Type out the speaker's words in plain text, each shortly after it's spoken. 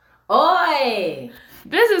Hey!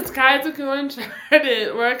 This is Kaizoku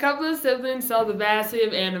Uncharted, where a couple of siblings sell the vastly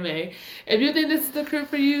of anime. If you think this is the crew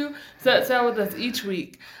for you, set sail with us each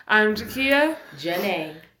week. I'm Jakia.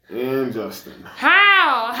 Jenae. And Justin.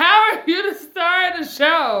 How? How are you the star of the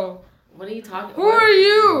show? What are you talking about? Who are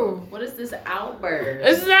you? What is this outburst?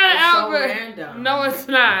 It's not an outburst. So random. No, it's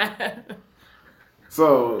not.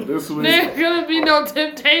 So, this week... There's gonna be no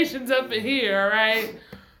temptations up in here, alright?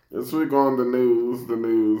 This week on the news. The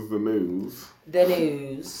news.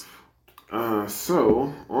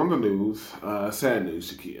 So, on the news, sad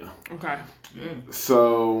news, Jakia. Okay.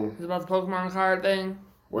 So... Is it about the Pokemon card thing?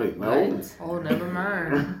 Wait, no. What? Oh, never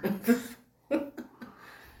mind.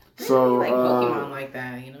 So, like Pokemon like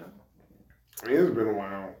that, you know? It's been a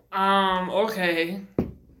while. Okay.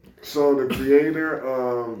 So, the creator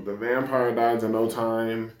of The Vampire Dies in No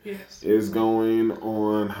Time is going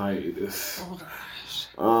on hiatus. Oh, gosh.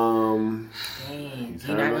 Dang,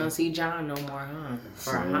 you're not gonna see John no more, huh?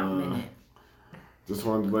 For a hot minute. Just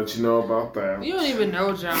wanted to let you know about that. You don't even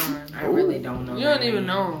know John. I really don't know. You don't even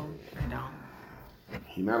know him. I don't.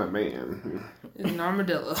 He's not a man. He's an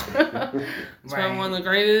armadillo. It's probably one of the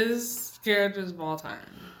greatest characters of all time.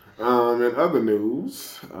 In other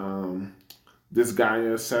news, this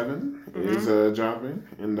Gaia 7 is dropping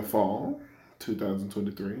in the fall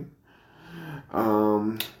 2023.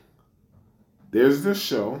 There's this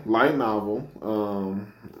show, light novel.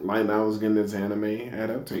 Light novel is getting its anime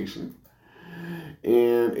adaptation.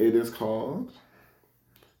 And it is called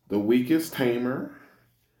The Weakest Tamer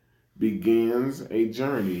Begins a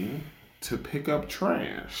Journey to Pick Up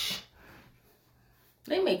Trash.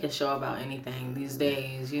 They make a show about anything these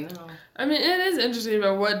days, you know? I mean, it is interesting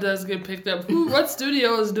about what does get picked up. What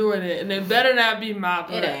studio is doing it? And it better not be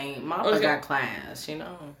Mappa. It ain't. Mappa got class, you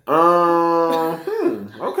know?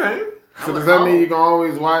 Okay. So does that mean you can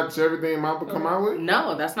always watch everything Mappa come out with?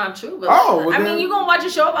 No, that's not true. But well, I mean, you gonna watch a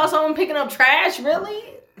show about someone picking up trash?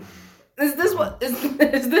 Really? Is this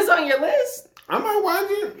is this on your list? I might watch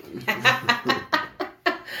it.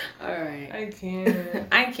 All right. I can't.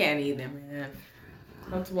 I can't either, man.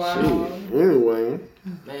 That's wild. Anyway.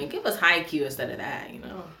 Man, give us Haikyuu instead of that, you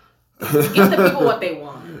know? Give the people what they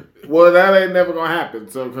want. Well, that ain't never gonna happen,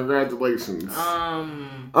 so congratulations.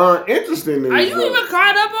 Interesting news. Are you even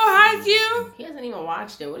caught up on Haikyuu? He hasn't even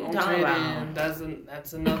watched it. What are you talking about?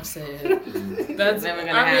 That's enough said. That's never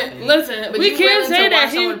gonna happen. Listen, but we can't say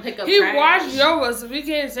that he trash? watched Yoa, so we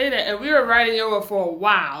can't say that. And we were writing Yoa for a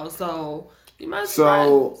while, so you must.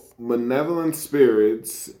 So, Malevolent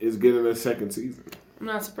Spirits is getting a second season. I'm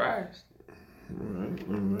not surprised. All right.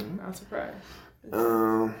 Not surprised.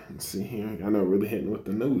 Let's see here. I know, really hitting with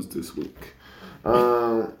the news this week.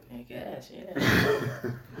 I guess, yeah.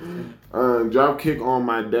 Dropkick on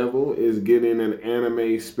My Devil is getting an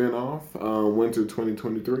anime spinoff, winter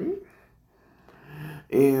 2023.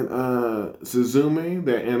 And Suzume,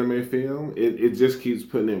 that anime film, it just keeps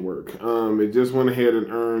putting in work. It just went ahead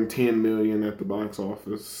and earned $10 million at the box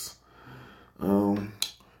office.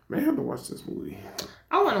 May have to watch this movie.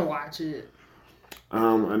 I want to watch it.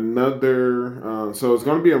 So it's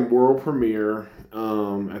going to be a world premiere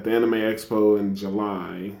at the Anime Expo in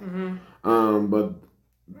July. But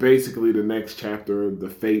basically the next chapter of the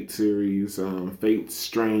Fate series, Fate's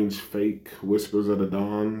Strange Fake Whispers of the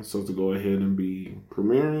Dawn, so to go ahead and be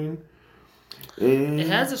premiering. And it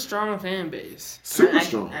has a strong fan base. Super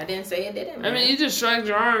strong. I didn't say it didn't. Man. I mean, you just shrugged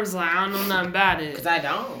your arms like, I don't know nothing about it. Because I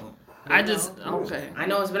don't. Okay. I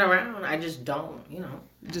know it's been around. I just don't, you know.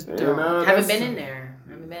 Just don't. Haven't been in there.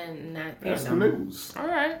 Haven't been in that. That's the news. All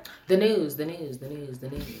right. The news. All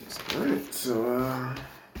right.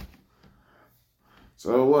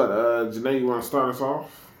 So what? Jenae, you want to start us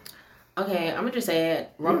off? Okay, I'm gonna just say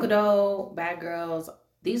it. Rokudou, Bad Girls.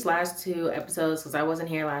 These last two episodes, because I wasn't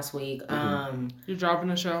here last week. You're dropping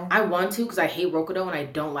the show? I want to, because I hate Rokudou and I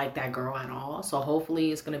don't like that girl at all. So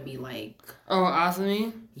hopefully it's gonna be like. Oh,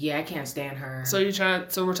 Asami? Yeah, I can't stand her. So we're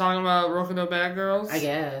talking about Rokudou Bad Girls? I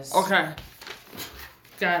guess. Okay.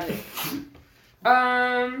 Got it.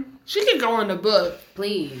 She can go in the book.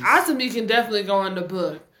 Please. Asami can definitely go in the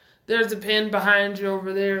book. There's a pen behind you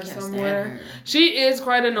over there somewhere. She is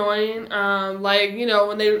quite annoying. Like, you know,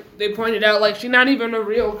 when they pointed out, like, she's not even a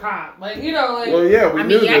real cop. Like, you know, like... Well, yeah, we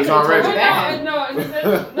knew this already.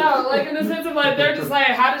 No, like, in the sense of, like, they're just like,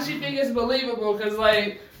 how does she think it's believable? Because,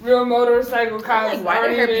 like, real motorcycle cops... Like, why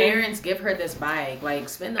did her parents give her this bike? Like,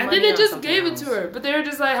 spend the money on I think they just something gave else. it to her. But they were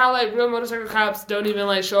just like, how, like, real motorcycle cops don't even,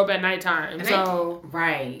 like, show up at nighttime.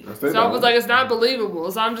 Right. So I was like, it's not believable.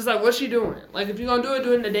 So I'm just like, what's she doing? Like, if you're going to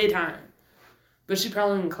do it in the daytime. But she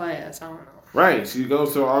probably in class. I don't know. Right. She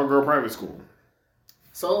goes to an all-girl private school.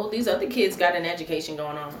 So these other kids got an education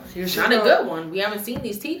going on. Here's Not a good one. We haven't seen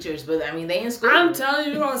these teachers, but I mean, they in school. I'm telling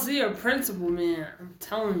you, you're going to see a principal, man. I'm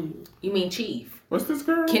telling you. You mean Chief? What's this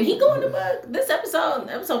girl? Can he go in the book? This episode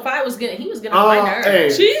 5 was getting. He was getting on my nerves.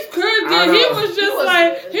 Hey. Chief could get. He was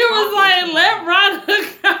like, let Rhonda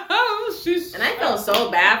go. And I felt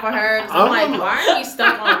so bad for her. I'm like, why are you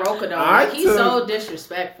stuck on Rokudou? Like, he's so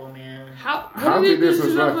disrespectful, man. How did he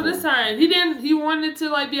disrespectful this time? He didn't. He wanted to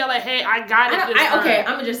like be like, hey, I got it this time. Okay,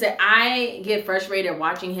 I'm gonna just say I get frustrated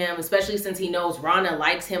watching him, especially since he knows Rhonda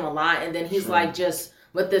likes him a lot, and then he's like just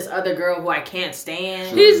with this other girl who I can't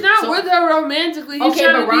stand. He's not with her romantically. He's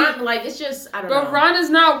okay, but Ron, like, it's just, I don't know. But Rhonda's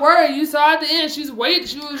not worried. You saw at the end, she's waiting.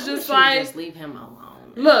 She was just like, just leave him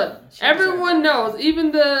alone. Look, everyone knows.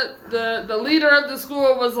 Even the leader of the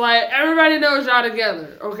school was like, everybody knows y'all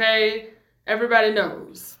together, okay? Everybody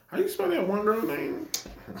knows. How you spell that one girl name?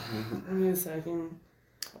 Give me a second.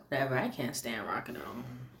 Whatever, I can't stand Rokudou.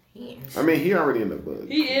 He already in the book.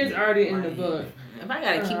 He is already in the book. If I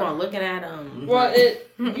gotta keep on looking at him. Well,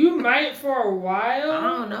 you might for a while. I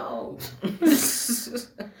don't know.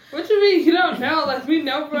 What you mean you don't know? Like, we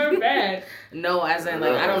know for a fact. No, as in,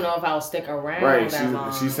 like, I don't know if I'll stick around that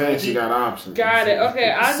long. She's saying she got options. Got it.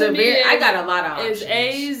 Okay, I got a lot of options.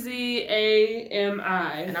 It's Azami.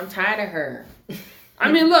 And I'm tired of her.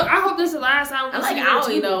 I mean, look, I hope this is the last time I like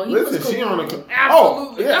Aoi, though. He was cool. She on a...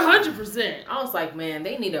 Absolutely. 100%. I was like, man,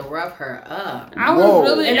 they need to rough her up. I was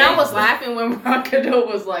really... And I was laughing when Rokudou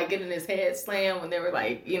was, like, getting his head slammed when they were,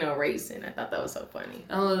 like, racing. I thought that was so funny.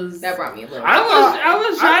 That brought me a little... I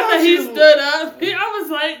was shocked that he stood up. I was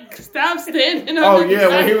like, stop standing up. Oh, yeah,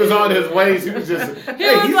 when he was on his waist, he was just... He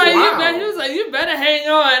was like, you better hang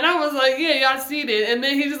on. And I was like, yeah, y'all see it. And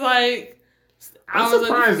then he just like... I'm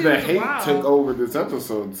surprised that hate took over this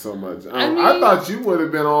episode so much. I thought you would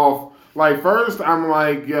have been off. Like, first, I'm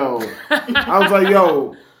like, yo. I was like,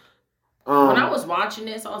 yo. When I was watching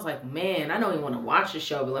this, I was like, man, I don't even want to watch the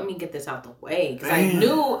show, but let me get this out the way. Because I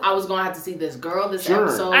knew I was going to have to see this girl this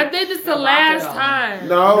episode. I think it's the last time.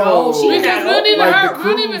 No. She couldn't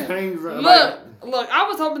even hurt. Look, I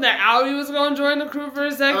was hoping that Aoi was going to join the crew for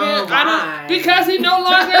a second. Because he's no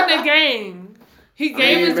longer in the game. He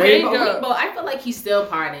gave his game up. But I feel like he's still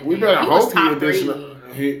part of it. We better hope he additional.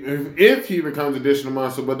 If he becomes additional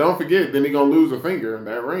muscle, but don't forget, then he's gonna lose a finger.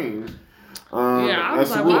 That ring. I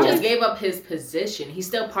was like, he just gave up his position. He's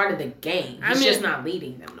still part of the game. He's just not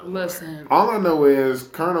leading them no more. Listen. All I know is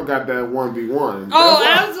Colonel got that 1v1. Oh,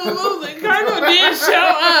 absolutely. Colonel did show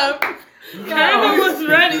up. Colonel was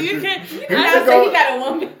ready. You can't. I said he got a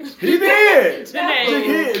woman. He did.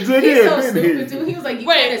 Jenae. He's so stupid too. He was like,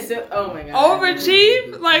 oh my god. Over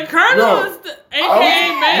Chief? Like Colonel is the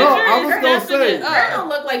AKA Major. I was gonna say Colonel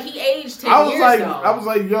looked like he aged 10 years ago. I was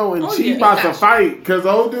like, yo, and Chief about to fight because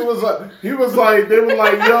old dude was like, they were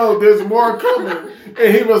like, yo, there's more coming,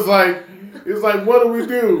 and he was like, what do we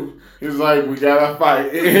do? He's like, we gotta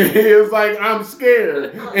fight. He was like, I'm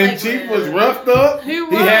scared. And Chief was roughed up. He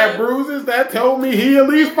had bruises. That told me he at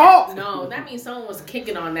least fought. No, that means someone was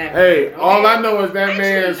kicking on that. Hey, okay? All I know is that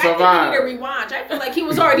man survived. I think we need to rewatch. I feel like he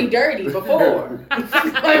was already dirty before. Like,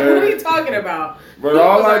 what are you talking about? But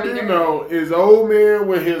all I do know is old man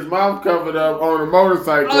with his mouth covered up on a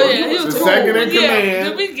motorcycle. Oh, yeah, he was the cool. Second in command.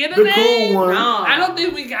 Did we get a name? Cool one. No. I don't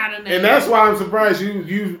think we got a name. And that's why I'm surprised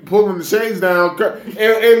you pulling the shades down.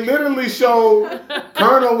 It literally showed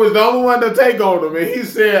Colonel was the only one to take on him. And he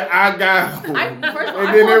said, I got him. First of all,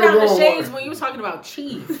 I pulled down the shades when you was talking about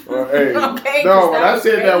Chief. Hey, okay, no, when I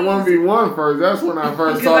said that 1v1 first, that's when I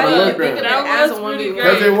first saw the look at it. That was pretty great.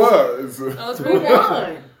 Because it was. That was pretty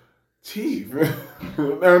good. Chief.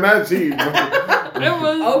 No, not Chief. It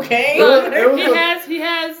was okay. Look, he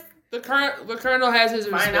has the colonel has his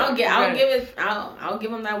respect. Fine, I'll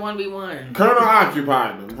give him that 1v1. Colonel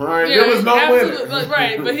occupied him. Right? Yeah, there was no winner.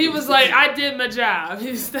 Right, but he was like, I did my job.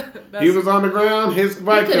 He was on the ground. His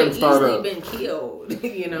bike couldn't start up. He could have easily been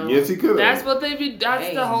killed. Yes, he could have. That's what they be.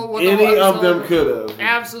 That's the whole. Any of them could have.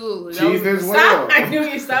 Absolutely. Chief as well. I knew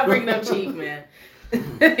you stopped bringing up Chief, man. He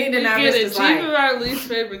did not miss his life. Chief is our least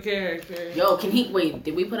favorite character. Yo,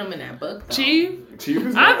 did we put him in that book though? Chief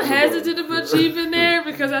is I'm hesitant to put Chief in there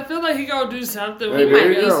because I feel like he gonna do something. He my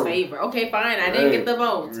least favorite. Okay, fine. I didn't get the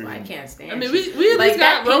votes, but I can't stand. I mean, we at least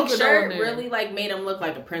got that pink shirt really made him look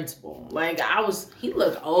like a principal. Like he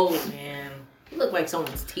looked old, man. He looked like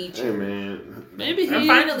someone's teacher. Hey, man. Maybe I'm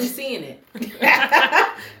finally seeing it.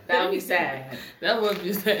 That would be sad. That would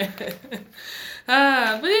be sad.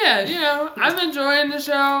 But yeah, I'm enjoying the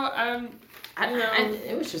show.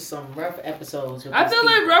 It was just some rough episodes. I feel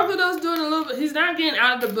like Rokudou's doing a little bit. He's not getting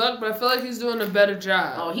out of the book, but I feel like he's doing a better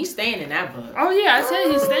job. Oh, he's staying in that book. Oh yeah, I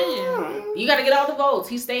said he's staying. You got to get all the votes.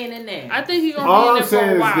 He's staying in there. I think he's gonna be in there for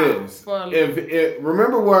a while. All I'm saying is this: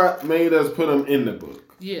 remember what made us put him in the book?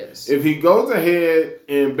 Yes. If he goes ahead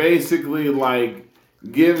and basically like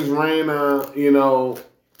gives Raina,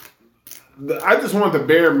 I just want the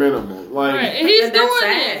bare minimum. Like, right. And he's doing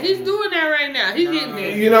it. He's doing that right now. He's getting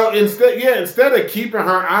there. Instead of keeping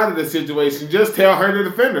her out of the situation, just tell her to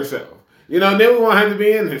defend herself. Then we won't have to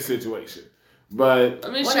be in this situation. But I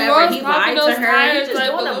mean, whatever. She was popping those tires He's just like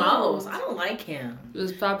doing balloons. the most. I don't like him. He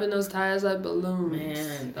was popping those tires like balloons.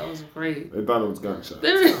 Man, that was great. They thought it was gunshots.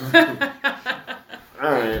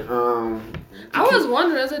 All right. I was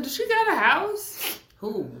wondering. I said, "Did she got a house?"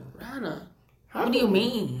 Who? Rana. What do you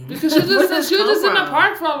mean? Because she was just in the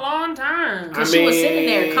park for a long time. Because she was sitting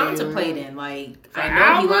there contemplating, like, I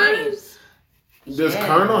know he lying. Does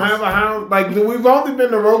Colonel have a house? Like, we've only been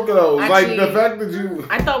to Rokudou's. Like, the fact that you...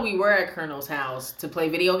 I thought we were at Colonel's house to play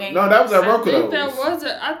video games. No, that was at Rokudou's.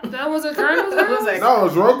 I think that was at Colonel's house? No, it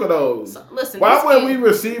was Rokudou's. So, listen, why would we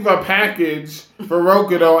receive a package for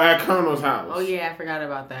Rokudou at Colonel's house? Oh, yeah, I forgot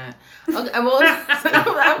about that. Okay, well,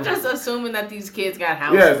 I'm just assuming that these kids got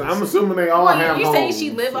houses. Yes, I'm assuming they all have homes. You saying she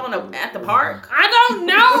lived at the park? I don't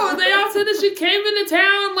know. They all said that she came into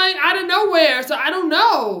town, like, out of nowhere, so I don't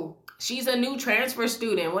know. She's a new transfer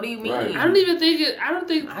student. What do you mean? Right. I don't even think it. I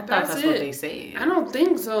thought that's what they said. I don't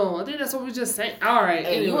think so. I think that's what we just saying. All right.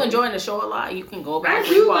 Hey, anyway. You enjoying the show a lot? You can go back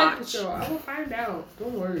and watch. like the show. I will find out.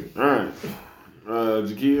 Don't worry. All right.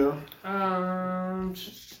 Jakia.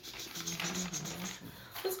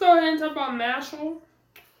 Let's go ahead and talk about Mashle.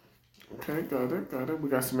 Okay, got it. We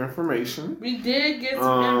got some information. We did get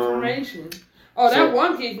some information. Oh, that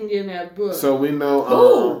one kid can get in that book. So we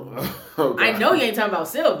know. I know you ain't talking about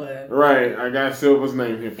Silva. Right, I got Silva's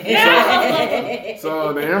name here.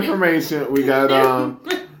 So the information we got.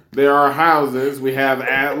 There are houses. We have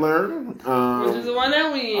Adler, which is the one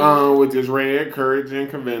that we in. Which is red, courage, and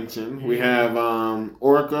convention. We have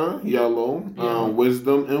Orca, yellow,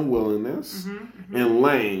 wisdom and willingness, and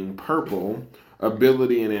Lang, purple,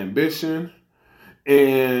 ability and ambition,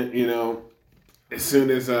 and as soon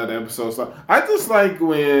as the episode starts, I just like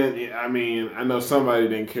when, I know somebody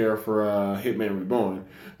didn't care for Hitman Reborn,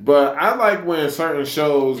 but I like when certain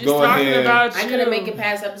shows go ahead. I couldn't make it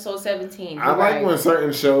past episode 17. I like when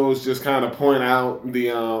certain shows just kind of point out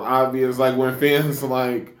the obvious, like when Finn's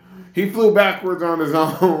like, he flew backwards on his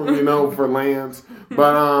own, for Lance.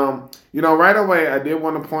 But, right away, I did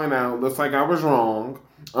want to point out, looks like I was wrong.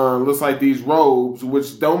 Looks like these robes,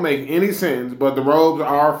 which don't make any sense, but the robes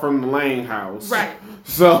are from the Lang house. Right.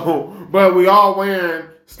 So, but we all wearing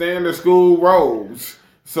standard school robes.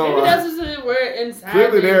 So maybe that's just wear it inside.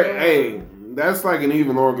 Clearly, that's like an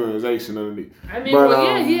evil organization underneath. But,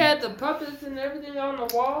 he had the puppets and everything on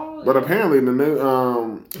the wall. But apparently the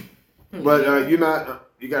new,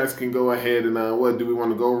 you guys can go ahead and what do we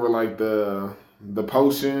want to go over, like the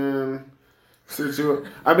potion?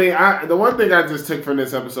 The one thing I just took from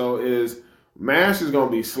this episode is Mash is gonna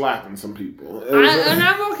be slapping some people, and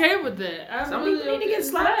I'm okay with that. Some people need to get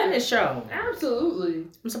slapped in this show. Absolutely.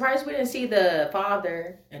 I'm surprised we didn't see the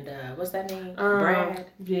father and what's that name? Brad.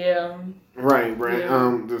 Yeah. Right, Brad.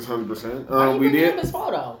 Yeah. Just 100%. We did his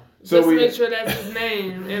photo. So just make sure that's his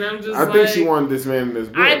name, and I'm just. I think she wanted this man in this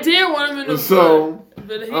book. I did want him in the book.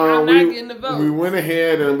 But I'm not getting the vote. We went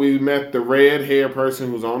ahead and we met the red hair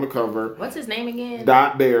person who's on the cover. What's his name again?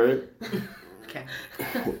 Dot Barrett. Okay.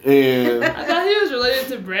 And I thought he was related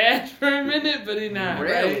to Brad for a minute, but he's not.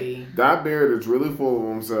 Really? Right? Dot Barrett is really full of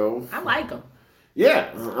himself. I like him.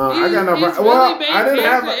 Yeah, I got no problem. Well,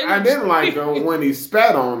 I didn't like him when he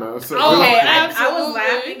spat on us. So I was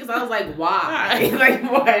laughing because I was like, why?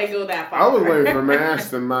 Why go that far? I was waiting for Mash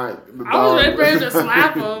to not. I was ready for him to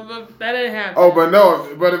slap him, but that didn't happen. Oh,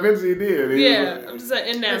 but eventually he did. I'm just like,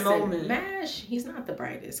 in that moment. Mash, he's not the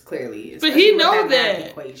brightest, clearly. But he knows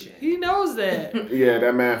that. He knows that. Yeah,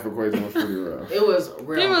 that math equation was pretty rough. It was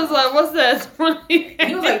real. He was like, what's that? 28?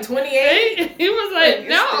 He was like 28. He was like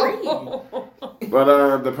no.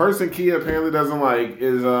 But the person Kia apparently doesn't like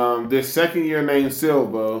is this second year named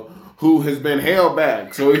Silva, who has been held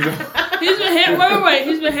back. So he's been He's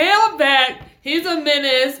been held back. He's a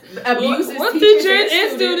menace. Abuses teachers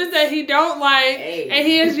and students that he don't like, and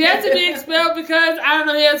he has yet to be expelled because I don't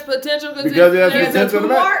know, he has potential. Because he has potential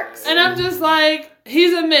marks. And I'm just like,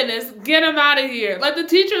 he's a menace. Get him out of here. Like the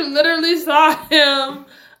teacher literally saw him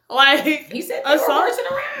Like, he said they were horsing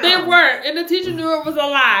around. They weren't, and the teacher knew it was a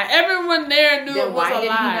lie. Everyone there knew it was a lie. Why did he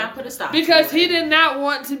not put a stop? Because he did not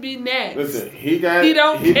want to be next. Listen, he got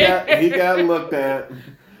looked at,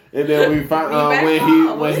 and then we found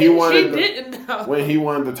when he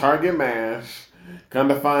wanted to target Mash. Come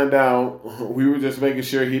to find out, we were just making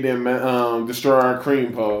sure he didn't destroy our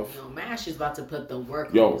cream puff. No, Mash is about to put the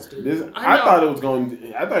work on this dude. I thought he was going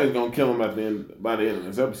to kill him by the end of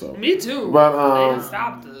this episode. Me too. But they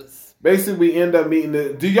stopped us. Basically, we end up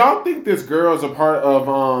meeting. Do y'all think this girl is a part of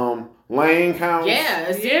Lang House? Yeah,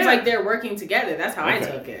 it seems like they're working together. That's how I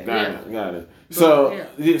took it. Got it. So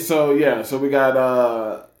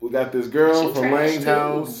we got this girl from Lang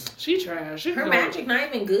House. She trash. Her magic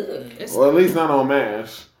not even good. Well, at least not on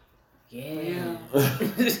MASH. Yeah.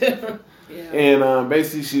 And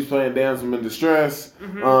basically, she's playing damsel in distress.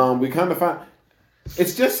 Mm-hmm. We kind of find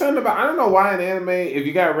it's just something about, I don't know why in anime, if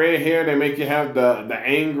you got red hair, they make you have the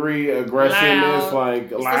angry aggressiveness,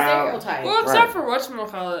 like it's loud. The stereotype. Well, except for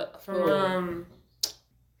whatchamacallit from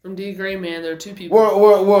D. Gray Man, there are two people.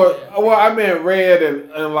 Well, I meant red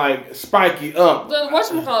and like spiky up. The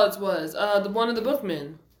whatchamacallits was the one of the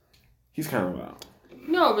bookmen. He's kind of loud.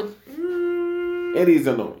 No, but Eddie's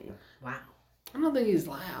annoying. Wow. I don't think he's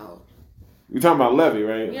loud. You're talking about Levy,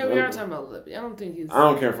 right? Yeah, we are talking about Levy. I don't think he's. I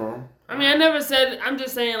don't care for him. I mean, I never said. I'm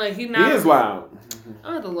just saying, like he's not. He is loud.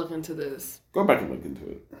 I have to look into this. Go back and look into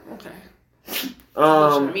it. Okay.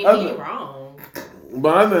 I mean, he ain't wrong.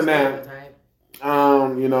 But other than that,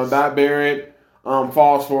 Dot Barrett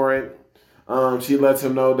falls for it. She lets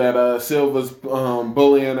him know that Silva's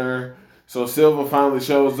bullying her. So Silva finally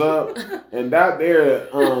shows up, and Dot Barrett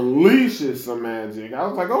unleashes some magic. I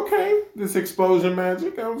was like, okay, this explosion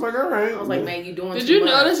magic. I was like, all right. I was like, man, you doing Did too you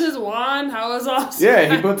much. notice his wand? How was awesome?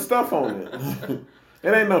 Yeah, he put stuff on it.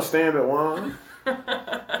 It ain't no standard wand.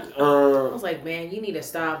 I was like, man, you need to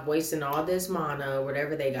stop wasting all this mana,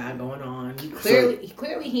 whatever they got going on.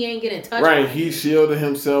 Clearly he ain't getting touched. Right, he shielded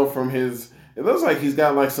himself from his. It looks like he's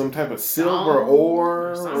got like some type of silver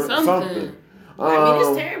ore or something. I mean,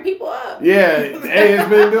 it's tearing people up. Yeah, hey, it's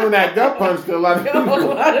been doing that gut punch to a lot of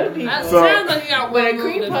people. That sounds like you got one. But a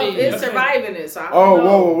cream puff is surviving it, so I don't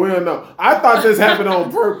know. Whoa, we don't know. I thought this happened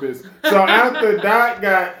on purpose. So after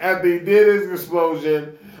he did his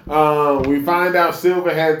explosion, we find out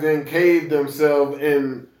Silver has then caved himself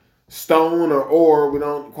in stone or ore. We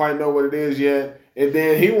don't quite know what it is yet. And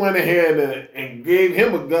then he went ahead and gave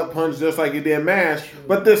him a gut punch just like he did Mash.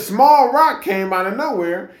 But this small rock came out of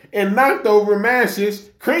nowhere and knocked over Mash's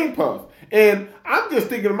cream puff. And I'm just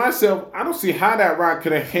thinking to myself, I don't see how that rock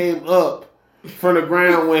could have came up from the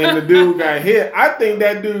ground when the dude got hit. I think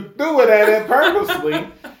that dude threw it at it purposely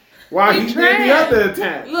while he did the other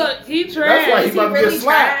attack. Look, he trashed. That's why he's about to get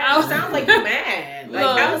slapped. Sounds like he's mad.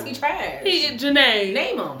 Like, how is he trash? Jenae.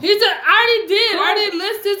 Name him. He said, I already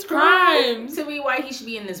list his crimes. To me, why he should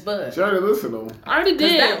be in this book. She already listened to him. I already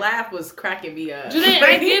did. That laugh was cracking me up. Jenae,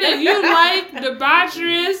 I get it. You like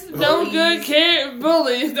debaucherous, no good kid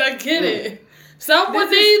bullies. I get it. Someone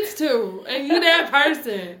needs to. And you that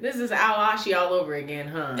person. This is Oshi all over again,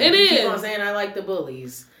 huh? It is. Keep on saying I like the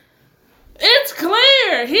bullies. It's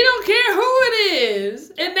clear. He don't care who it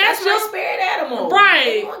is. And that's your spirit animal.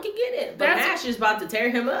 Right. Anyone can get it. But Mash is about to tear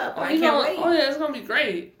him up. I can't wait. Oh, yeah, it's going to be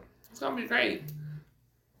great. It's going to be great.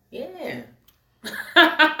 Yeah.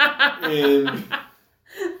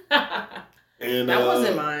 and that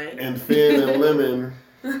wasn't mine. And Finn and Lemon.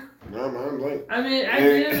 No, mine's like. I mean, I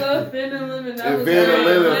did love Finn and Lemon. And Finn and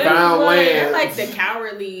Lemon found land. They're like the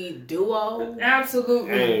cowardly duo. Absolutely.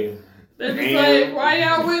 Hey. They're just like, why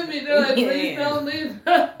y'all with me? They're like, please don't leave.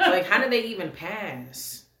 Like, how did they even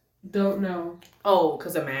pass? Don't know. Oh,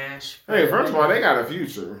 because of MASH. Hey, first of all, they got a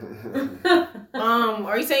future.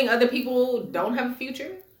 Are you saying other people don't have a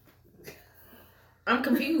future? I'm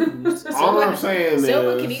confused. All I'm saying is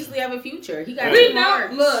Silva can easily have a future. He got we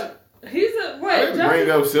marks. Look, he's a wait. I didn't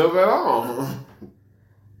bring up Silva at all.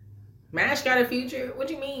 MASH got a future? What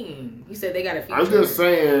do you mean? You said they got a future. I'm just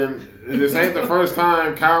saying, this ain't the first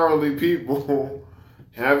time cowardly people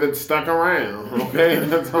haven't stuck around, okay?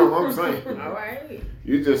 That's all I'm saying. All right.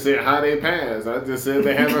 You just said how they pass. I just said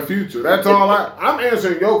they have a future. That's all I'm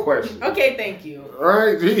answering your question. Okay, thank you. All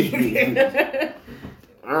right, gee.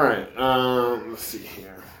 All right, let's see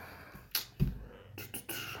here.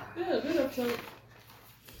 Yeah, good episode.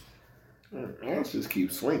 Let's just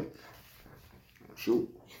keep swinging.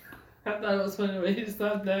 Shoot. I thought it was funny when he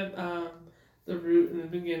stopped that the root in the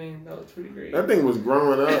beginning. That was pretty great. That thing was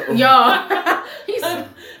growing up. Yo, I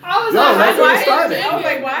was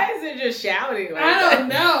like, why is it just shouting? Like I don't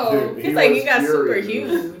know. He's like, he got super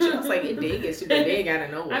huge. I was like, it did get super big out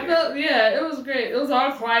of nowhere. I felt, it was great. It was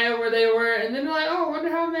all quiet where they were, and then they're like, oh, I wonder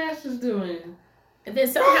how Mash is doing. And then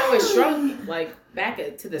somehow it shrunk, like, back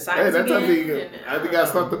to the sides again. I think I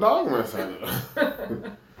stuck the dog myself.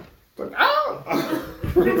 Like, ow!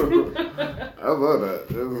 I love that.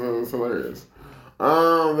 It's hilarious.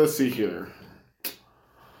 Let's see here.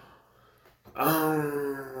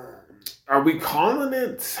 Are we calling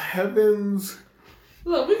it Heaven's?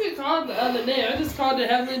 Look, we can call it the other name. I just called it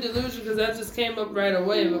Heavenly Delusion because that just came up right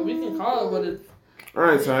away. But we can call it what it. All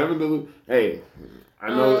right, so Heavenly Delusion. Hey, I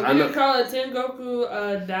know. You can call it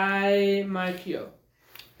Tengoku Dai Maikyo,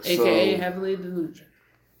 aka Heavenly Delusion.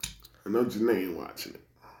 I know Jenae ain't watching it.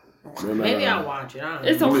 Maybe I'll watch it.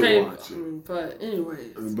 It's okay, but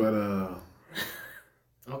anyways. But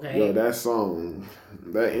okay. Yo, that song,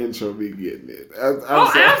 that intro be getting it.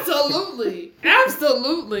 Absolutely,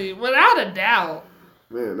 absolutely, without a doubt.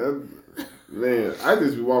 Man, I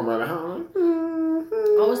just be walking around the house like,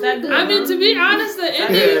 oh, is that good? I mean, to be honest, the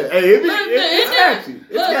ending. It's catchy.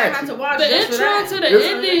 It's catchy. I have to watch the intro to the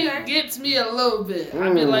ending gets me a little bit. I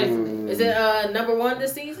mean, like, is it number 1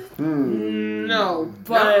 this season? No,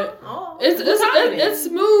 but it's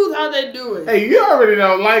smooth how they do it. Hey, you already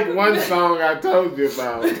know, like one song I told you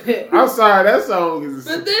about. I'm sorry, that song is.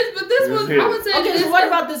 But this was, I would say. Okay, so what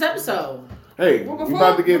about this episode? Hey, well,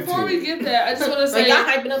 before we get that, I just want to say, y'all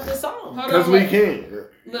hyping up this song because we can.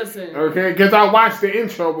 Listen. Okay, because I watched the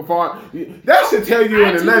intro before. That should tell you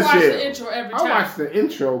in a nutshell. I watch the intro every time. I watched the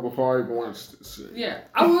intro before I even watched this shit. Yeah,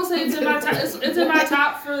 I will say it's in my top. It's in my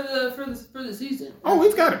top for the season. Oh,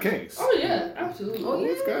 it's got a case. Oh yeah, absolutely. Oh,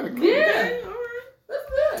 it's got a case. Yeah, all right, that's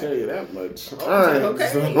good. Tell you that much. All right. Okay.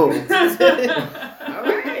 So, all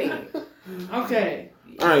right. Okay.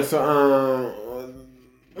 All right. So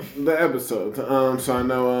the episode. So I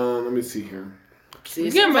know. Let me see here.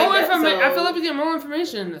 We get more information. I feel like we get more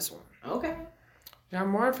information in this one. Okay. Got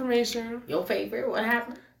more information. Your favorite? What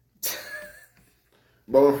happened?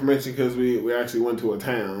 More information because we actually went to a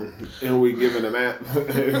town and we given a map.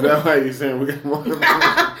 Is that why you're saying we got more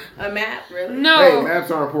information? A map, really? No. Hey,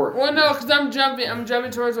 maps are important. Well, no, because I'm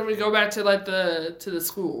jumping towards when we go back to like the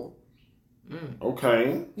school.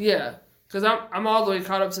 Okay. Yeah, because I'm all the way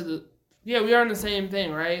caught up to the. Yeah, we are in the same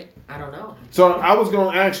thing, right? I don't know. So I was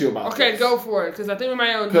going to ask you about Okay, this. go for it, because I think we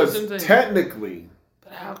might own the same thing. Because technically,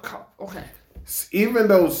 But okay. even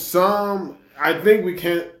though I think we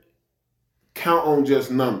can't count on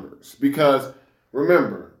just numbers. Because,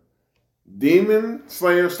 remember, Demon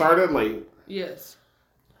Slayer started late. Yes.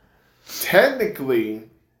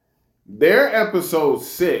 Technically, their episode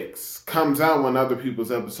 6 comes out when other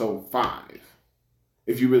people's episode 5.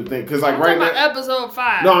 If you really think, because like right now, episode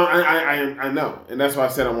 5. No, I know, and that's why I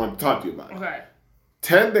said I wanted to talk to you about it. Okay.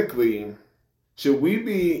 Technically, should we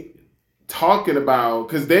be talking about,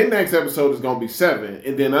 because their next episode is going to be 7,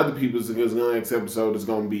 and then other people's next episode is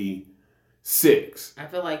going to be 6. I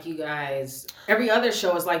feel like you guys, every other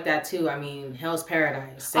show is like that too. I mean, Hell's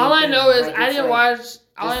Paradise. All I know is I didn't watch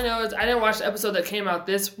the episode that came out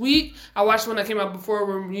this week. I watched one that came out before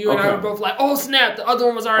when you and I were both like, oh snap, the other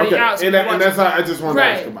one was already out. So and that's how I just wanted to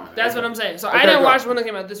ask about it. That's what I'm saying. So I didn't watch one that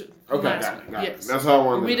came out this week. Okay, last week. Got it. Yes. That's how I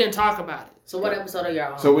wanted. We didn't talk about it. So what episode are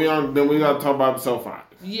y'all on? So we got to talk about episode 5.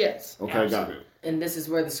 Yes. Okay, absolutely. got it. And this is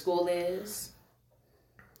where the school is?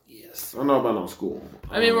 Yes. I don't know about no school.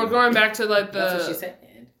 I mean, we're going back to like the... That's what she said.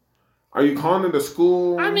 Are you calling it a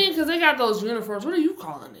school? I mean, because they got those uniforms. What are you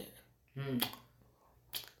calling it?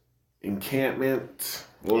 Encampment,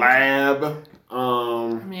 lab.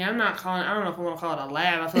 I mean, I'm not calling. I don't know if I want to call it a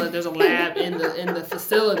lab. I feel like there's a lab in the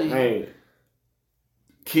facility. Hey,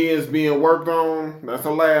 kids being worked on. That's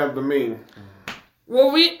a lab to me.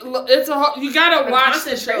 Well, you gotta watch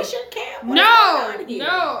concentration camp. No.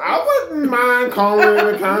 I wouldn't mind calling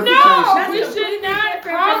it a concentration. No, we should not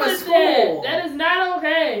call it that. That is not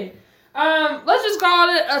okay. Let's just call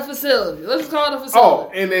it a facility.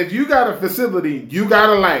 Oh, and if you got a facility, you got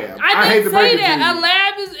a lab. I didn't say that. A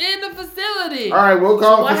lab is in the facility. All right, we'll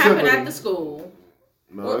call it a facility. What happened at the school?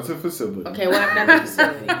 No, it's a facility. Okay, what happened at the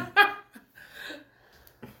facility?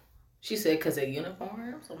 She said because of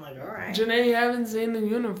uniforms. I'm like, all right. Jenae haven't seen the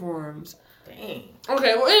uniforms. Dang.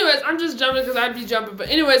 Okay, well, anyways, I'm just jumping because I'd be jumping. But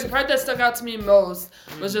anyways, the part that stuck out to me most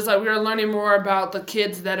was just like we were learning more about the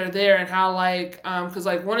kids that are there and how like, because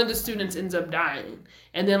like one of the students ends up dying.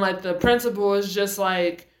 And then like the principal is just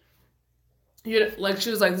like, she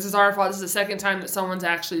was like, this is our fault. This is the second time that someone's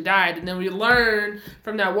actually died. And then we learn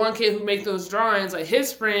from that one kid who made those drawings, like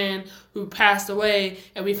his friend who passed away,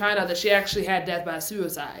 and we find out that she actually had death by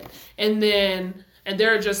suicide. And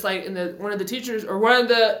they're just like, one of the teachers or one of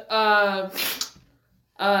the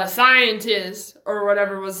scientist or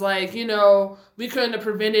whatever was like, you know, we couldn't have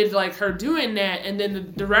prevented like her doing that. And then the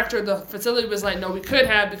director of the facility was like, no, we could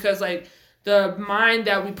have, because like the mind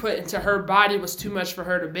that we put into her body was too much for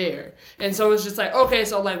her to bear. And so it's just like, okay,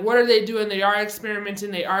 so like what are they doing? They are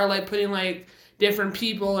experimenting. They are like putting like different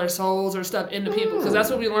people or souls or stuff into people, because that's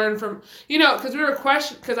what we learned from, you know, because we were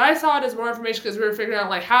because I saw it as more information because we were figuring out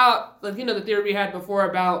like how, like, you know, the theory we had before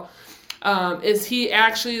about is he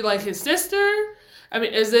actually like his sister? I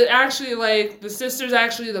mean, is it actually like the sister's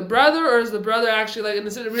actually the brother, or is the brother actually like in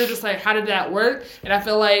the sister? We were just like, how did that work? And I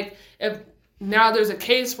feel like if now there's a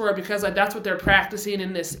case for it, because like that's what they're practicing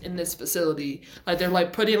in this facility. Like they're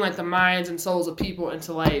like putting like the minds and souls of people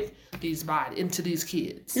into like into these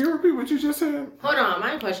kids. Can you repeat what you just said? Hold on,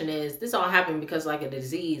 my question is, this all happened because like a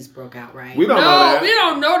disease broke out, right? We don't know that. We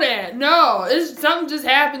don't know that. No, it's something just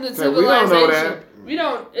happened to civilization. We don't know that. We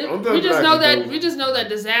don't. We just know that. We just know that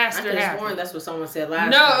disaster happened. That's what someone said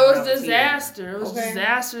last time. No, it was disaster. It was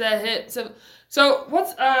disaster that hit. So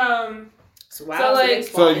what's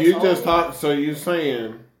So you just thought. So you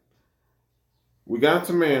saying we got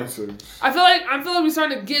some answers. I feel like we're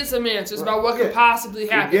starting to get some answers about what could possibly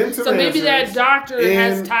happen. So maybe that doctor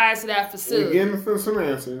has ties to that facility. We're getting some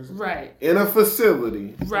answers. Right. In a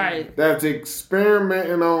facility. Right. That's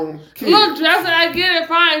experimenting on kids. Look, Justin, I get it.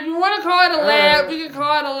 Fine. If you want to call it a lab, we can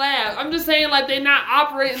call it a lab. I'm just saying, like, they're not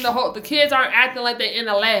operating the kids aren't acting like they're in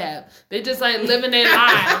a lab. They just, like, living their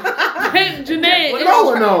lives. Jenae. No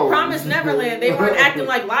one knows. Promise Neverland. They weren't acting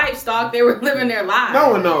like livestock. They were living their lives. No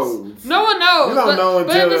one knows. No one knows. You don't know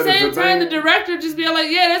but at the same time, the director just be like,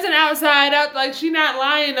 yeah, that's an outside out. Like, she's not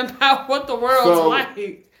lying about what the world's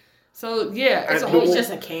like. So, yeah. It's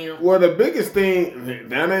just a camp. Well, the biggest thing,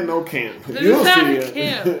 that ain't no camp. You'll see it.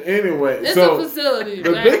 Camp. Anyway. It's a facility.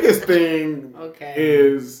 The biggest thing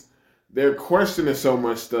is they're questioning so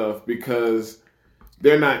much stuff because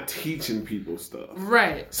they're not teaching people stuff.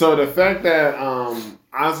 Right. So the fact that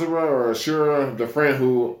Azura or Ashura, the friend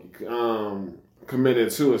who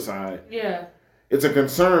committed suicide, it's a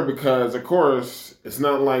concern because, of course, it's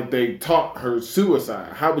not like they taught her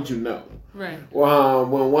suicide. How would you know? Right.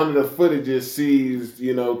 When one of the footages sees,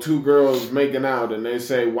 you know, two girls making out and they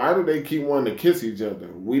say, why do they keep wanting to kiss each other?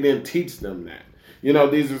 We didn't teach them that. You know,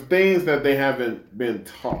 these are things that they haven't been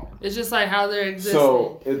taught. It's just like how they're existing.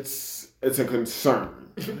 So it's a concern.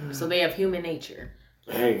 So they have human nature.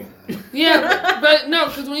 Hey. Yeah, but no,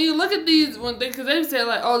 because when you look at these, because they say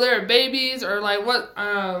like, oh, they're babies, or like what,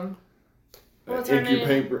 what's her name?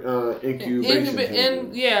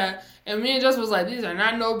 Incubation. Yeah, and me and Justin was like, these are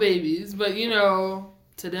not no babies, but you know,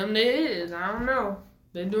 to them they is. I don't know.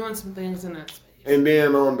 They're doing some things in that space. And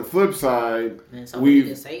then on the flip side,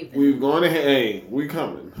 we've gone ahead. Hey, we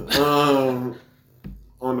coming. On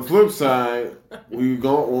the flip side, we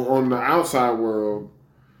go on the outside world.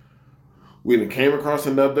 We then came across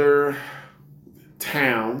another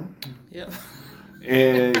town. Yep.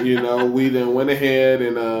 And, you know, we then went ahead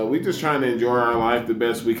and we just trying to enjoy our life the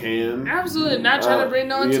best we can. Absolutely. Not trying to bring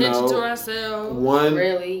no attention to ourselves. One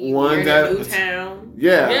new town.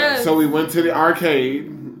 Yeah. Yes. So we went to the arcade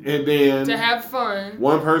and then to have fun.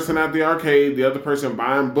 One person at the arcade, the other person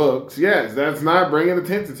buying books. Yes, that's not bringing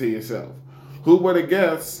attention to yourself. Who would have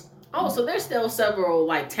guessed? Oh, so there's still several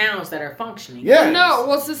like towns that are functioning. Yeah. No,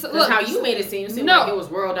 well, look, how you made it seem like it was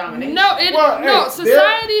world domination. No,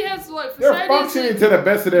 society has like they're functioning to the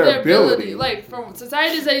best of their ability. Like from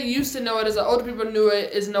societies that used to know it as older people knew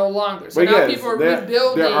it is no longer. So now people are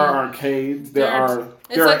rebuilding. There are arcades. There are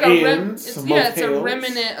inns. It's a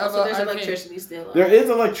remnant of there's electricity still. There is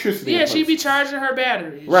electricity. Yeah, she be charging her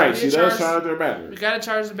battery. Right, she does charge her battery. We gotta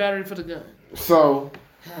charge the battery for the gun. So.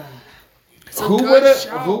 Who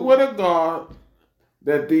would have thought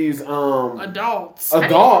that these adults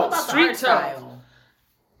street tough?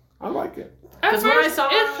 I like it. At first,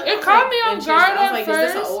 it caught me off guard. I was like,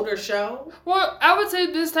 is this an older show? Well, I would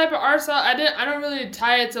say this type of art style. I don't really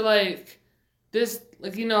tie it to like this,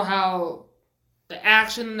 like, you know how the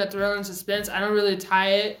action, the thrill and suspense. I don't really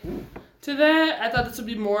tie it to that. I thought this would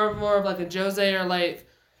be more of like a Jose or like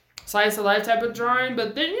slice of life type of drawing,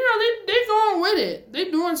 but then, you know, they going with it.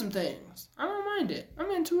 They doing some things. I don't mind it. I'm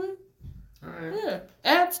into it. Alright. Yeah.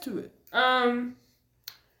 Adds to it.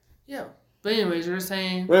 Yeah. But anyways, you were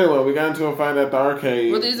saying. Well, anyway, we got into a fight at the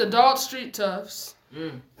arcade. With these adult street toughs.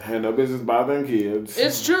 Had no business bothering kids.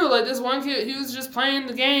 It's true. Like this one kid, he was just playing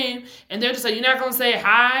the game, and they're just like, "You're not gonna say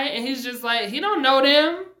hi," and he's just like, he don't know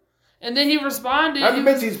them, and then he responded.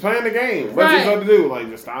 He's playing the game. What's he supposed to do? Like,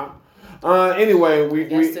 just stop. Anyway, we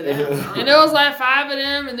and there was like 5 of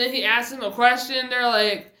them, and then he asked them a question. They're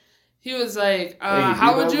like, He was like,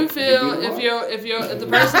 "How would you feel if the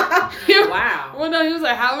person?" Wow. Well, no, he was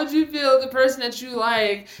like, "How would you feel if the person that you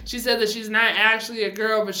like?" She said that she's not actually a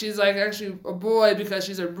girl, but she's like actually a boy because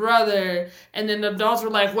she's her brother. And then the adults were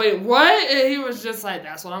like, "Wait, what?" And he was just like,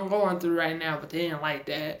 "That's what I'm going through right now," but they didn't like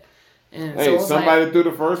that. And hey, so somebody threw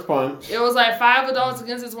the first punch. It was like 5 adults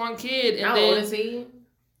against this one kid. And how old is he?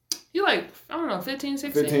 He like, I don't know, 15,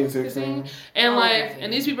 16? 15, 16. And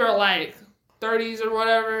and these people are like 30s or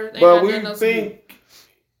whatever. But we think,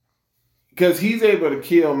 because he's able to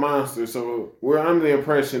kill monsters, so we're under the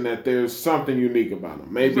impression that there's something unique about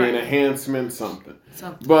him. Maybe an enhancement, something.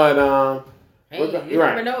 But, hey, you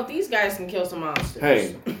never know if these guys can kill some monsters.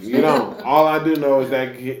 Hey, you know, all I do know is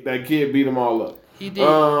that kid beat them all up. He did.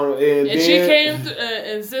 And she came,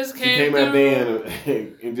 and sis came at the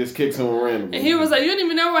end and just kicked someone randomly. And he was like, "You didn't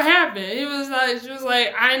even know what happened." She was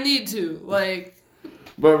like, "I need to." Like,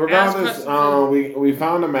 but regardless, we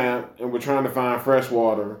found a map and we're trying to find fresh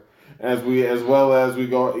water as well as we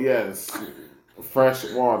go. Yes, fresh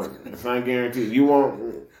water. It's not guaranteed. You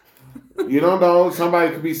don't know.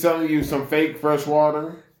 Somebody could be selling you some fake fresh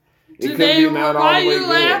water. It could be not all the way good.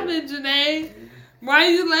 Why are you laughing, Jenae? Why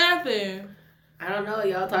are you laughing? I don't know.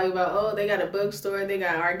 Y'all talking about, they got a bookstore, they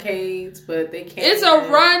got arcades, but they can't. It's a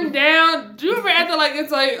rundown. Do you ever act like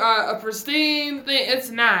it's like a pristine thing? It's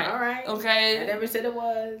not. All right. Okay. I never said it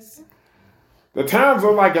was. The towns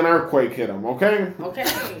look like an earthquake hit them, okay?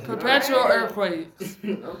 Okay. Perpetual earthquakes.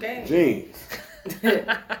 Okay. Jeez.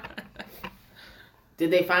 Did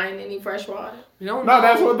they find any fresh water? We don't know. No,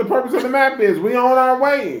 that's what the purpose of the map is. We on our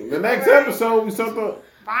way. The next episode, we start to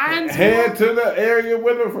head to the area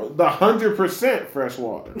with the 100% fresh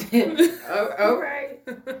water. All right.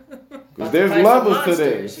 Because there's levels to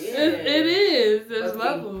this. Yeah. It is. There's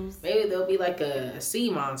levels. Maybe there'll be like a sea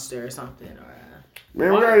monster or something.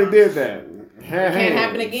 Man, we already did that. Can't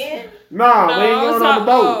happen again? No, we ain't going on the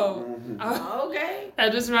boat. Okay.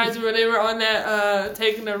 That just reminds me when they were on that,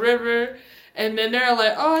 taking the river, and then they're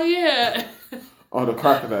like, "Oh, yeah." Oh, the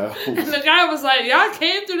crocodile. And the guy was like, "Y'all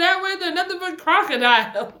came through that way? They're nothing but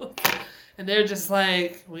crocodiles." And they're just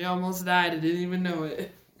like, "We almost died and didn't even know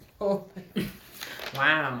it." Oh.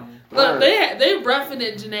 Wow. Look, they roughing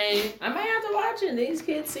it, Jenae. I might have to watch it. These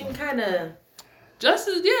kids seem kind of just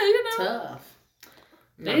as tough.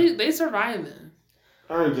 They surviving.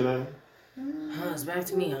 All right, Jenae. It's back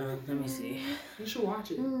to me, huh? Let me see. You should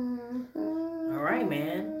watch it. All right,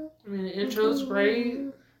 man. I mean, the intro's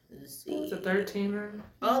great. Let's see. It's a 13er.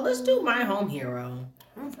 Oh, let's do My Home Hero.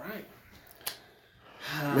 All right.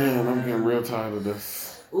 Man, I'm getting real tired of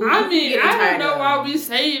this. Ooh, I mean, I don't know why we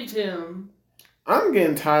saved him. I'm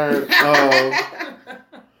getting tired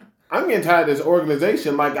of this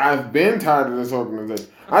organization like I've been tired of this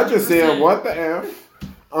organization. 100%. I just said, what the F?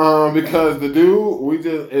 Because the dude,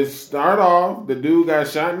 the dude got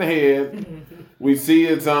shot in the head. We see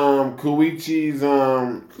it's Koichi's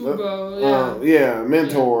Kubo,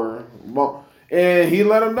 mentor. Well, and he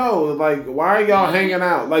let him know, like, why are y'all hanging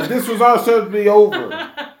out? Like, this was all supposed to be over.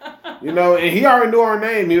 You know, and he already knew our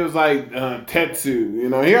name. He was like, Tetsu. You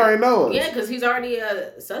know, he already knows. Yeah, because he's already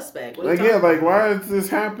a suspect. Like, why is this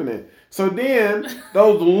happening? So then,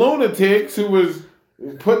 those lunatics who was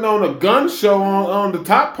putting on a gun show on the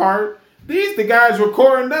top part, the guys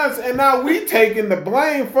recording us, and now we taking the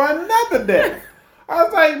blame for another death. I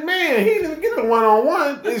was like, man, he didn't get the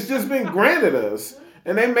one-on-one. It's just been granted us.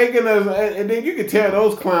 And they making us, and then you can tell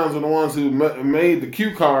those clowns are the ones who made the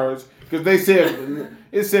cue cards, because they said,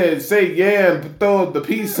 it said, say yeah and throw up the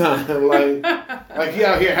peace sign, like he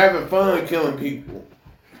out here having fun killing people.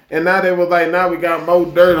 And now they was like, now we got more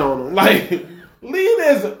dirt on them. Like, leave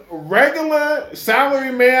this regular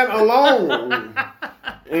salary man alone.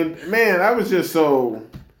 And man, I was just so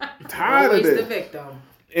tired of it. the victim.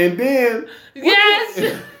 And then, yes,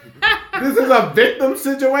 this is a victim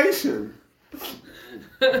situation.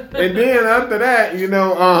 And then after that,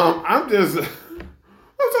 I'm just, I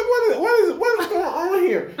was like, what is going on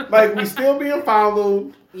here? Like, we still being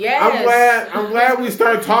followed. Yes. I'm glad we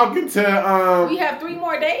start talking to we have 3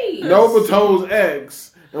 more days. Nobuto's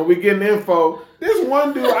ex, and we getting info. This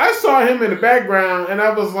one dude, I saw him in the background, and I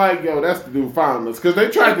was like, yo, that's the dude following us. Because they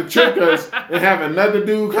tried to trick us and have another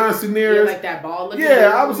dude constantly near us. Like that ball looking dude.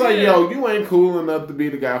 I was like, yo, you ain't cool enough to be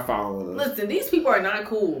the guy following us. Listen, these people are not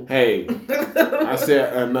cool. Hey, I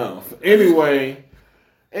said enough. Anyway,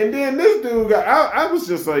 and then this dude, I was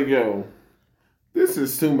just like, yo, this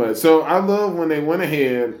is too much. So I love when they went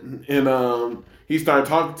ahead and he started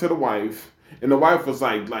talking to the wife. And the wife was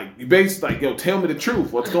like, basically, yo, tell me the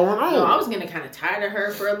truth. What's going on? No, I was getting kind of tired of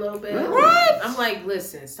her for a little bit. What? I'm like,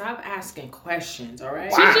 listen, stop asking questions, all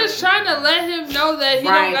right? She's just trying to let him know that he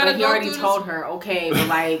don't gotta but he go already through told her, okay, but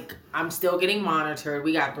like, I'm still getting monitored.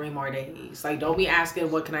 We got 3 more days. Like, don't be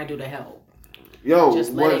asking, what can I do to help? Yo,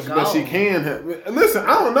 just let it go. But she can. Listen,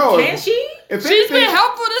 I don't know. Can she? She's been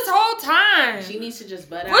helpful this whole time. She needs to just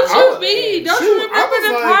butt out. What you mean? Don't you remember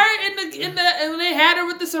the like, part in the when they had her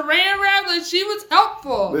with the saran wrap? Like, she was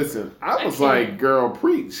helpful. Listen, I was like, girl,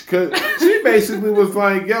 preach, because she basically was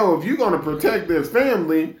like, yo, if you're gonna protect this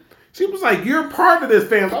family, she was like, you're part of this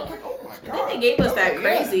family. I was like, oh my god. Then they gave us that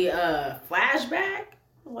crazy flashback.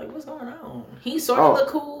 I was like, what's going on? He sort of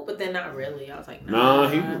looked cool, but then not really. I was like, nah.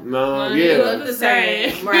 He He looked the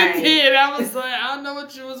same. Right. He did. I was like, I don't know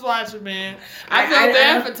what you was watching, man. I feel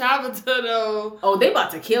bad for Tabitha, though. Oh, they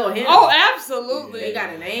about to kill him. Oh, absolutely. They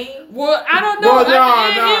got a name? Well, I don't know. No.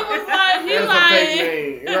 He was like, that's a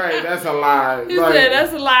fake name. Right, that's a lie. He said,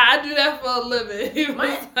 that's a lie. I do that for a living. He was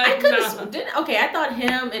I thought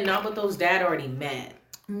him and Naruto's dad already met.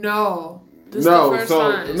 No. This is the first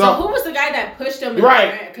time. So who was the guy that pushed him?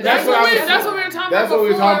 Right. That's what we were talking about. That's what we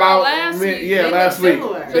were talking about last week. Yeah, last week.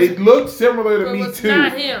 They looked similar to me too.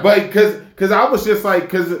 Not him. But because I was just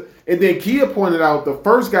like, and then Kia pointed out the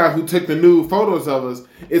first guy who took the nude photos of us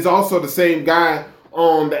is also the same guy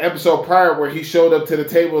on the episode prior where he showed up to the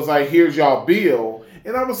table, was like, here's y'all bill.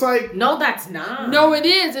 And I was like, no, that's not. No, it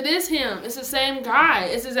is. It is him. It's the same guy.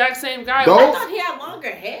 It's the exact same guy. I thought he had longer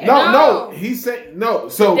hair. No. He said no.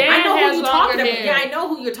 So I know who you're talking about. Yeah, I know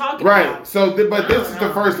who you're talking about. Right. So, but this is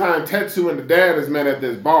the first time Tetsu and the dad has met at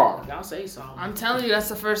this bar. Y'all say so. I'm telling you, that's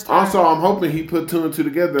the first time. Also, I'm hoping he put 2 and 2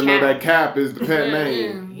 together and know that Cap is the pet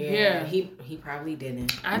name. Yeah. He probably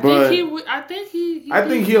didn't. I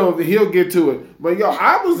think he'll get to it. But yo,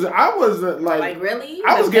 I was like really?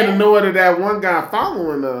 I was getting annoyed at that one guy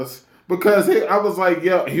following us because I was like,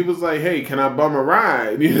 yo, he was like, hey, can I bum a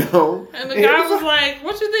ride? You know? And the guy was like,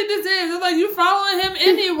 what you think this is? It's like, you following him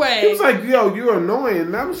anyway. He was like, yo, you're annoying.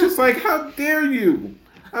 And I was just like, how dare you?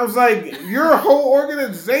 I was like, your whole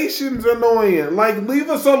organization's annoying. Like, leave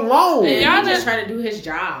us alone. And y'all just trying to do his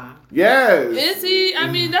job. Yes. Is he? I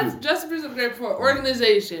mean, that's just a great for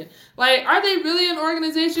organization. Like, are they really an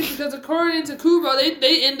organization? Because according to Kubo,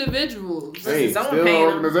 they individuals. Hey, still an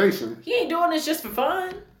organization. He ain't doing this just for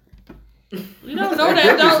fun. You don't know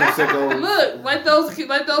that though. Look, like those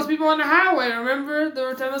people on the highway. Remember, they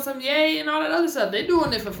were telling us some yay and all that other stuff. They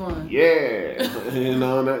doing it for fun. Yeah, and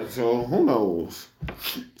all that. So who knows?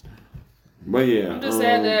 But yeah, I'm just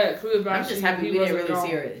sad that Kubo. I'm just happy we didn't really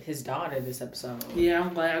see his daughter this episode. Yeah,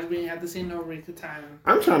 I'm glad we didn't have to see no Rika time.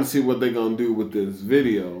 I'm trying to see what they're gonna do with this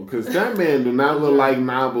video because that man do not look like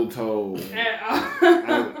Naruto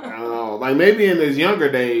at all. Like maybe in his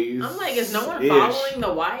younger days. I'm like, is no one following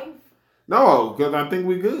the wife? No, because I think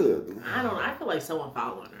we good. I feel like someone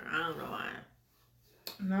following her. I don't know why.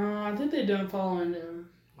 No, I think they done following them.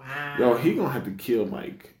 Wow. Yo, he gonna have to kill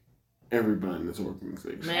like everybody in this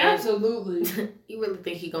organization. Man, absolutely. You really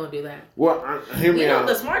think he gonna do that? Well, hear me out.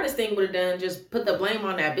 The smartest thing would have done just put the blame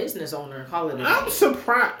on that business owner and call it a day. I'm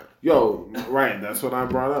surprised. Yo, right, that's what I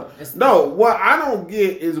brought up. No, what I don't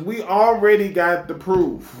get is we already got the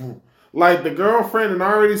proof. Like, the girlfriend had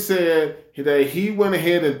already said that he went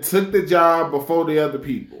ahead and took the job before the other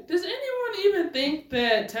people. Does anyone even think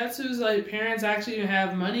that Tetsu's like parents actually even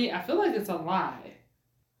have money? I feel like it's a lie.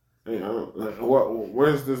 Hey, I don't,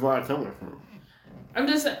 where's this lie coming from? I'm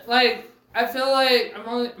just like, I feel like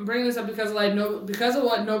I'm bringing this up because because of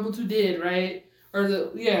what Nobutu did, right? Or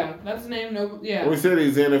that's the name. Yeah. We said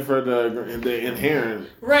he's in it for the inherent.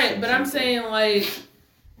 Right, but I'm saying like,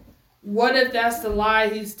 what if that's the lie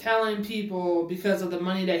he's telling people because of the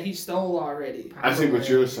money that he stole already? I see what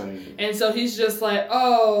you're saying. And so he's just like,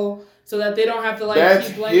 oh, so that they don't have to that's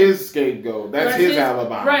keep blaming. His scapegoat. That's his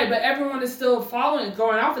alibi. Right, but everyone is still going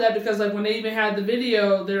off of that because like when they even had the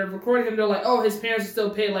video, they're recording him. They're like, oh, his parents will still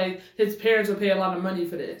pay his parents will pay a lot of money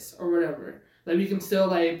for this or whatever. Like we can still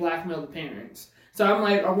blackmail the parents. So I'm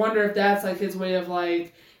like, I wonder if that's like his way of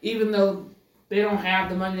like, even though they don't have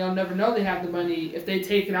the money, they'll never know they have the money. If they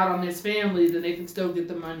take it out on his family, then they can still get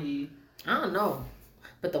the money. I don't know.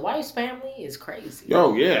 But the wife's family is crazy.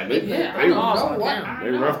 Yo, yeah. They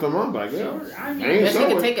roughed them up like that. Sure. I mean, he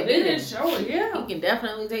can take a beating. They didn't show it, yeah. He can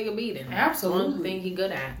definitely take a beating. Absolutely. One thing he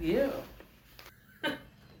good at. Yeah. What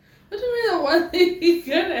do you mean the one thing he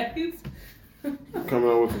good at? Coming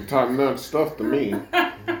up with some top-notch stuff to me.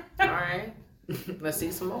 Alright. Let's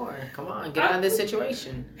see some more. Come on, get out of this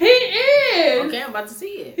situation. He is! Okay, I'm about to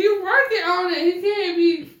see it. He's working on it. He can't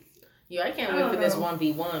be... I can't wait for this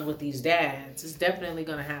 1v1 with these dads. It's definitely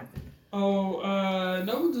going to happen.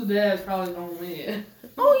 Nobu's dad's probably gonna win.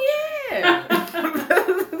 Oh yeah.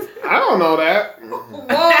 I don't know that.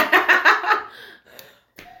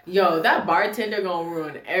 Yo, that bartender gonna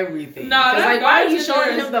ruin everything. No, that like, why are you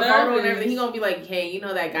showing bartender him the is photo and nervous. everything? He gonna be like, hey, you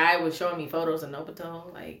know that guy was showing me photos of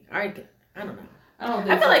Nobuto? Like, all right, I don't know.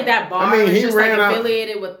 I feel like that bar is just like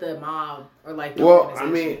affiliated with the mob or like the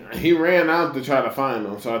organization. He ran out to try to find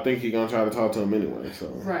him, so I think he's gonna try to talk to him anyway. So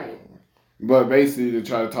right. But basically to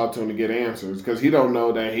try to talk to him to get answers because he don't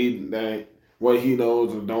know that what he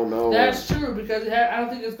knows or don't know. That's true because I don't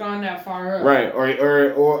think it's gone that far up. Right,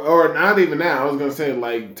 or not even that. I was gonna say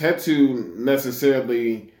like Tetsu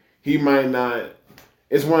necessarily he might not.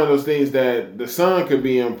 It's one of those things that the son could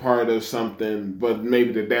be in part of something, but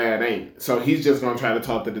maybe the dad ain't. So he's just gonna try to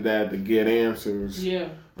talk to the dad to get answers. Yeah.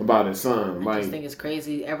 About his son. I just think it's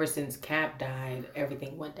crazy. Ever since Cap died,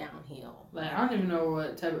 everything went downhill. Like I don't even know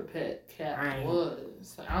what type of pet Cap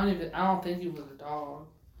was. Like, I don't think he was a dog.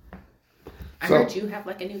 I heard you have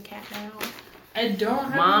like a new cat now. I don't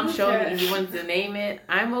have Mom a new showed cat. me you wanted to name it.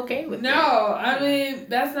 I'm okay with it. No, I mean,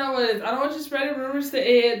 that's not what it is. I don't want you spreading rumors to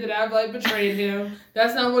Ed that I've like betrayed him.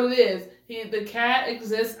 That's not what it is. The cat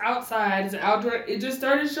exists outside. It's an outdoor. It just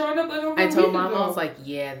started showing up like over a week I told Mom, ago. I was like,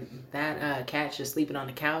 yeah, that cat's just sleeping on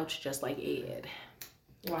the couch just like Ed.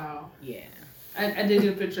 Wow. Yeah. I did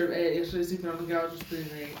get a picture of Ed actually sleeping on the couch. It's pretty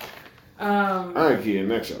great. All right, kid,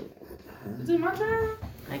 next show. Is it my turn?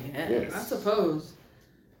 I guess. Yes. I suppose.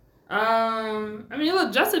 I mean,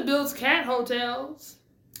 look, Justin builds cat hotels.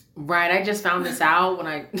 Right. I just found this out when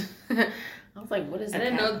I was like, what is that? I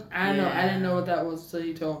didn't know what that was until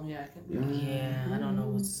you told me. Yeah, I don't know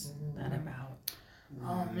what's that about.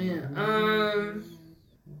 Oh man.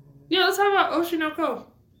 Yeah, let's talk about Oshi no Ko.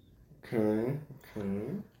 Okay.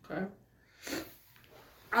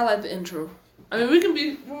 I like the intro. I mean, we can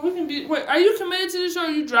be. Wait, are you committed to the show? Or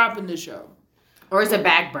are you dropping the show? Or is it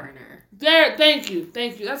back burner? There. Thank you.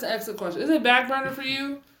 That's an excellent question. Is it back burner for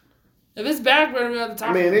you? If it's back burner, we have to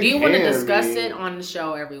talk. Do you want to discuss it on the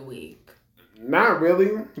show every week? Not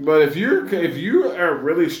really, but if you are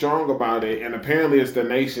really strong about it, and apparently it's the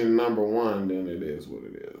nation number one, then it is what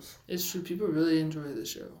it is. It's true. People really enjoy the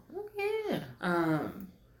show. Oh, yeah.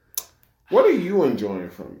 What are you enjoying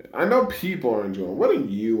from it? I know people are enjoying. What are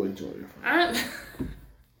you enjoying from it?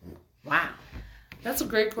 Wow, that's a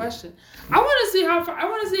great question. I want to see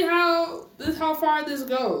how far this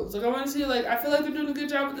goes. Like I want to see I feel like they're doing a good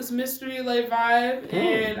job with this mystery vibe,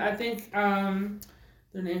 and I think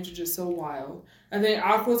their names are just so wild. I think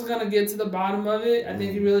Aqua's gonna get to the bottom of it. I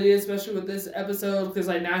think he really is, especially with this episode, because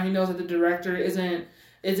now he knows that the director isn't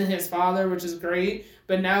his father, which is great.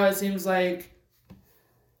 But now it seems like.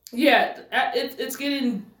 Yeah, it's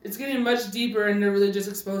getting much deeper, and they're really just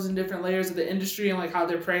exposing different layers of the industry and how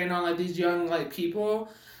they're preying on these young people,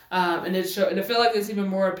 and I feel like it's even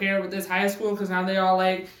more apparent with this high school because now they all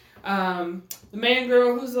the main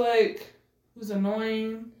girl who's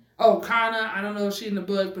annoying. Oh, Kana, I don't know if she's in the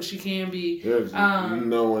book, but she can be. There's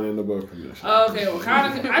no one in the book from this show. Okay, well,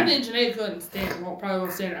 Kana, I think Jenae couldn't stand her. Probably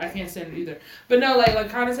won't stand her. I can't stand her either. But no,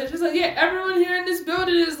 like Kana said, she's like, yeah, everyone here in this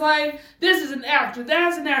building is this is an actor,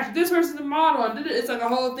 that's an actor, this person's a model, and it's a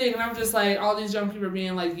whole thing. And I'm just all these young people are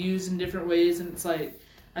being used in different ways, and it's I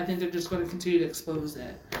think they're just going to continue to expose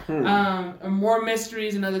that. And more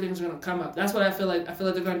mysteries and other things are going to come up. That's what I feel like. I feel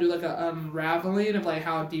like they're going to do a unraveling of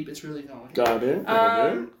how deep it's really going. Got it.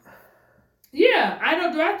 Yeah,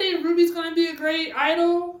 do I think Ruby's going to be a great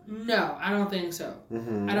idol? No, I don't think so.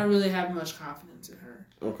 Mm-hmm. I don't really have much confidence in her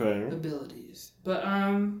abilities. But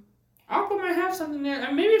Aqua might have something there.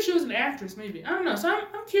 And maybe if she was an actress, maybe. I don't know. So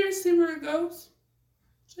I'm curious to see where it goes.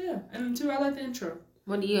 So yeah, and two, I like the intro.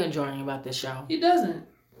 What are you enjoying about this show? He doesn't.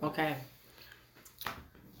 Okay.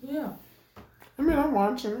 Yeah. I mean, I'm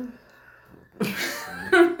watching.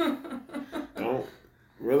 Don't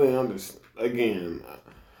really understand. Again,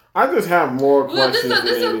 I just have more questions.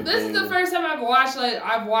 This is the first time I've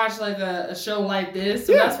watched a show like this,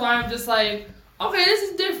 so that's why I'm just okay, this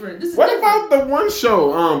is different. What about the one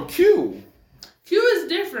show, Q? Q is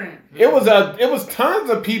different. It was tons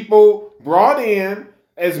of people brought in,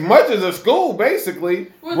 as much as a school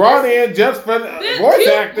basically in just for voice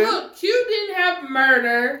acting. Look, Q didn't have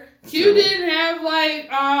murder. Q didn't have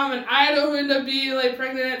an idol who ended up being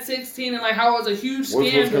pregnant at 16 and how it was a huge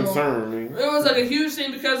scandal. Which was concerning. It was a huge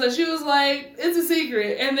thing because she was it's a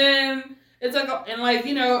secret, and then it's it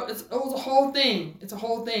was a whole thing. It's a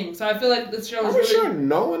whole thing. So I feel like this show is really. Sure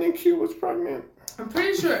no one in Q was pregnant. I'm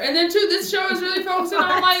pretty sure. And then too, this show is really focusing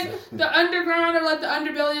on the underground or the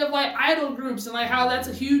underbelly of idol groups and how that's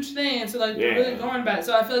a huge thing. And so they're really going back.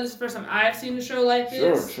 So I feel like this is the first time I've seen a show like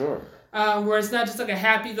this. Sure. where it's not just like a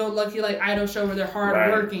happy-go-lucky like idol show where they're hard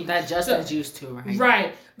working. That Justin's used to, right?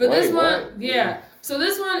 Right, but this one, So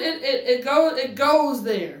this one, it goes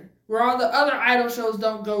there. Where all the other idol shows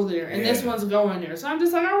don't go there, and this one's going there. So I'm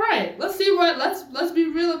just like, all right, let's be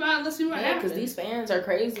real about it. Let's see what happens. Because these fans are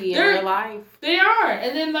crazy in real life. They are,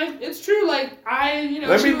 and then like it's true. Like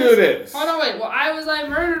let me do this. Hold on, wait. Well, I was like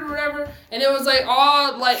murdered or whatever, and it was like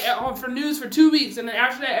all like for news for 2 weeks, and then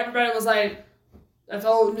after that, everybody was like, that's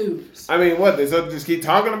old news. I mean, what? They just keep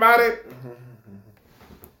talking about it?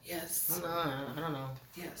 Yes. I don't know.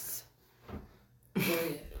 Yes. Go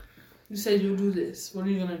ahead. You said you'll do this. What are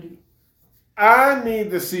you gonna do? I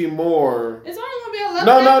need to see more. It's only gonna be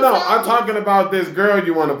 11 episodes. No. I'm talking about this girl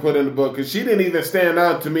you want to put in the book because she didn't even stand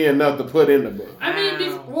out to me enough to put in the book. I mean,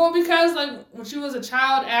 because like when she was a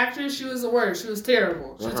child actress, she was the worst. She was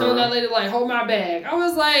terrible. She told that lady like, "Hold my bag." I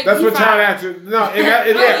was like, "That's what child actors." No,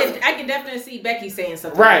 I can definitely see Becky saying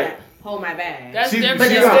something like that. Hold my bag. That's different.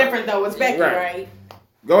 But it's different though. It's Becky, right?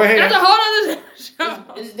 Go ahead. That's a whole other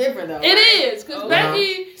show. It's different though. It is because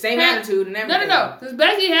Becky same attitude and everything. No. Because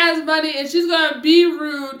Becky has money and she's gonna be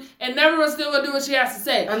rude and never still gonna do what she has to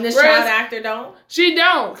say. And this child actor don't. She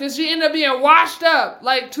don't because she ended up being washed up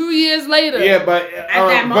like 2 years later. Yeah, but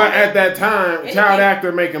at that time, child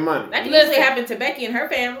actor making money. That can easily happen to Becky and her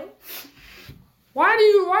family. Why are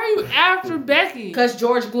you after Becky? Because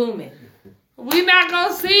George Glooman. We not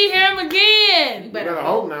gonna see him again. You better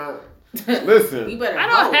hope not. Listen, I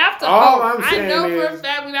don't have to. All I'm saying I know is, for a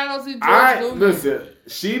fact we're not gonna see George Glooman. Listen,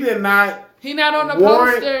 she did not. He not on the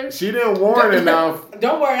poster. She didn't warn enough.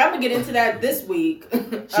 Don't worry, I'm gonna get into that this week.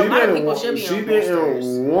 A lot of people should be on posters. She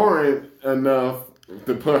didn't warn enough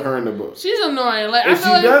to put her in the book. She's annoying. Like if she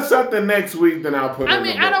does something next week, then I'll put her in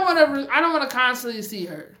the book. I don't want to constantly see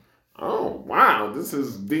her. Oh wow, this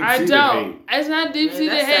is deep-seated hate. hate. It's not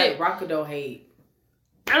deep-seated hate. That's Rokudou hate.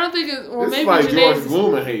 I don't think it's. Well, this maybe is like Jenae George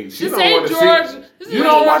Glooman hate. She this don't ain't want to George. see. You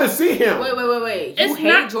don't want to see him. Wait. It's you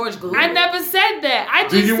hate George Glooman. I never said that.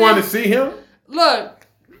 Do you want to see him? Look.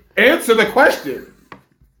 Answer the question.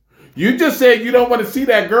 You just said you don't want to see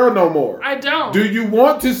that girl no more. I don't. Do you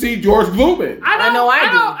want to see George Glooman? I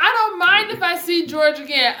don't mind if I see George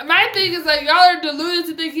again. My thing is like y'all are deluded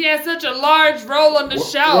to think he has such a large role on the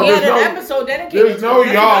show. He had an episode dedicated. There's no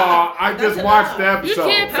y'all. I just watched the episode. You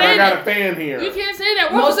can't say I got a fan here. You can't say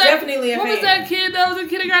that. What was that kid that was in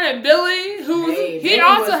kindergarten? Billy, who he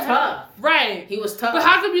also was tough. Right. He was tough. But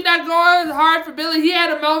how come you not going hard for Billy? He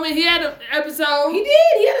had a moment. He had an episode. He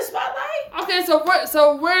did. He had a spotlight. Okay,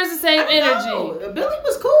 so where's the same energy? Billy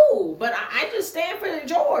was cool, but I just stand for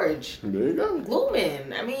George. There you go.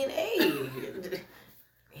 Glooman. I mean, hey.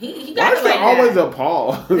 He got it like always that. A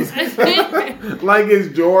pause? Like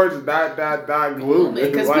it's George ... Glooman.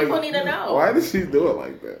 Because people need to know. Why did she do it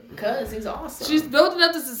like that? Because he's awesome. She's building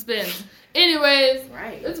up the suspense. Anyways,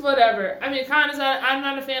 right. It's whatever. I mean, I'm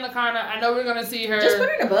not a fan of Kana. I know we're gonna see her. Just put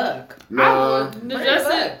her in a book. No.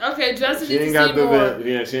 Justin she needs ain't to see more.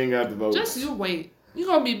 Yeah, she ain't got the votes. Just you wait. You're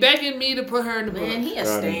gonna be begging me to put her in the book. Man, he a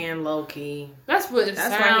stan low key. That's what it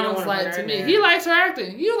sounds like to me. He likes her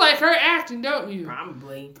acting. You like her acting, don't you?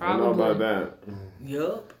 Probably. I don't know about that.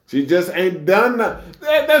 Yup. She just ain't done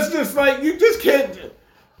that's just like you just can't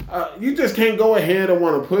go ahead and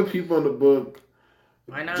want to put people in the book.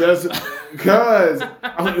 Why not? Just because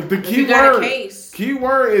the key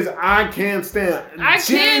word is I can't stand.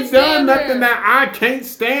 She ain't done nothing that I can't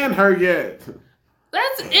stand her yet.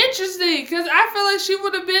 That's interesting because I feel like she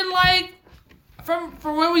would have been like from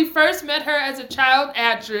when we first met her as a child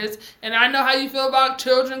actress, and I know how you feel about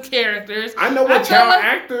children characters. I know what child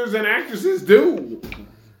actors and actresses do.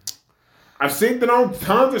 I've seen them on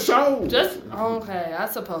tons of shows. Okay, I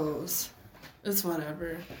suppose it's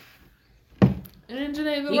whatever. And then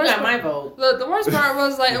Jenae, you got my vote. Look, the worst part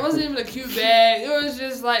was like it wasn't even a cute bag. It was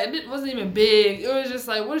just like it wasn't even big. It was just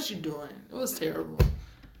like, what is she doing? It was terrible.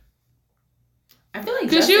 I feel like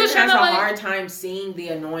Justin has a hard time seeing the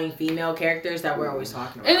annoying female characters that we're always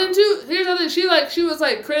talking about. And then too, here's the thing. She was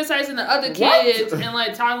like criticizing the other kids and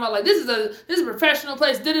like talking about like this is a professional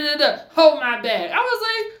place. Hold my bag. I was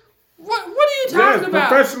like, what are you talking about?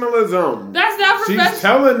 Professionalism. That's not professional. She's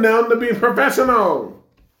telling them to be professional.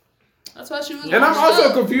 That's why she was. And I'm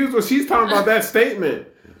also confused when she's talking about that statement.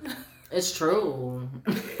 It's true.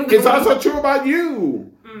 It's also true about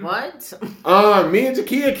you. What? Me and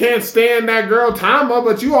Jakia can't stand that girl Tama,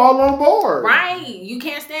 but you all on board. Right. You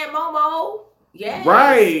can't stand Momo. Yeah.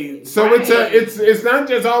 Right. So it's not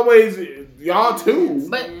just always y'all too.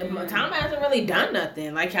 But Tama hasn't really done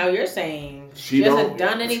nothing, like how you're saying. She hasn't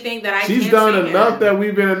done anything that I can't She's done enough that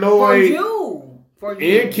we've been annoyed.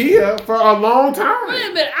 and Kia for a long time. Wait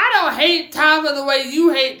a minute, I don't hate Tama the way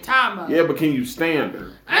you hate Tama. Yeah, but can you stand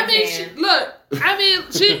her? I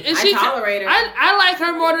tolerate her. I like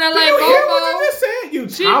her more than I like Momo. Momo. What you just said? You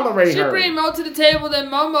tolerate her. She bring more to the table than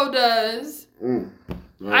Momo does.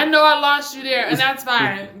 Right. I know I lost you there, and that's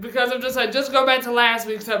fine because I'm just like, just go back to last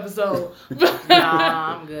week's episode.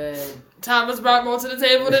 Nah, I'm good. Thomas brought more to the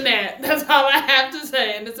table than that. That's all I have to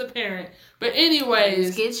say, and it's apparent. But anyways,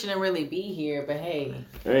 this kid shouldn't really be here. But hey,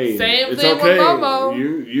 same it's thing okay. with Momo.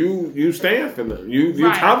 You stand for them. You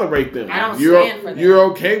tolerate them. I don't stand for them. You're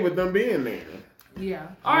okay with them being there. Yeah.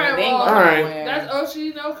 All right. That's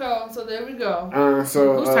Oshi Noko. So there we go. Whose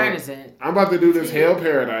turn is it? I'm about to do this Hell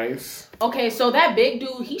Paradise. Okay, so that big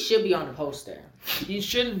dude, he should be on the poster. He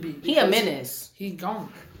shouldn't be. He a menace. He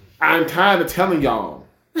gone. I'm tired of telling y'all.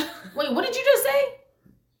 Wait, what did you just say?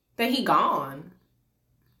 That he gone?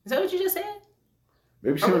 Is that what you just said?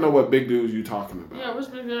 Maybe she don't know what big dudes you talking about. Yeah,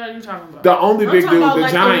 which big dude are you talking about? The only big dude, the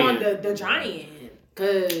giant. The giant.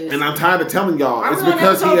 And I'm tired of telling y'all. It's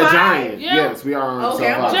because he's a giant. Yeah. Yes, we are on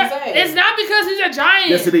episode 5. It's not because he's a giant.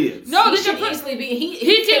 Yes, it is. No, he should easily be.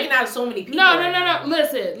 He's taking out so many people. No.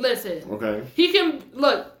 Listen. Okay. He can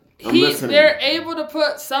look. They're able to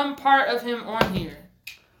put some part of him on here.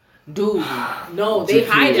 Dude, no, they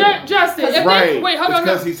hide it. Justin, wait, hold on.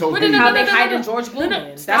 Because he's so big. How they hide in George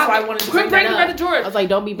Blumen. That's why I wanted to bring that up. George. I was like,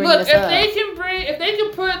 don't be bringing this up. If they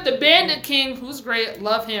can put the Bandit King, who's great,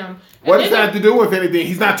 love him. What does that have to do with anything?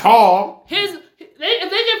 He's not tall. If they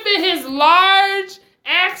can fit his large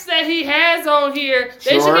axe that he has on here,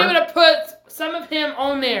 they should be able to put some of him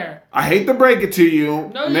on there. I hate to break it to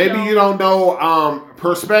you. No, Maybe you don't know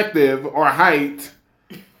perspective or height.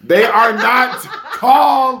 They are not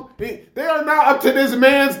tall. They are not up to this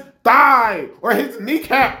man's thigh or his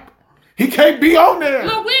kneecap. He can't be on there.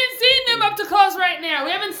 Look, we ain't seen them up to close right now. We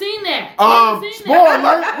haven't seen that. Spoiler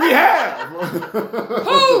alert, we have.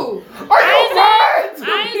 Who? Are you right?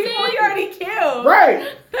 People you already killed.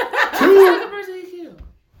 Right.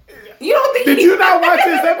 You don't think Did you not watch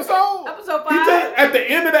this episode? Episode 5? At the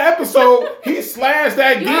end of the episode, he slashed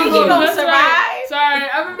that You think he gonna survive? Right. Sorry,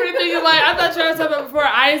 I remember thinking like, I thought you were talking about before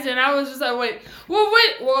Aizen. I was just like, wait,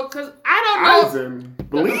 because I don't know. Aizen?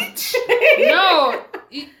 Bleach? No.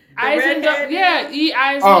 Aizen,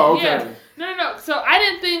 Aizen. Oh, okay. Yeah. No. So I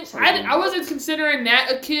didn't think, I wasn't considering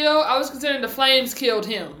that a kill. I was considering the flames killed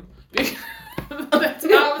him. That's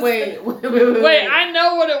how I was wait, I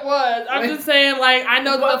know what it was. I'm just saying, like, I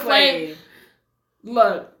know that the flame.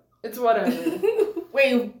 Look, it's whatever.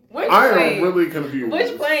 Wait, which I flame? am really confused.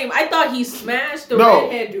 Which flame? I thought he smashed the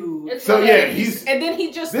redhead dude. So yeah, and then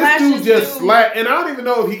he just this dude just slapped, and I don't even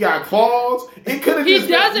know if he got claws. It could have just.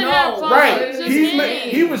 He doesn't have claws. Right.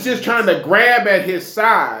 He was just trying to grab at his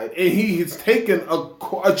side, and he's taken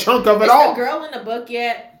a chunk of it off. Is the girl in the book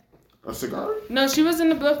yet? A cigar? No, she was in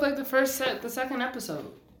the book like the second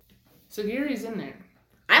episode. Sagiri's in there.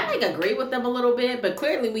 I agree with them a little bit, but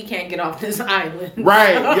clearly we can't get off this island.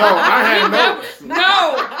 Right. Yo, I had notes.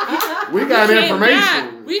 No. We got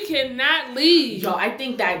information. We cannot leave. Yo, I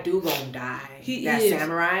think that dude gonna die. That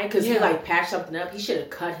samurai, because he patched something up. He should have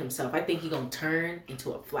cut himself. I think he gonna turn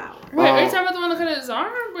into a flower. Wait, are you talking about the one that cut his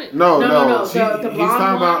arm? Wait. No. The he's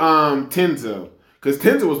talking about Tenzo. Because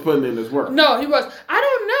Tenzo was putting in his work. No, he was. I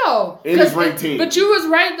don't know. In his ranked team. But you was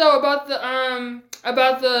right though about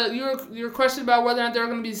the your question about whether or not there were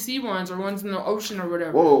going to be sea ones or ones in the ocean or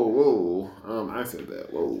whatever. Whoa. I said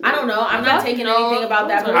that. Whoa. I don't know. I'm not taking anything about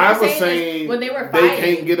that. But I was saying when they were fighting, they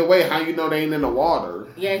can't get away. How you know they ain't in the water?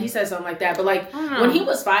 Yeah, he said something like that. But like when he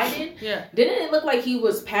was fighting, didn't it look like he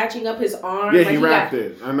was patching up his arm? Yeah, like he wrapped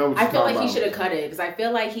it. I know what you're talking about. I feel like he should have cut it because I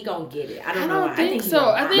feel like he gonna get it. I don't know. I think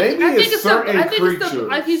so. I think it's certain creatures.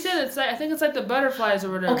 Like he said, I think it's like the butterflies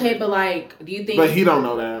or whatever. Okay, but like, do you think? But he don't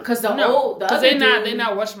know that because the other they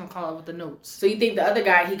not whatchamacallit with the notes. So you think the other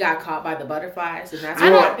guy he got caught by the butterflies and that's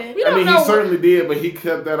what happened? He certainly did, but he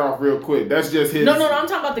cut that off real quick. That's just his. No. I'm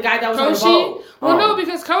talking about the guy that was on the boat. Well, no,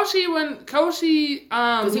 because when Koshi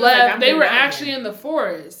left, they were actually in the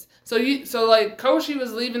forest. So Koshi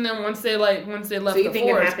was leaving them once they left the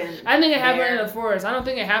forest. I think it happened in the forest. I don't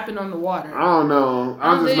think it happened on the water. I don't know.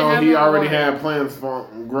 I just know he already had plants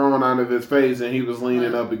growing out of his face, and he was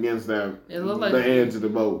leaning up against the edge of the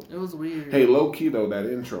boat. It was weird. Hey, low key though, that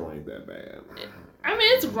intro ain't that bad. I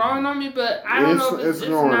mean, it's growing on me, but I don't know if it's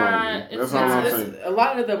growing on me. That's all I'm saying. A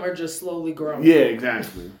lot of them are just slowly growing. Yeah,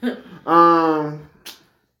 exactly.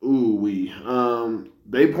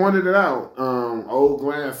 They pointed it out. Old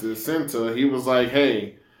Glasses, Senta, he was like,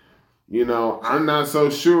 hey, I'm not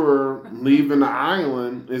so sure leaving the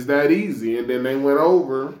island is that easy. And then they went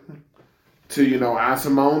over to,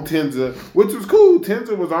 Asamon Tenza, which was cool.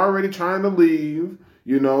 Tenza was already trying to leave,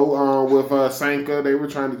 with Sanka. They were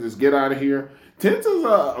trying to just get out of here.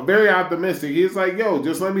 Tenza's very optimistic. He's like, yo,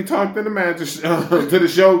 just let me talk to the to the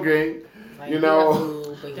show gate.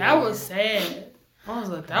 That was sad. I was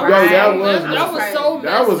like, that was so messed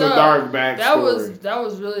That was up. A dark backstory. That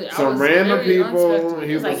was really some random people.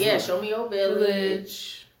 He was like, yeah, show me your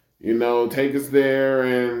village. Take us there.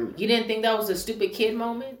 And you didn't think that was a stupid kid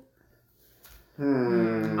moment?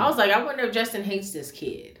 I was like, I wonder if Justin hates this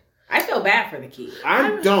kid. I feel bad for the kid.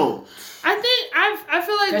 I don't. I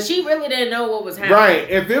feel like because she really didn't know what was happening. Right.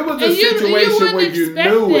 If it was a situation where you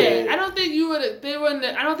knew it, I don't think you would. They wouldn't.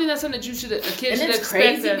 I don't think that's something that you should. A kid should expect. And it's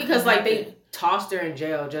crazy because they tossed her in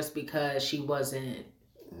jail just because she wasn't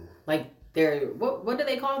they're what do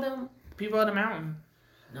they call them? People of the mountain.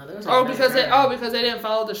 No, there was because they didn't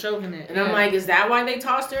follow the shogunate. And I'm like, is that why they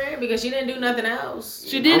tossed her in? Because she didn't do nothing else.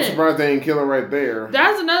 She didn't. I'm surprised they didn't kill her right there.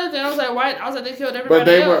 That's another thing. I was like, why? I was like, they killed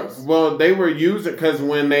everybody else. They were using because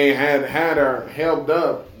when they had her held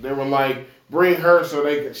up, they were like, bring her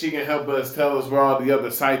so she can help us tell us where all the other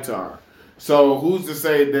sites are. So who's to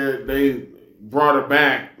say that they brought her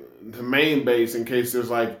back to main base in case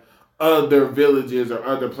there's other villages or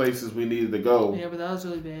other places we needed to go. Yeah, but that was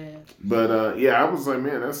really bad. But I was like,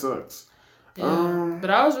 man, that sucks. Yeah. But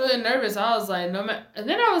I was really nervous. I was like, and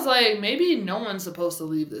then I was like, maybe no one's supposed to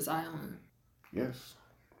leave this island. Yes.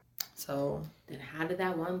 So then, how did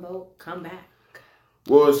that one boat come back?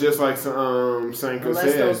 Well, it's just like Sanka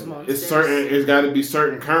said. It's certain. It's got to be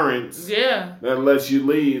certain currents. Yeah. That lets you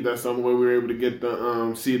leave. That's the only way we were able to get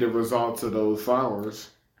the see the results of those flowers.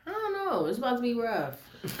 I don't know. It's about to be rough.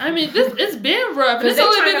 I mean, it's been rough. Because they're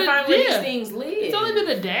trying to find where these things live. It's only been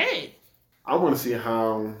a day. I want to see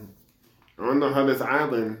how. I don't know how this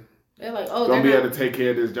island. They're like, gonna be able to take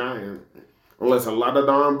care of this giant, unless a lot of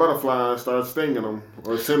darn butterflies start stinging them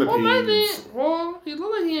or centipedes. He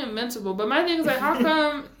look like he's invincible. But my thing is how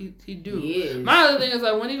come he do? He is. My other thing is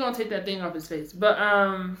when are you gonna take that thing off his face? But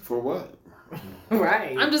for what?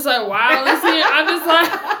 Right. I'm just like, wow. I'm just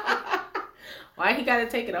like, why he gotta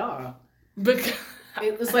take it off? Because.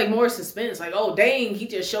 It's more suspense. Dang, he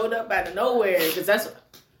just showed up out of nowhere. Because that's...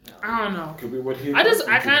 I don't know. Could be what he... I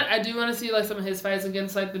do want to see, some of his fights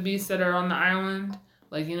against, the beasts that are on the island.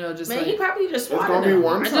 just Man, he probably just swatted them. It's gonna be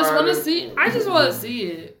one I just want to see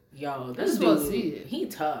it. Yo, this dude, he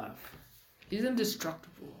tough. He's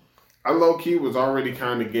indestructible. I low-key was already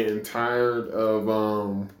kind of getting tired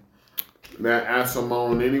of, that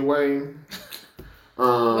Asamon anyway.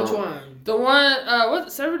 Which one? The one,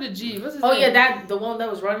 what server the G? What's his name? Oh yeah, the one that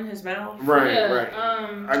was running his mouth. Right.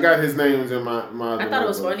 I got his names in my. I thought it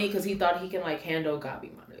was funny because he thought he can handle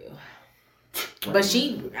Gabimaru, but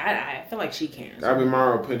I feel like she can't.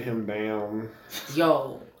 Gabimaru put him down.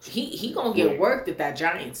 Yo, he gonna get worked if that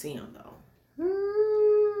giant see him though.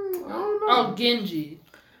 I don't know. Oh, Genji.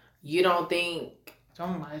 You don't think?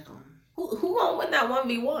 Don't like him. Who gonna win that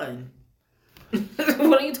 1v1?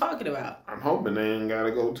 What are you talking about? I'm hoping they ain't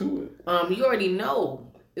gotta go to it. You already know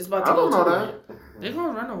it's about to go to it. I don't know that. They're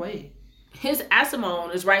gonna run away. His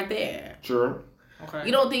Asamon is right there. Sure. Okay.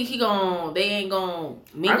 You don't think they ain't gonna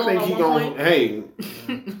mingle? I think he gonna. Hey,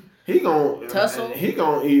 he gonna tussle. He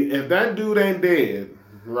gonna eat. If that dude ain't dead,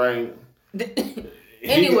 right?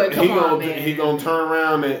 Anyway, come on, man. He gonna turn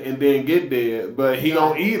around and then get dead, but he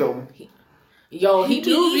gonna eat them. Yo, he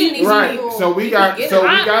be eating these right. people. So we got some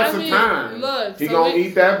time. Look, he gonna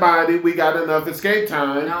eat that body. We got enough escape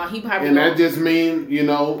time. No, he probably. And that just mean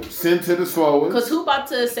send to the slowest. Cause who about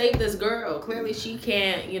to save this girl? Clearly she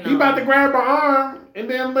can't. He about to grab her arm and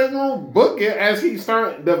then they gonna book it as he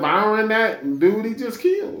start devouring that dude he just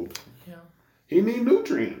killed. Yeah. He need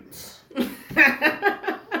nutrients.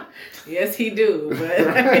 Yes, he do. But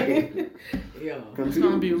right. Yo, it's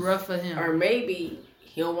gonna be rough for him. Or maybe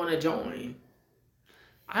he'll want to join.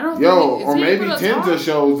 I don't or maybe Tenza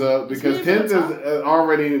shows up because Tenza's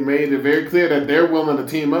already made it very clear that they're willing to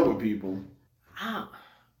team up with people.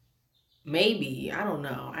 Maybe. I don't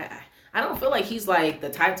know. I don't feel like he's the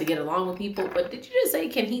type to get along with people, but did you just say,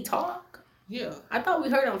 can he talk? Yeah. I thought we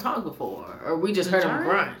heard him talk before, or we just heard him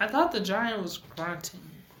grunt. I thought the giant was grunting.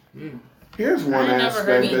 Here's one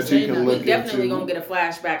aspect that you can look into. We definitely gonna get a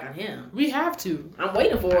flashback on him. We have to. I'm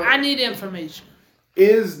waiting for it. I need information.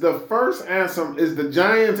 Is the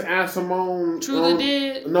giant's Asamon truly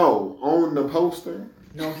dead? No, on the poster.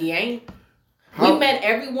 No, he ain't. We met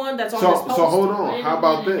everyone that's on this poster. So hold on. How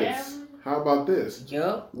about this?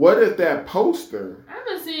 Yup. What if that poster? I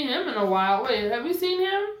haven't seen him in a while. Wait, have we seen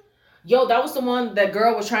him? Yo, that was the one that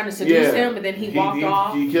girl was trying to seduce him, but then he walked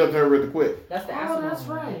off. He killed her really quick. That's the Asamon. That's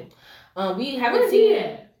right. We haven't seen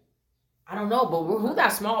it. I don't know, but who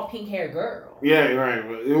that small pink haired girl? Yeah,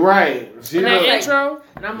 right. She in that intro,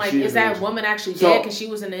 and I'm like, is that woman actually dead? Because she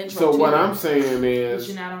was in the intro. So what I'm saying is,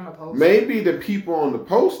 she not on the poster? Maybe the people on the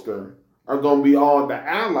poster are gonna be all the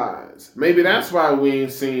allies. Maybe that's why we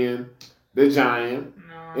ain't seeing the giant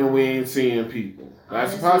and we ain't seeing people.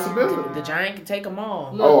 That's a possibility. The giant can take them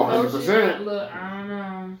all. Look, 100%. Look,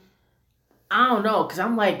 I don't know, because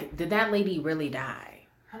I'm like, did that lady really die?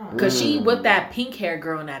 Because she with that pink hair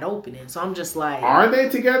girl in that opening, so I'm just like, are they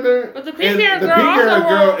together? But the pink hair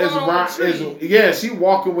girl is she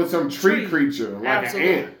walking with some tree creature like an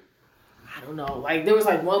ant. I don't know. Like there was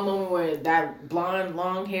like one moment where that blonde,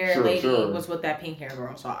 long hair lady was with that pink hair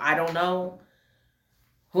girl, so I don't know.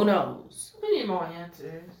 Who knows? We need more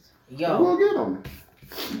answers. Yo, we'll get them.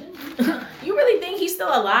 You really think he's still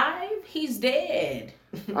alive? He's dead.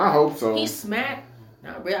 I hope so. He smacked.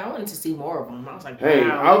 Not really. I wanted to see more of him. I was like, hey,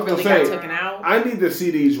 wow, I was really gonna say, got taken out. I need to see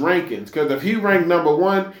these rankings because if he ranked number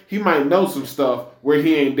 1, he might know some stuff where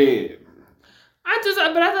he ain't dead.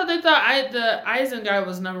 But I thought they thought the Eisen guy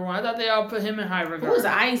was number 1. I thought they all put him in high regard. Who was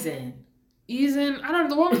Eisen? I don't know,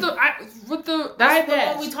 the one with the That's the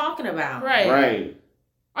one we talking about. Right.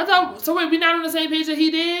 I thought, so wait, we not on the same page that he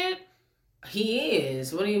did? He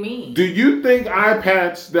is. What do you mean? Do you think Eye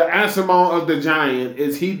Patch, the Asimon of the Giant,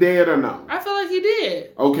 is he dead or no? I feel like he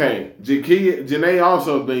did. Okay. Jenae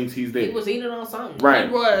also thinks he's dead. He was eating on something. Right.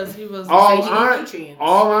 He was. He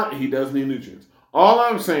nutrients. He does need nutrients. All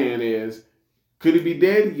I'm saying is, could he be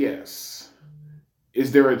dead? Yes.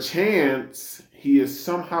 Is there a chance he is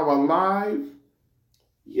somehow alive?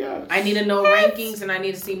 Yes. I need to know rankings and I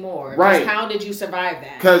need to see more. Right. How did you survive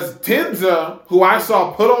that? Because Tenza, who I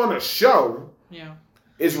saw put on a show,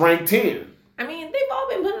 is ranked 10. I mean, they've all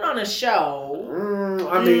been putting on a show.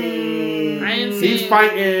 He's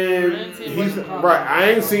fighting.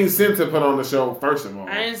 I ain't seen Senta put on the show, first of all.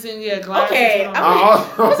 I ain't seen glasses. Okay.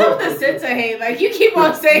 What's up with the Senta hate? Like, you keep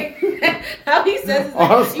on saying how he says his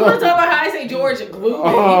name. You want to talk about how I say George Gluten?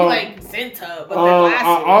 You like Senta, but the glasses.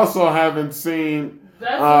 I also haven't seen.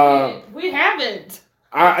 We haven't.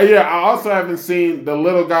 I also haven't seen the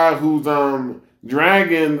little guy who's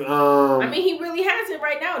Dragon. I mean, he really has it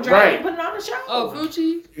right now. Dragon putting on the show. Oh,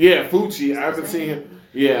 Fuchi? Yeah, Fuchi. I haven't seen him.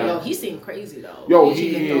 Yeah. Yo, he seemed crazy though. Yo,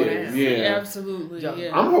 he is. Yeah, absolutely. Yo.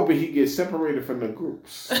 Yeah. I'm hoping he gets separated from the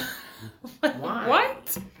groups. Why?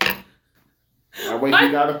 What? That way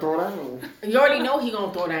he gotta throw down. You already know he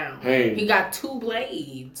gonna throw down. Hey. He got 2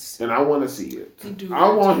 blades. And I want to see it. I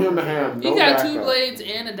want him to have no He got backup. 2 blades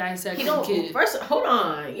and a dissection kit. First, hold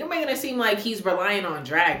on. You're making it seem like he's relying on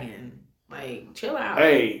Dragon. Like, chill out.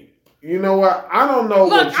 Hey, you know what? I don't know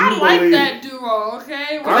what you I like believe. that duo,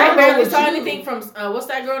 okay? I barely saw anything from, what's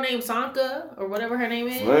that girl named Sanka? Or whatever her name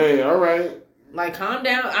is? Hey, all right. Like, calm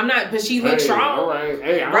down. I'm not, but she looks strong. All right.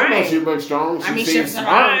 Hey, I don't know she looks strong. She seems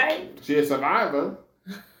smart. She's a survivor.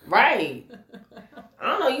 Right. I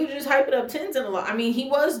don't know. You just hype it up Tenzin a lot. I mean, he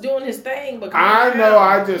was doing his thing, but I know.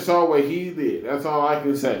 I just saw what he did. That's all I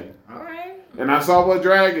can say. All right. And I saw what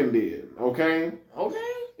Dragon did. Okay. Okay.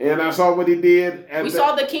 And I saw what he did. We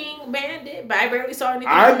saw the King Bandit, but I barely saw anything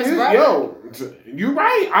from his brother. Yo, you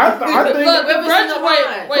right. I think.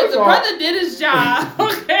 Look, the brother did his job.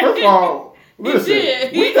 Okay. First of all,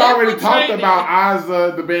 listen. We already talked about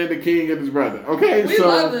Azza, the Bandit King, and his brother. Okay, we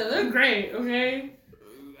love them. They're great. Okay.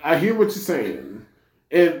 I hear what you're saying.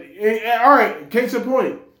 And all right, case in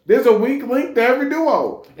point. There's a weak link to every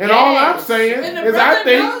duo. And all I'm saying is I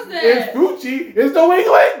think Fuchi is the weak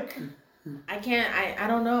link. I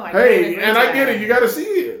don't know. I get it. You got to see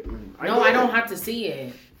it. I don't have to see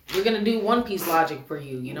it. We're going to do One Piece logic for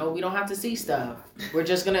you. You know, we don't have to see stuff. We're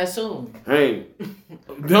just going to assume. Hey,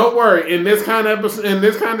 don't worry. In this kind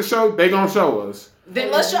of show, they going to show us.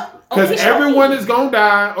 Then let's show. Because everyone is going to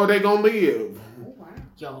die or they going to live. Oh, wow.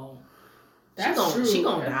 Yo. That's true. She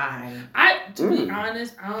gonna die. To be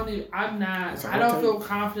honest, I don't feel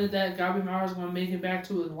confident that Gabimaru's gonna make it back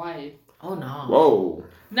to his wife. Oh no. Whoa.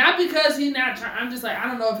 Not because he's not trying. I'm just like, I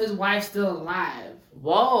don't know if his wife's still alive.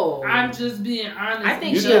 Whoa. I'm just being honest. I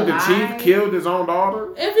think you think the chief killed his own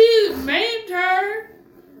daughter? If he maimed her.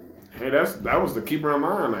 Hey, that was the keeper in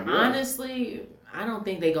mind, I guess. Honestly, I don't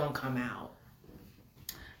think they gonna come out.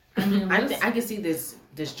 I mean, I can see this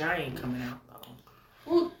giant coming out though.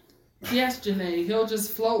 Well, yes, Jenae. He'll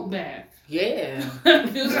just float back. Yeah.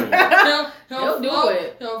 he'll do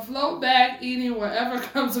it. He'll float back eating whatever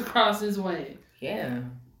comes across his way. Yeah.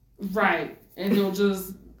 Right. And he'll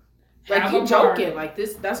just Like, you joking. Like,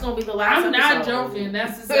 that's going to be the last episode. I'm not joking.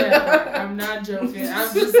 That's the sad part. I'm not joking.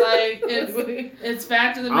 I'm just like, it's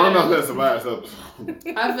fact of the matter. I don't know if that's the last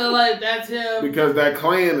episode. I feel like that's him. Because that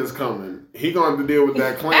clan is coming. He going to have to deal with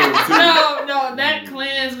that clan, too. No, that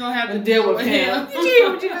clan's going to have to deal with him. Did you hear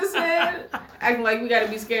what you just said? Acting like we got to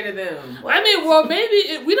be scared of them. I mean, well,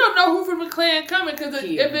 maybe we don't know who from the clan coming, because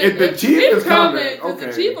if the chief is coming, because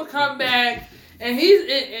the chief will come back, and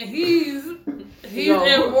he's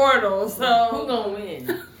immortal, so who gonna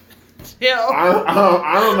win? Yeah,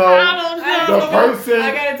 I don't know. The person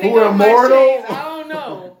who immortal. I don't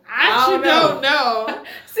know. I actually don't know.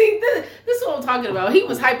 See, this is what I'm talking about. He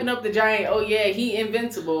was hyping up the giant. Oh yeah, he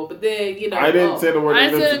invincible. But then I didn't say the word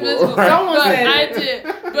invincible. I said invincible. Someone said I did.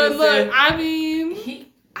 But look, I mean,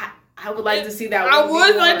 I would like to see that. I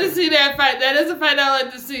would like to see that fight. That is a fight I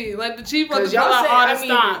like to see. Like the chief wants to pull out all the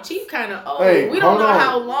stops. The chief kind of old. Hey, we don't know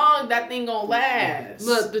how long that thing gonna last.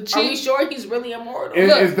 Look, the chief. Are we sure he's really immortal?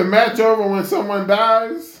 Is the match over when someone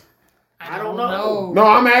dies? I don't know. No,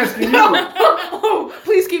 I'm asking you. No.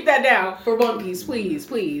 Please keep that down for One Piece, please.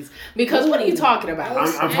 Because what are you talking about?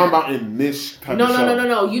 I'm talking about in this type of show.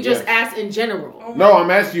 No. You just asked in general. No,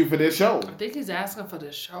 I'm asking you for this show. I think he's asking for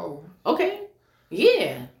this show. Okay.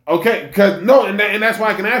 Yeah. Okay, because and that's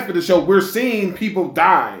why I can ask for the show. We're seeing people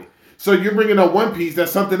die. So you're bringing up One Piece.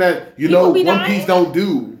 That's something that One Piece don't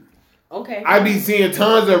do. Okay. I be seeing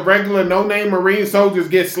tons of regular no-name Marine soldiers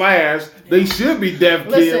get slashed. They should be death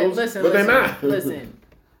kills, but they're not. Listen.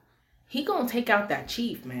 He gonna take out that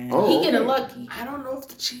chief, man. He getting lucky. I don't know if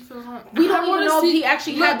the chief is on. We don't even know if he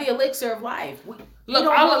actually had the elixir of life. All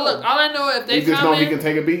I know if they you just know he can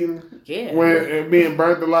take a beating. Yeah. When being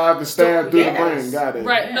burnt alive to stab through the brain. Got it.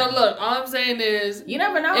 Right. Yeah. No, look. All I'm saying is, you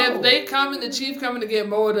never know if they come and the chief coming to get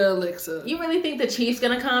more of the elixir. You really think the chief's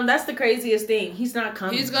gonna come? That's the craziest thing. He's not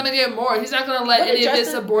coming. He's gonna get more. He's not gonna let any of his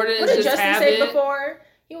subordinates just have it. What did Justin say before?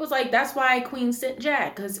 He was like, "That's why Queen sent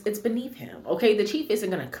Jack, because it's beneath him." Okay, the chief isn't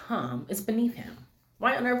gonna come. It's beneath him.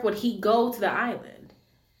 Why on earth would he go to the island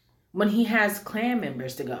when he has clan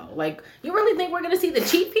members to go? Like, you really think we're gonna see the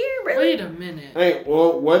chief here? Really? Wait a minute. Hey,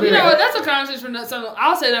 well, what? You know what? That's a conversation for so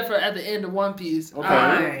I'll say that for at the end of One Piece.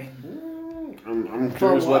 Okay. I'm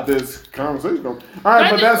curious what this conversation goes. All right,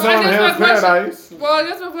 but that's on Hell's Paradise. Well, I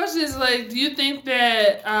guess my question is like, do you think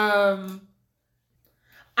that?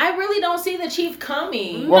 I really don't see the chief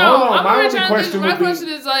coming. Well, hold on. My question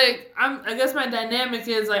is like, I guess my dynamic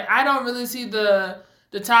is like, I don't really see the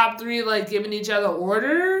top three like giving each other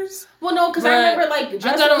orders. Well, no, because I remember like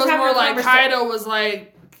I thought it was more like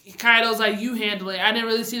Kaido's like, you handle it. I didn't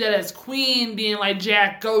really see that as Queen being like,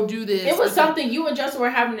 Jack, go do this. It was something you and Justin were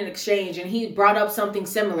having an exchange, and he brought up something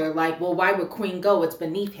similar, like, well, why would Queen go? It's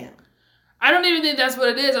beneath him. I don't even think that's what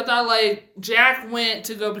it is. I thought like Jack went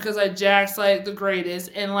to go because like Jack's like the greatest,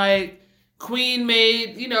 and like Queen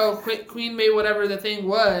made Queen made whatever the thing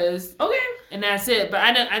was. Okay. And that's it. But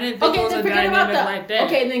I didn't think it was a dynamic like that.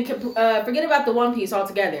 Okay, then forget about the One Piece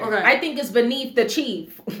altogether. Okay. I think it's beneath the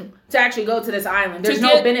chief to actually go to this island. There's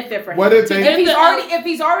no benefit for him. If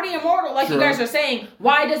he's already immortal, like you guys are saying,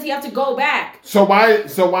 why does he have to go back? So why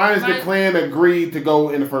is the clan agreed to go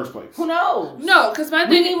in the first place? Who knows? No, because my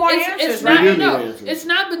thing need more answers. It's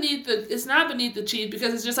not beneath the chief,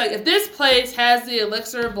 because it's just like, if this place has the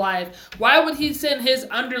elixir of life, why would he send his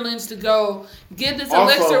underlings to go get this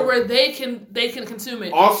elixir where they can consume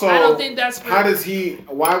it? Also, I don't think that's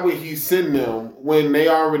why would he send them when they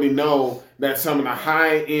already know that some of the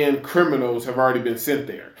high-end criminals have already been sent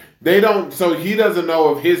there? So he doesn't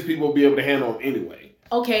know if his people will be able to handle them anyway.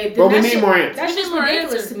 Okay, but we need more answers. That's just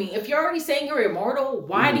ridiculous to me. If you're already saying you're immortal,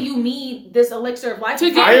 why do you need this elixir of life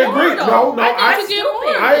to get agree. No,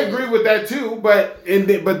 I agree with that too. But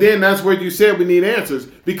then that's where you said we need answers,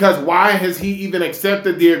 because why has he even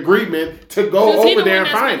accepted the agreement to go over there and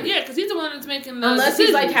find it? Yeah, because he's the one that's making the unless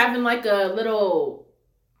decisions. He's like having like a little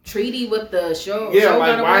treaty with the show. Yeah,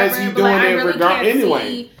 like why is he doing it regard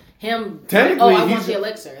anyway? Him technically, I want the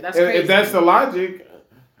elixir. That's crazy. If that's the logic.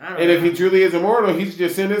 And if he truly is immortal, he should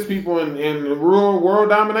just send his people in rule world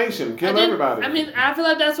domination, kill everybody. I mean, I feel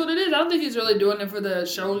like that's what it is. I don't think he's really doing it for the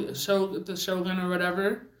shogun or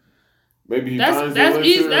whatever. Maybe that's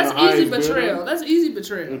easy betrayal. That's easy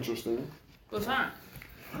betrayal. Interesting. But fine.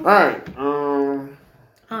 All right.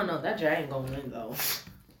 I don't know. That Jay ain't gonna win though.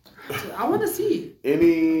 I want to see it.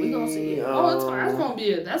 We gonna see it. It's fine.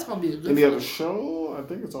 That's gonna be a good. Any other show? I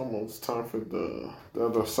think it's almost time for the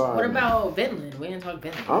other side. What about Vinland? We didn't talk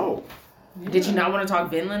Vinland. Oh. Did you not want to talk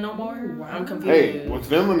Vinland no more? I'm confused. Hey, was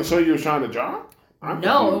Vinland the show you were trying to drop?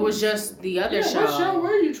 No, it was just the other show. What show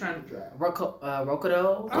were you trying to drop?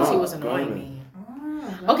 Rokudou, because he was annoying me.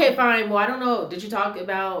 Okay, fine. Well, I don't know. Did you talk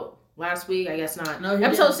about last week. I guess not. No,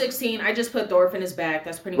 episode 16, I just put Thorfinn is back.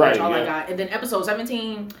 That's pretty much all I got. And then episode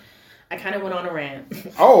 17, I kind of went on a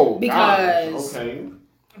rant. Oh, because okay.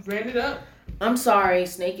 Ran it up. I'm sorry,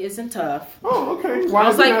 Snake isn't tough. Oh, okay. Why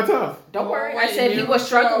is he not tough? Don't worry. I said he was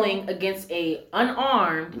struggling against a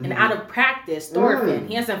unarmed and out of practice Thorfinn.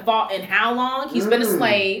 He hasn't fought in how long? He's been a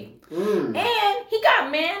slave. And he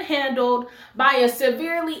got manhandled by a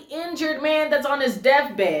severely injured man that's on his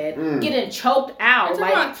deathbed, getting choked out.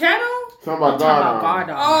 Like about Kettle? Talking about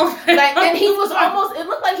Gardon. Oh, like, and he was almost. It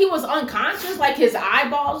looked like he was unconscious. Like his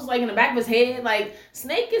eyeballs was like in the back of his head. Like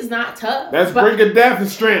Snake is not tough. That's bringing death and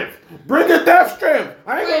strength. Bring a death strength.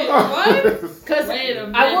 I ain't gonna go. Because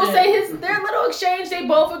I will say their little exchange. They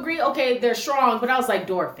both agree. Okay, they're strong. But I was like,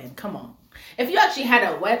 Thorfinn, come on. If you actually had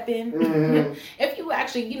a weapon, if you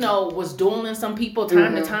actually, was dueling some people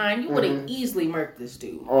time to time, you would have easily murked this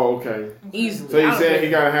dude. Oh, okay. Easily. So you saying he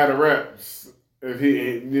gotta have the reps? If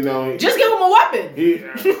he, just give him a weapon.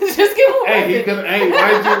 Just give him a weapon.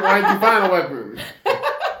 Why'd you find a weapon?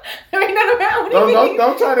 There ain't none around.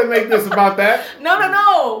 Don't try to make this about that. No.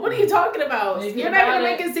 What are you talking about? You're not gonna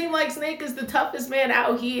make it seem like Snake is the toughest man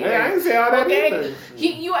out here. Hey, I didn't say all that either.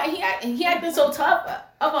 He acting so tough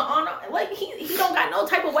of an honor. Like he don't got no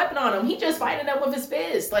type of weapon on him. He just fighting them with his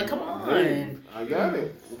fist. Like, come on. Hey, I got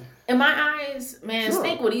it. In my eyes, man, sure.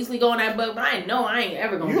 Snake would easily go in that book, but I know I ain't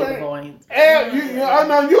ever gonna get the vote. I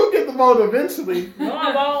know you'll get the vote eventually. No,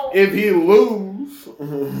 I won't. If he lose.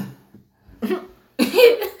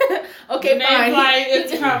 Okay, fine. Like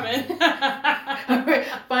it's coming.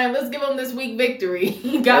 Fine, let's give him this week victory.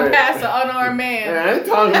 He got past an unarmed man. Hey, I ain't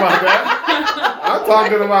talking about that. I'm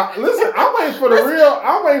talking about. Listen, I'm waiting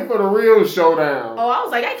for the real showdown. Oh, I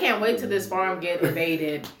was like, I can't wait till this farm get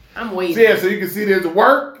invaded. I'm waiting. Yeah, so you can see there's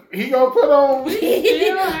work he gonna put on.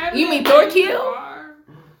 You mean Thorkill?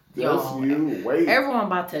 Just you wait. Everyone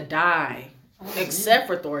about to die, except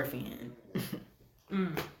for Thorfinn.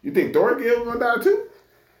 You think Thorkill gonna die too?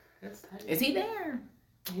 Is he there?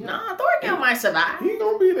 Yeah. Nah, Thorkill might survive. He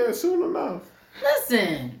gonna be there soon enough.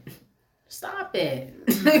 Listen, stop it.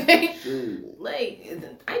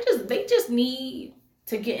 They just need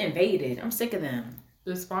to get invaded. I'm sick of them.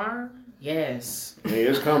 This farm? Yes. Hey,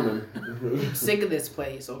 it's coming. I'm sick of this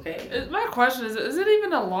place, okay? My question is it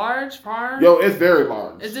even a large farm? Yo, it's very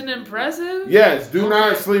large. Is it impressive? Yes, do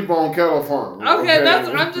not sleep on Kettle Farm. Okay,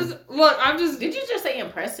 I'm just... Did you just say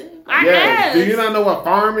impressive? Yes. Do you not know what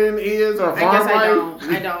farming is or farm life?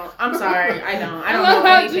 I don't. I'm sorry. I don't know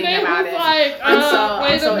anything about it.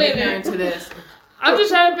 I'm so ignorant to this. I'm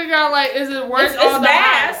just trying to figure out, is it worth it's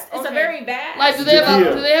vast. It's a very vast. Like, do they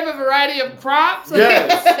have a variety of crops?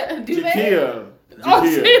 Yes. Jakia. Oh,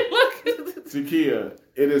 see, look. Jakia.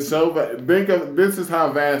 It is so vast. This is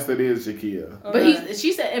how vast it is, Jakia. Okay. But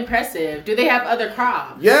she said impressive. Do they have other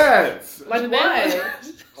crops? Yes. Like what?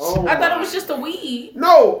 Oh, I thought it was just a weed.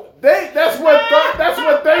 No, that's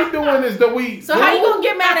what they doing is the weed. So how you gonna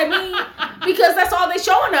get mad at me? Because that's all they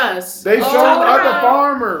showing us. They showing other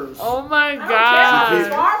farmers. Oh my God. I don't care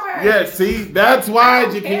about farmers. Yeah, see, that's why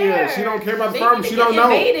Jakia. She don't care about the farmers. She don't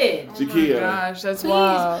know. Oh Jakia. my gosh, that's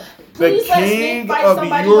wild. The king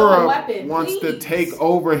of Europe wants to take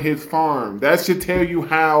over his farm. That should tell you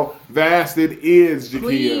how vast it is, Jakia.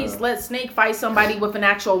 Please let Snake fight somebody with an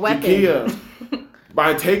actual weapon. Jakia.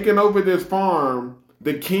 By taking over this farm,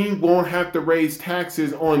 the king won't have to raise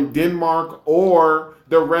taxes on Denmark or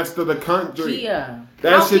the rest of the country. Yeah.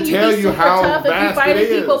 That should tell you how vast it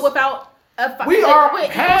is. People without we are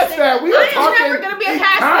past that. We are talking never gonna be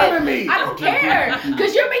economy. I don't care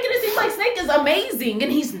because you're making it seem like Snake is amazing and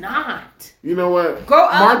he's not. You know what? Grow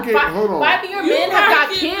up. Hold on. 5 of your men have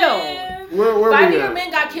got killed. Where 5 of your men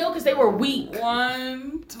got killed because they were weak.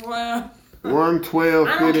 112. 112.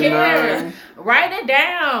 I don't care. Write it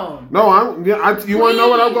down. No, you want to know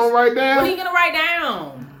what I'm going to write down? What are you going to write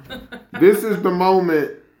down? This is the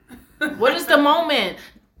moment. What is the moment?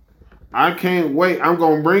 I can't wait. I'm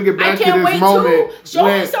going to bring it back to this moment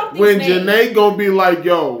when Jenae going to be like,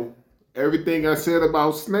 yo, everything I said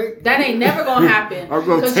about Snake. That ain't never going to happen. I'm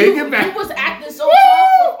going to take it back. You was acting so tough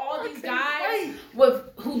with all these guys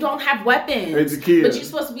who don't have weapons. Hey, but you're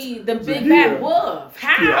supposed to be the big bad wolf.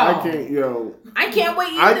 How? Yeah, I can't, yo. I can't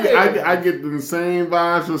wait either. I get the same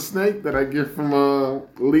vibes from Snake that I get from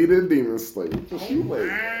Leader Demon Slayer.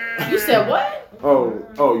 You said what?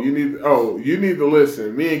 You need to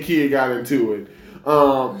listen. Me and Kia got into it.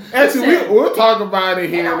 Actually, we'll talk about it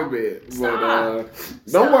here in a bit. But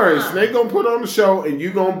don't worry, Snake gonna put on the show, and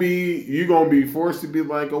you gonna be forced to be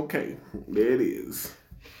like, okay, there it is.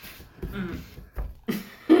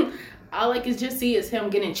 All I can just see is him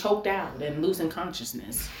getting choked out and losing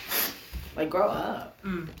consciousness. Like, grow up.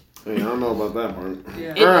 Hey, I don't know about that part.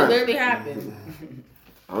 Yeah. It literally happened.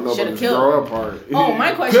 I don't know Should've about the killed grow him. up part. Oh,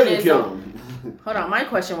 my question Couldn't is, kill him. hold on, my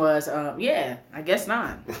question was, yeah, I guess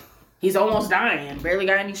not. He's almost dying, barely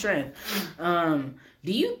got any strength.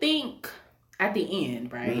 Do you think at the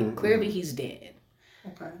end, right? Mm-hmm. Clearly he's dead.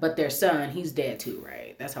 Okay. But their son, he's dead too,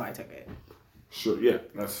 right? That's how I took it. Sure, yeah,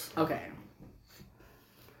 that's Okay.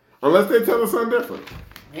 unless they tell us something different.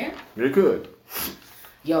 Yeah. They could.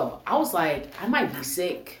 Yo, I was like, I might be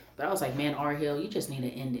sick, but I was like, man, R. Hill, you just need to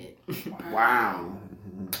end it. Wow.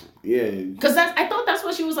 Yeah. Because I thought that's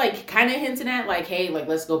what she was like, kind of hinting at, like, hey, like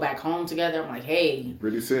let's go back home together. I'm like, hey,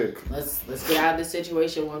 Pretty sick. let's get out of this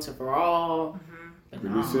situation once and for all. But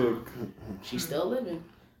Pretty nah, sick. she's still living.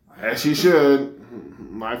 As she should.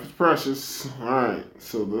 Life is precious. Alright,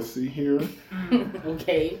 so let's see here.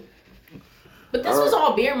 Okay. But this was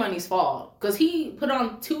all Beer Money's fault. Because he put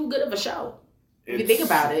on too good of a show. If you think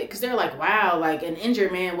about it. Because they're like, wow, like an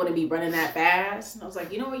injured man wouldn't be running that fast. And I was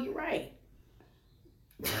like, you know what, you're right.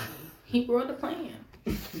 He ruined the plan.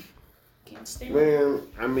 Can't stand it. Man,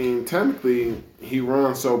 I mean, technically, he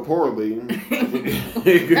runs so poorly.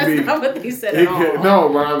 That's not what they said at all. No,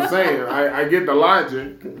 but I'm saying, I get the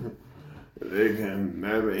logic.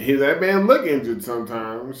 That man look injured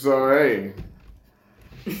sometimes, so hey.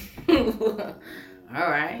 All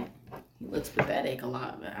right. He looks pathetic a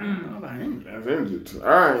lot, but I don't know about him. That's injured.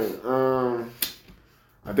 Alright,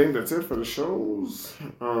 I think that's it for the shows.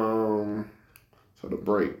 So the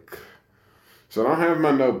break. So I don't have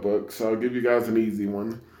my notebook, so I'll give you guys an easy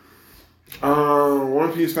one.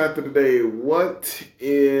 One Piece fact of the day. What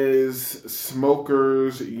is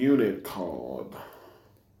Smoker's unit called?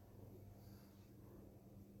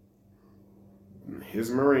 His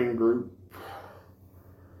Marine group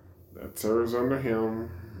that serves under him.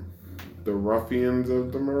 The ruffians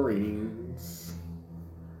of the Marines.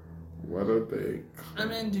 What are they called? I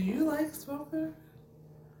mean, do you like Smoker?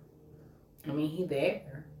 I mean, he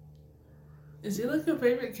there. Is he like your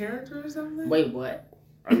favorite character or something? Wait, what?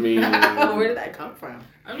 I mean, Where did that come from?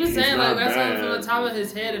 I'm just He's saying, not like, that's bad. something from the top of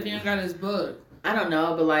his head if he ain't got his book. I don't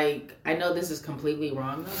know, but like, I know this is completely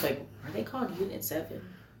wrong. I was like, are they called Unit 7?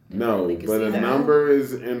 no, They can but see a that. number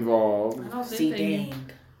is involved. I don't See, think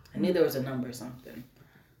dang. I knew there was a number or something.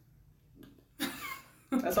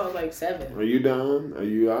 That's all like 7. Are you done? Are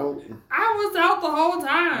you out? I was out the whole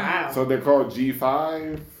time. Wow. So they're called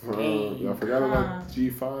G5. Dang. Y'all forgot about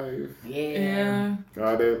G5. Yeah.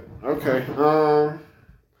 Got it. Okay.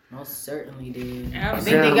 Most certainly did. Yeah, I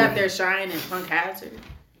think they got their shine in Punk Hazard.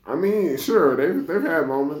 I mean, sure, they've had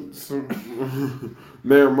moments.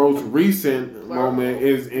 Their most recent moment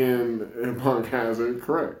is in Punk Hazard,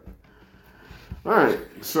 correct? All right,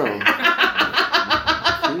 so.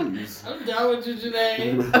 Please. I'm done with you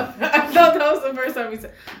today. I thought that was the first time we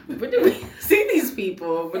said, when did we see these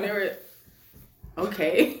people? When they were,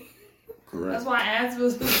 okay. Correct. That's why I asked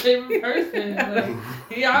was his favorite person. Like,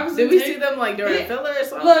 he obviously Did we see them like during filler or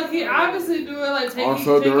something? Look, he obviously do it like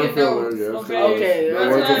Also during taking filler, notes. yes. Okay. Okay, There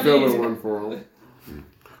That's was what a I filler mean. one for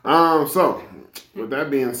him. So, with that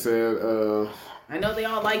being said, I know they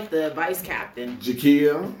all like the vice captain.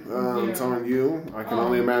 Jakia, it's on you. I can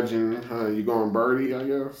only imagine you going Birdie, I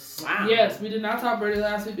guess. Wow. Yes, we did not talk Birdie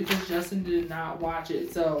last week because Justin did not watch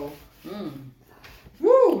it. So, Mm.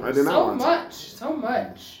 woo, I did not watch it. so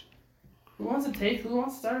much. Who wants to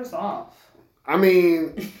start us off? I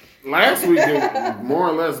mean, last week it more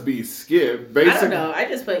or less be skipped. I Basically, don't know. I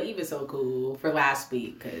just put Eva So Cool for last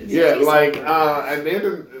week. Cause yeah, she's like, so and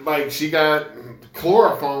then, like, she got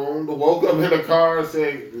chloroformed, woke up in a car,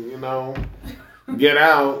 said, get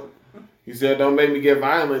out. He said, don't make me get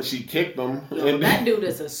violent. She kicked him. Yo, and that dude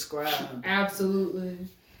is a scrub. Absolutely.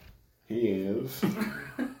 he is.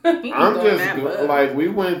 He I'm going just, that bug. like, we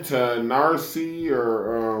went to Narcy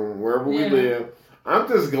or wherever we Yeah. live. I'm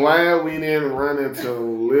just glad we didn't run into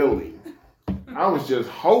Lily. I was just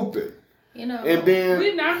hoping. And then...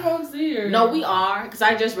 We're not going to see her. No, we are. Because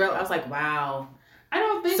I just realized, I was like, wow. I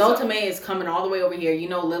don't think so. Sotame is coming all the way over here.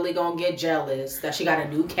 Lily gonna get jealous that she got a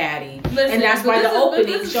new caddy. Listen, and that's but why this the is- opening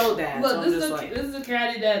this- showed that. Look, So I'm this just is a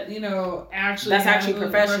caddy that, actually... that's has actually a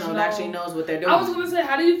professional. That actually knows what they're doing. I was going to say,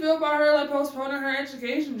 how do you feel about her, like, postponing her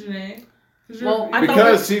education, Jenae? Well, I thought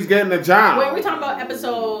Because she's getting a job. Wait, are we talking about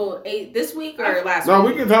episode 8 this week or last No,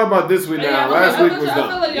 week? we can talk about this week now. Last week was I feel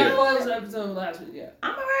done. like y'all Yeah. know it was an episode last week, yeah.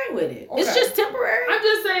 I'm alright with it. Okay. It's just temporary. I'm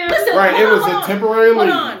just saying. Listen, Right, hold it was on, a hold on. temporary Hold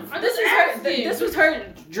leave. on. I'm This just was her. asking. This was her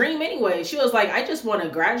dream anyway. She was like, I just want to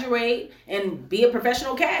graduate and be a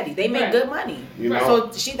professional caddy. They make Right. good money. You know,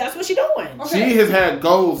 So that's what she doing. Okay. she has had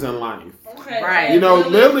goals in life. Okay. Right.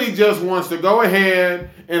 Lily just wants to go ahead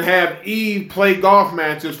and have Eve play golf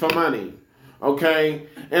matches for money. Okay,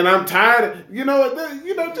 and I'm tired.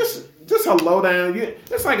 Just a lowdown.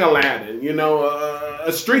 It's like Aladdin.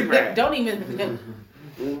 A street rat. Don't even.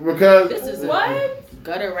 Because this is what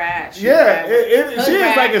gutter rat. She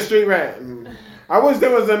is like a street rat. I wish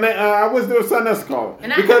there was something else to call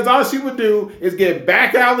it. Because all she would do is get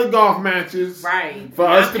back alley golf matches, right? For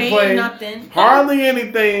us to play. Nothing. Hardly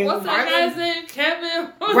anything. What's that guy's name?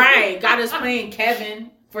 Kevin. Right, got us playing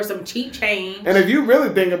Kevin for some cheap change. And if you really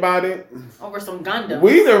think about it, over some Gundam,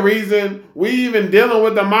 we the reason we even dealing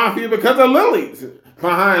with the mafia because of Lily's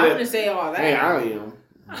behind it. I wouldn't say all that. Hey, I am.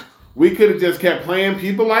 We could have just kept playing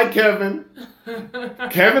people like Kevin.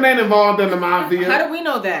 Kevin ain't involved in the mafia. How do we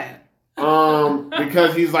know that?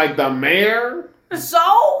 Because he's like the mayor.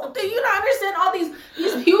 So, do you not understand all these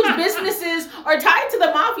huge businesses are tied to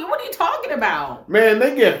the mafia? What are you talking about? Man,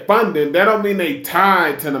 they get funded. That don't mean they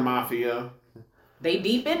tied to the mafia. They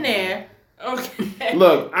deep in there. Okay.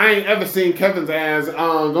 Look, I ain't ever seen Kevin's ass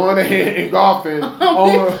going ahead and golfing.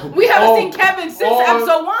 We haven't seen Kevin since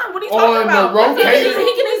episode 1. What are you talking about? He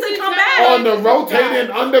can easily come back. On the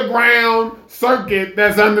rotating underground circuit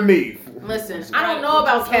that's underneath. Listen, I don't know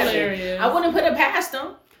about Kevin. Hilarious. I wouldn't put it past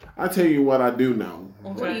him. I'll tell you what I do know.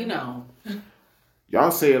 Okay. What do you know?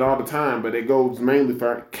 Y'all say it all the time, but it goes mainly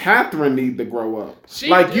for Catherine need to grow up.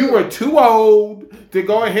 You were too old to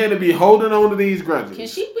go ahead and be holding on to these grudges. Can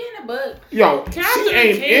she be in a book? Yo, Catherine she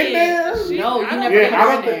ain't in there. No, you never put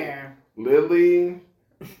her in there. Lily.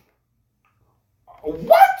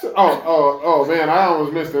 What? Oh, man, I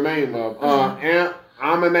almost messed the name up. Aunt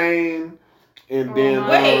Amanane. And then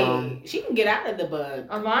wait, she can get out of the bug.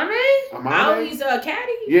 Amane? Ali's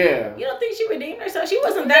caddy? Yeah. You don't think she redeemed herself? She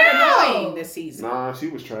wasn't that annoying this season. Nah, she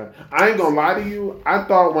was trying. I ain't gonna lie to you. I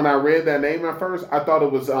thought when I read that name at first, I thought it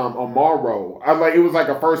was Amaro. It was like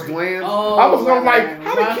a first glance. Oh, I was going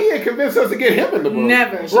how did Kia convince us to get him in the book?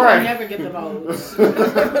 Never. She would never get the votes. I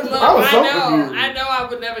was so confused. I know I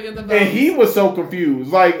would never get the votes. And he was so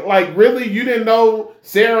confused. Like really, you didn't know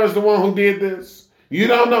Sarah's the one who did this? You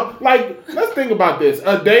don't know. Let's think about this.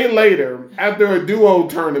 A day later, after a duo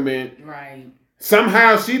tournament, right?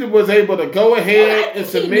 Somehow she was able to go ahead and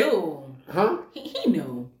submit. He knew. Huh? He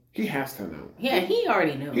knew. He has to know. Yeah, he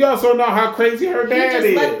already knew. He also know how crazy her dad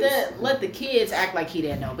is. He just let the kids act like he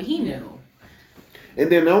didn't know, but he knew. And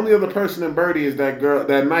then the only other person in Birdie is that girl,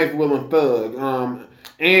 that knife-wielding thug,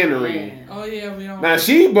 Annery. Yeah. Oh yeah, we don't. Now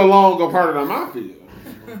she belonged a part of the mafia.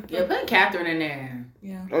 Yeah, put Catherine in there.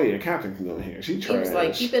 Yeah. Oh yeah, Catherine can go in here. She trash. He was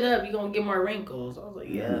like, keep it up, you're gonna get more wrinkles. I was like,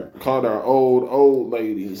 yeah. Called her old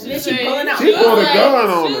lady. And then she pulling out. She pulled a gun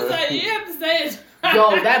on her. She was like, you have to say it.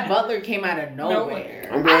 Yo, that butler came out of nowhere.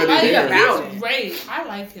 I'm glad I he did. about He's great. I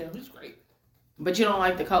like him. He's great. But you don't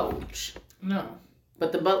like the coach. No.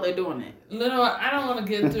 But the butler doing it. No, I don't want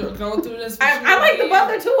to go through this. I like the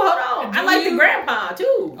butler too. Hold on. I like the grandpa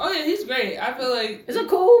too. Oh yeah, he's great. I feel like it's a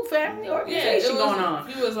cool family organization going on.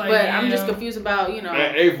 He was like, but I'm just confused about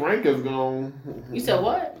that 8th rank is gone. You said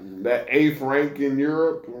what? That 8th rank in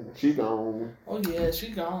Europe, she gone. Oh yeah, she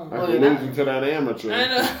gone. Losing to that amateur. I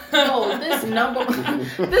know. Oh,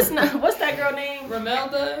 what's that girl name?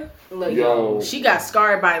 Romelda. Look, yo, she got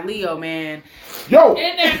scarred by Leo, man. Yo,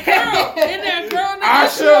 in that girl,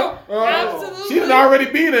 Asha, absolutely. She's already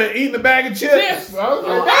beat her eating a bag of chips.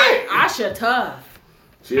 Asha tough.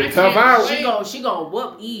 She a tough out. She gonna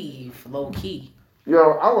whoop Eve low key. Yo,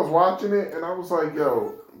 I was watching it and I was like,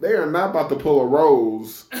 yo, they are not about to pull a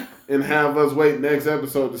Rose and have us wait next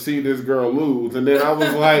episode to see this girl lose. And then I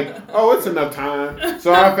was like, oh, it's enough time.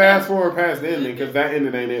 So I fast forward past the ending because that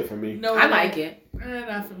ending ain't it for me. No, I like it.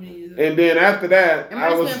 Not for me either. And then after that, it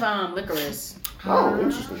reminds me of Licorice. Oh,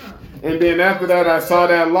 interesting. And then after that, I saw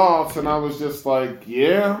that loss, and I was just like,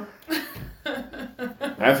 yeah.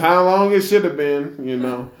 That's how long it should have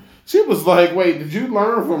been, She was like, wait, did you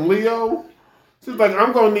learn from Leo? She's like,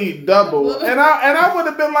 I'm going to need double. And I would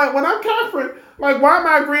have been like, when I'm Catherine, why am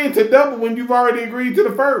I agreeing to double when you've already agreed to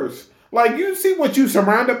the first? You see what you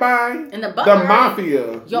surrounded by? And the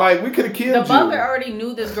mafia. We could have killed you. The butler already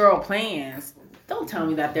knew this girl plans. Don't tell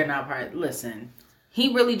me that they're not part. Listen.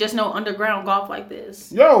 He really just know underground golf like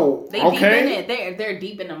this. Yo, they deep in it. They're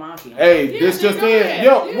deep in the mafia. Hey, this just in.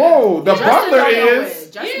 Yo, whoa, the butler is.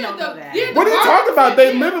 Justin don't know that. What are you talking about?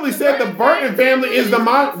 They literally said the Burton family is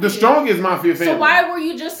the strongest mafia family. So why were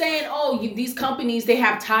you just saying, these companies, they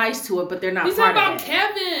have ties to it, but they're not He's part of it? He's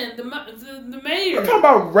talking about Kevin, the mayor. We're talking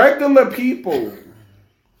about regular people.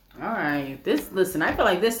 All right. Listen, I feel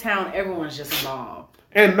like this town, everyone's just involved.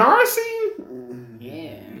 And Narcy?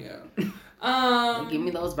 Yeah. Give me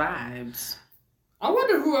those vibes. I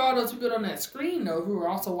wonder who are all those people on that screen though who are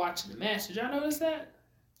also watching the match. Did y'all notice that?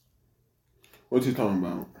 What you talking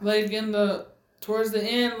about? In the towards the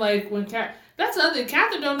end, like when that's the other thing.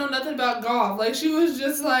 Catherine don't know nothing about golf. Like she was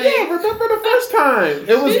just like, yeah. Remember the first time?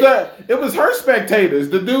 It was her spectators,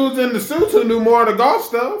 the dudes in the suits who knew more of the golf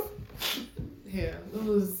stuff. Yeah, it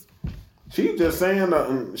was. She just saying,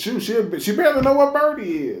 she barely know what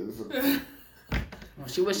birdie is. Well,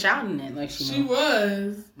 she was shouting it like she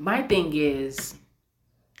was. My thing is,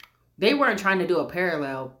 they weren't trying to do a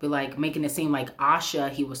parallel, but like making it seem like Asha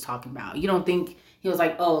he was talking about. You don't think he was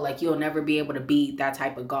like, oh, like you'll never be able to beat that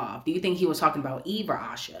type of golf? Do you think he was talking about Eve or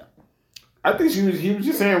Asha? I think he was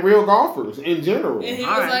just saying real golfers in general. And he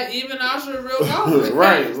was like, even Asha, real golfers.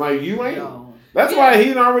 Right, like you ain't. That's why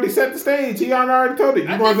he already set the stage. He already told her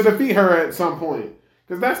you want to defeat her at some point.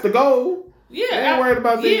 Because that's the goal. Yeah. They ain't worried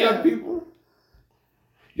about these other people.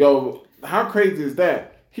 Yo, how crazy is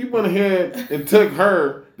that? He went ahead and took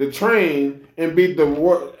her, the train, and beat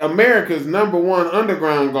America's #1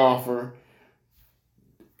 underground golfer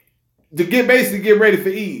to basically get ready for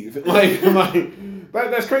Eve. Like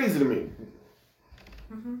that's crazy to me.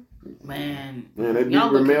 Man, they beat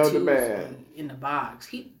Ramel the Bad in the box.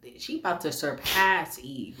 She about to surpass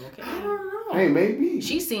Eve. Okay, I don't know. Hey, maybe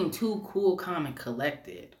she seemed too cool, calm, and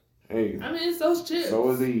collected. Hey, I mean, so chill.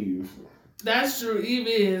 So is Eve. That's true. Eve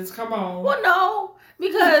is. Come on. Well, no,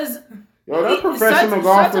 because yo, that professional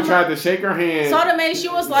golfer tried to shake her hand. Sodome, she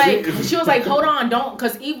was like, hold on, don't,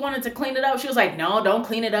 because Eve wanted to clean it up. She was like, no, don't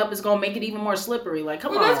clean it up. It's gonna make it even more slippery. Like,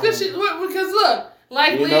 come on. That's because look,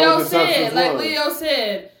 like Leo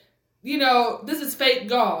said. You know, this is fake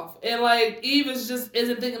golf. And, like, Eve isn't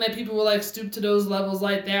thinking that people will, like, stoop to those levels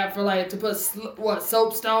like that for, like, to put,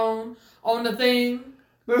 soapstone on the thing.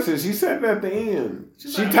 Listen, she said it at the end.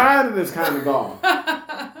 She's like, tired of this kind of golf.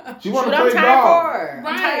 She want to play golf. I'm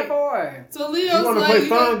tired for her. So Leo's she want to play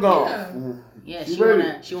fun golf. Yeah, she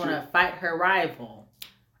want to fight her rival,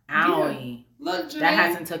 Aoi. Yeah. Look, Jenae. That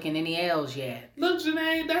hasn't taken any L's yet. Look,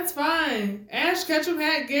 Jenae, that's fine. Ash Ketchum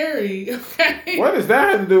had Gary, okay? What does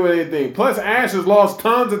that have to do with anything? Plus, Ash has lost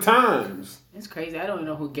tons of times. It's crazy. I don't even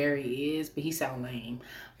know who Gary is, but he sound lame.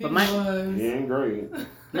 But he ain't great.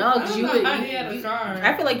 No, because he had a car.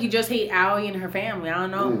 I feel like you just hate Aoi and her family. I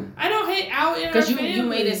don't know. I don't hate Aoi and her family. Because you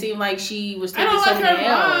made it seem like she was taking I don't so like many her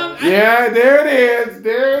mom. Yeah, there it is.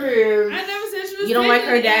 There it is. I never said she was. You don't like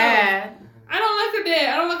her dad. I don't like her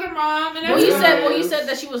dad. I don't like her mom. And you said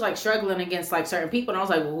that she was like struggling against like certain people, and I was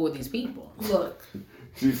like, well, who are these people? Look,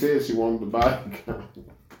 she said she wanted to buy.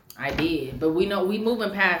 I did, but we know we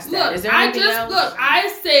moving past that. Look, is there anything else? I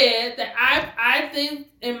said that I think,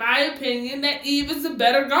 in my opinion, that Eve is a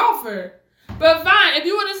better golfer. But fine, if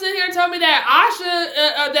you want to sit here and tell me that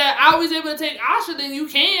Asha, that I was able to take Asha, then you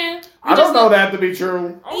can. I don't know that to be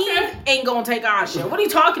true. Okay. Eve ain't gonna take Asha. What are you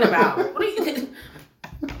talking about? What are you?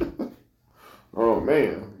 Oh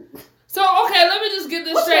man. So okay, let me just get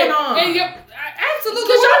this straight. What's going on? Absolutely.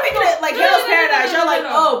 Because y'all thinking it like Hell's Paradise. Y'all like,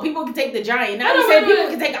 oh, people can take the giant. Now you say people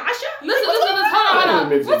can take Asha? Listen. Hold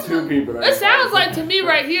on. It sounds like to me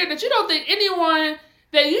right here that you don't think anyone.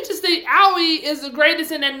 That you just think Aoi is the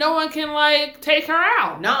greatest and that no one can like take her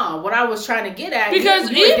out. No, what I was trying to get at because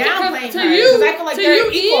you downplaying her. I feel like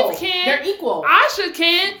they're equal. Eve can, they're equal. Asha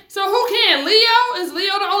can. So who can? Leo? Is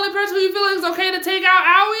Leo the only person who you feel is okay to take out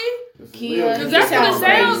Aoi? Because that's what it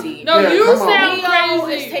sounds. No, yeah, you sound Leo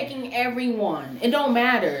crazy. is taking everyone. It don't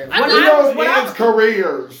matter. Leo ends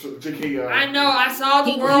careers, Jakia. I know. I saw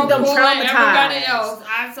the world pull like everybody else.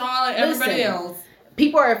 I saw like everybody else.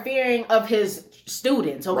 People are fearing of his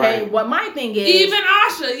students, okay? Right. What my thing is... Even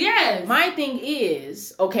Asha, yes. My thing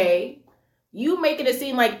is, okay, you making it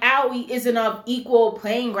seem like Aoi isn't of equal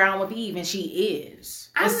playing ground with Eve, and she is.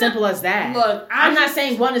 Simple as that. Look, I'm not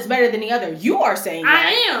saying one is better than the other. You are saying that.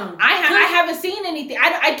 I am. I haven't seen anything.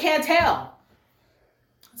 I can't tell.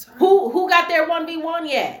 Who got their 1v1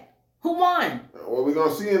 yet? Who won? Well, we're going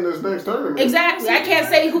to see in this next tournament. Exactly. I can't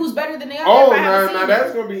say who's better than the other. Oh, now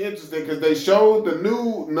that's going to be interesting because they showed the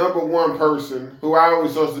new #1 person who I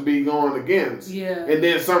was supposed to be going against. Yeah. And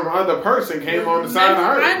then some other person came on the side of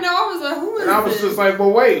her. I know. I was like, who is this? And I was just like,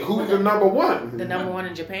 well, wait, who's the #1? The #1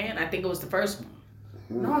 in Japan? I think it was the first one.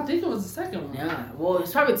 No, I think it was the second one. Yeah. Well,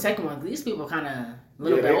 it's probably the second one. These people kind of a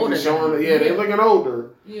little bit older. They're looking older.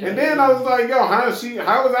 Yeah. And then I was like, yo, how was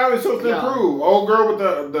Aoi supposed to improve? Old girl with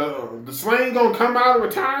the sling gonna come out of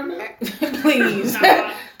retirement? Please.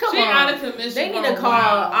 Come on. Out of commission. They need to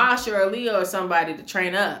call Asha or Leo or somebody to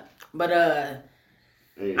train up. But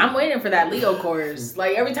I'm waiting for that Leo course.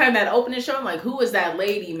 Like every time that opening show, I'm like, who is that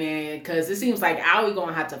lady, man? Because it seems like Aoi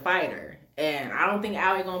gonna have to fight her. And I don't think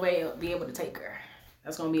Aoi gonna be able to take her.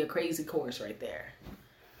 That's gonna be a crazy course right there.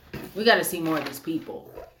 We got to see more of these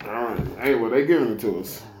people. All right. Hey, well, they giving it to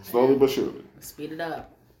us slowly but surely. Speed it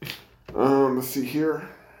up. Let's see here.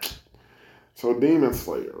 So Demon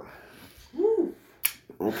Slayer. Woo.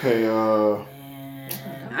 Okay.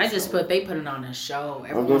 I just they put it on a show.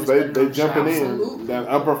 They jumping in. Absolutely. That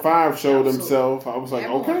upper 5 showed himself. I was like,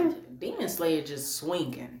 okay. Demon Slayer just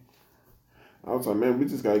swinging. I was like, man, we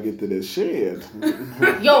just gotta get to this shed.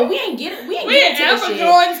 Yo, we ain't getting to this shit.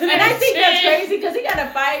 And I think that's crazy because he got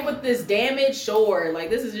to fight with this damaged sword.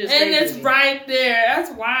 Like, this is just crazy. And it's right there.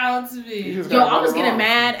 That's wild to me. Yo, I was getting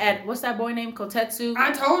mad at, what's that boy named Kotetsu?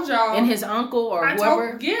 I told y'all. And his uncle or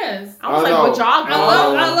whoever. Yes. I was like, what y'all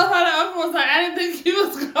I love how the uncle was like, I didn't think he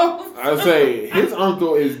was going to. I say, his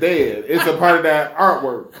uncle is dead. It's a part of that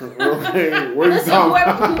artwork. Okay, what are you talking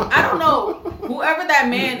about? I don't know. Whoever that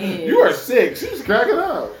man is. You are sick. She's cracking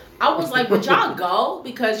up. I was like, would y'all go?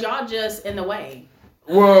 Because y'all just in the way.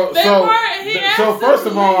 Well, so first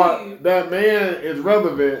of all, that man is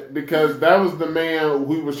relevant because that was the man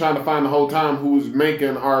we was trying to find the whole time who was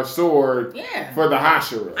making our sword for the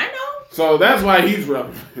Hashira. I know. So that's why he's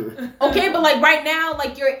relevant. Okay, but like right now,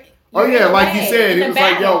 like you're oh yeah, like he said, he was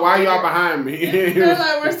like, "Yo, why y'all behind me?" They're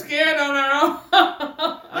like, "We're scared on our own."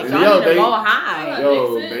 Like, y'all need to go high.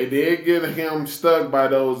 Yo, they did get him stuck by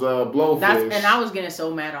those blowfish. And I was getting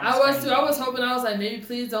so mad on. I was too. I was hoping. I was like, maybe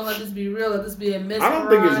please don't let this be real. Let this be a myth. I don't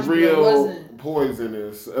think it's real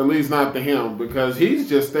poisonous. At least not to him because he's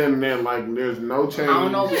just standing there like there's no change. I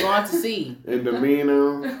don't know. We're going to see. In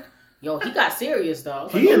demeanor. Yo, he got serious though.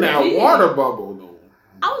 He in that water bubble though.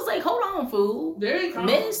 I was like, hold on, fool. Very calm.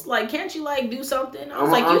 Miss, like, can't you, like, do something? I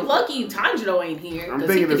was like, you lucky Tanjiro ain't here. I'm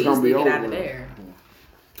thinking it's going to be over. Get out of there.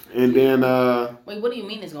 And then, wait, what do you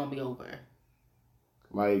mean it's going to be over?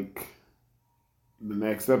 Like, the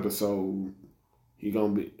next episode, he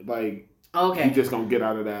going to be, like, okay. he just going to get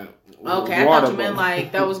out of that okay, I thought you meant,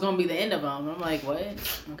 like, that was going to be the end of him. I'm like, what?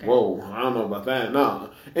 Okay. Whoa, I don't know about that.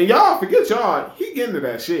 No. And y'all, forget y'all, he getting to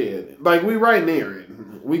that shed. Like, we right near it.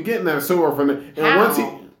 We getting that sword from it. And once he...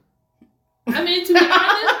 I mean, to be honest,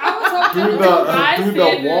 I was hoping through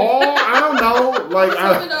the wall. I don't know. Like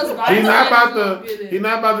he's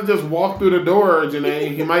not about to just walk through the door,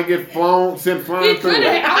 Jenae. He might get sent flying through.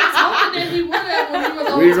 I was hoping that he would have when he was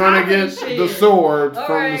on We're gonna get the sword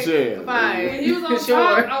from the shed. Fine. When he was on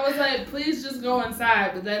top, I was like, please just go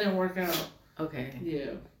inside, but that didn't work out. Okay.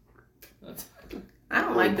 Yeah. I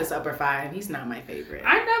don't like this upper 5. He's not my favorite.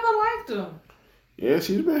 I never liked him. Yeah,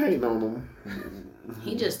 she's been hating on him.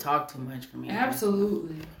 He just talked too much for me.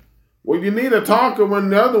 Absolutely. Well, you need a talker when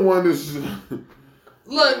the other one is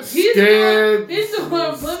look, scared, he's doing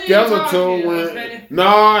plenty skeletal. Of talking,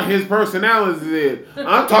 nah, his personality is it.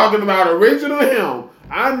 I'm talking about original him.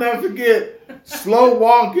 I'll never forget slow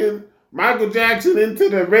walking Michael Jackson into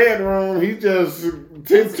the red room. He just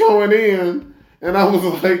tiptoeing in. And I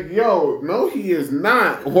was like, yo, no, he is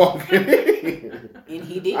not walking in. And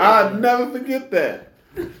he did. I'll never forget that.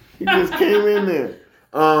 He just came in there.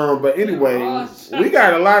 But anyway, we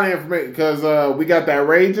got a lot of information because we got that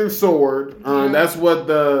raging sword. That's what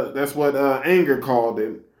Anger called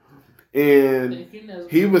it. And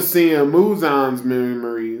he was seeing Muzan's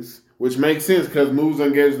memories, which makes sense because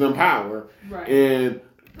Muzan gives them power. Right. And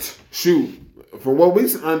shoot, from what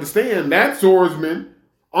we understand, that swordsman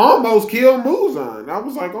almost killed Muzan. I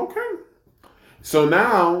was like, okay. So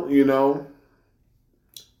now,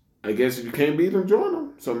 I guess if you can't beat him, join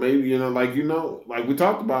him. So maybe, like we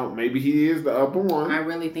talked about, maybe he is the upper one. I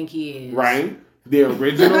really think he is. Right? The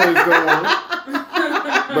original is the one.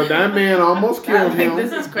 But that man almost killed him.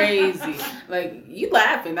 This is crazy. Like, you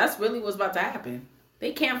laughing. That's really what's about to happen.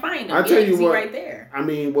 They can't find him. I tell you what, right there. I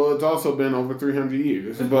mean, well, it's also been over 300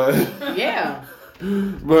 years. But yeah.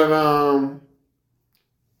 But,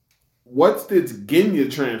 what's this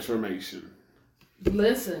Genya transformation?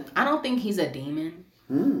 Listen. I don't think he's a demon.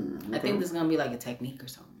 Okay. I think this is going to be like a technique or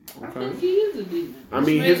something. Okay. I think he is a demon. I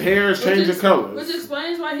mean, his hair is changing colors. Which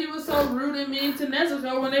explains why he was so rude and mean to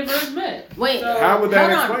Nezuko when they first met. Wait. So, how would that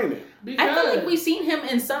explain it? Because I feel like we've seen him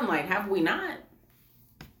in sunlight. Have we not?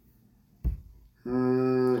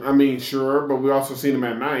 I mean, sure, but we also seen him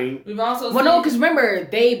at night. We've also no, because remember,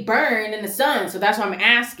 they burn in the sun, so that's why I'm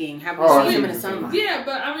asking. Have we seen him in the sunlight? Yeah,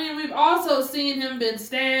 but I mean, we've also seen him been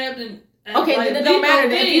stabbed and okay, like, then it don't matter.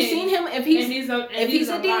 If you've seen him, if he's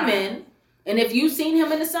a alive. Demon, and if you've seen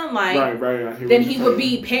him in the sunlight, right, then he would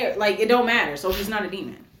be paired. Like, it don't matter. So he's not a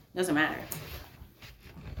demon. Doesn't matter.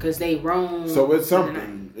 Because they roam. So it's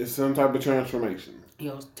something. It's some type of transformation.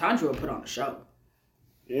 Yo, Tanjiro put on a show.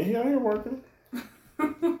 Yeah, he out here working.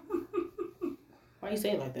 Why you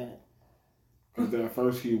say it like that? Because at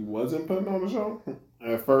first he wasn't putting on the show.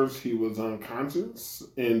 At first he was unconscious,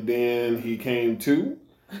 and then he came to.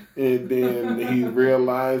 And then he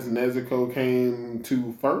realized Nezuko came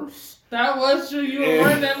to first. That was true. You were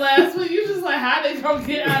wording that last week. You just like, how they gonna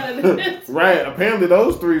get out of this? Right. Apparently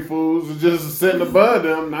those three fools were just sitting above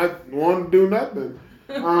them, not wanting to do nothing.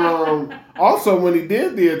 Also, when he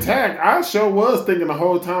did the attack, I sure was thinking the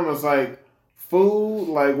whole time, it's like, fool,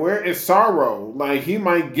 like, where is Sorrow? Like, he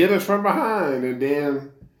might get us from behind. And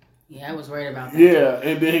then... Yeah, I was worried about that. Yeah,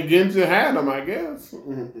 and then Genji had him, I guess.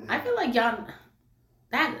 I feel like y'all...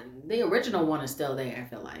 The original one is still there, I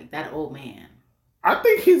feel like. That old man. I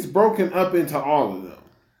think he's broken up into all of them.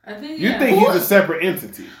 I think, You think he's a separate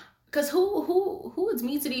entity. Because who is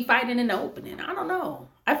Mitsuri fighting in the opening? I don't know.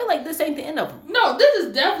 I feel like this ain't the end of them. No, this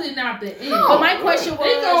is definitely not the end. No, but my question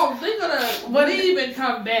was... They're gonna leave and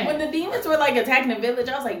come back. When the demons were like attacking the village,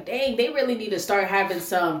 I was like, dang, they really need to start having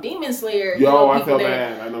some Demon Slayer. I feel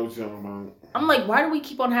bad. I know what you're talking about. I'm like, why do we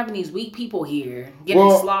keep on having these weak people here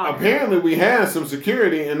getting slaughtered? Apparently we had some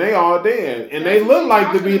security and they all dead. And they look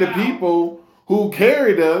like to be the people who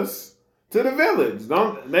carried us to the village.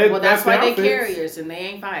 That's why they carriers and they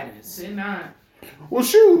ain't fighters. They're not. Well,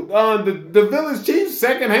 shoot, the village chief,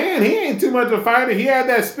 second hand, he ain't too much of a fighter. He had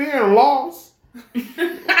that spear and lost.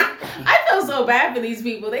 I feel so bad for these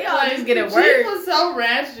people. They all just get it worse. He was so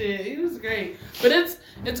ratchet. He was great. But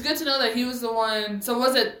it's good to know that he was the one. So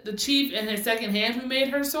was it the chief and his second hand who made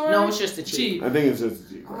her sword? No, it's just the chief. I think it's just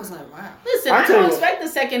the chief. I was like, wow. Listen, I don't expect the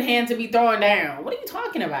second hand to be thrown down. What are you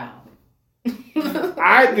talking about?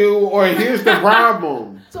 I do, or here's the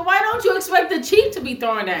problem. So why don't you expect the chief to be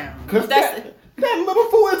thrown down? Because that little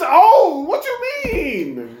fool is old. What you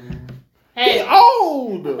mean? Hey, he's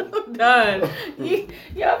old. Done.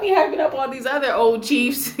 Y'all be hyping up all these other old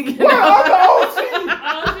chiefs. What other old chief?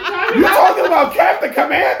 You talking about Captain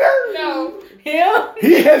Commander? No. Him?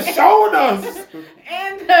 He has shown us.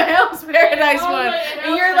 And the Hell's Paradise one.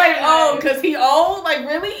 And you're like, oh, because he old? Like,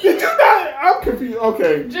 really? Did you not? I'm confused.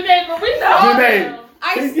 Okay. Jenae, but we know. Jenae,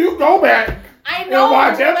 can you go back? I know. And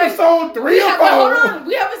watch episode 3 or 4. Hold on.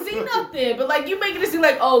 We haven't seen nothing. But, like, you making it seem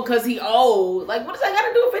like, oh, because he old. Like, what does that got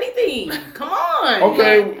to do with anything? Come on.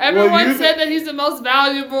 Okay. Everyone said that he's the most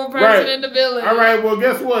valuable person in the village. All right. Well,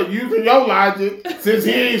 guess what? Using your logic, since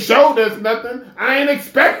he ain't showed us nothing, I ain't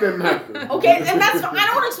expecting nothing. Okay. And that's I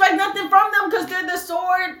don't expect nothing from them because they're the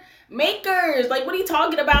sword makers. Like, what are you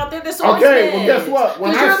talking about? They're the swordsmiths. Okay. Well, guess what?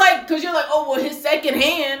 Because you're like, oh, well, his second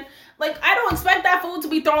hand. Like, I don't expect that fool to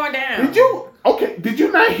be thrown down. Did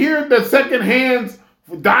you not hear the second hand's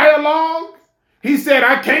dialogue? He said,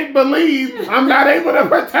 I can't believe I'm not able to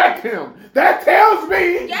protect him. That tells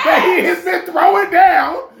me that he has been throwing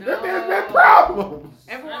down, that there's been problems.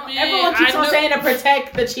 Everyone keeps on saying to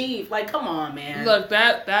protect the chief. Like, come on, man. Look,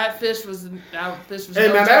 that fish was. And now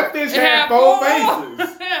that fish had 4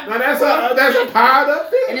 faces. Now that's a piled up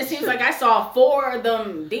fish. And it seems like I saw 4 of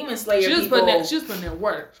them Demon Slayer people. She was putting in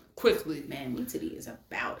work quickly. Man, Mitsuri is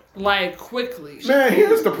about it. Like, quickly. Man,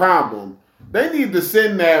 here's the problem. They need to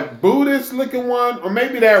send that Buddhist looking one, or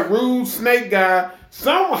maybe that rude snake guy.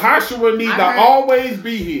 Some Hashira need to always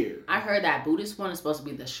be here. I heard that Buddhist one is supposed to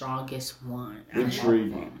be the strongest one.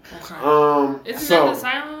 Intriguing. Okay. Isn't that the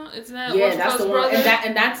silent? Isn't that that's the one.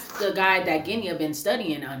 And that's the guy that Genya been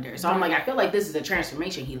studying under. So I'm like, I feel like this is a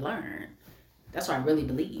transformation he learned. That's what I really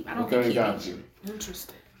believe. I don't think he got you.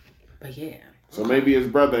 Interesting. But yeah. So maybe his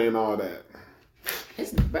brother and all that.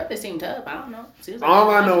 His brother seemed tough. I don't know. Like all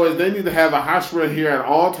I know is they need to have a Hashira here at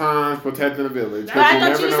all times protecting the village. But I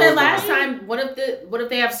thought you said last time, what if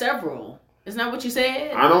they have several? Isn't that what you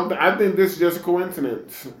said? I think this is just a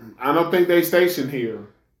coincidence. I don't think they stationed here.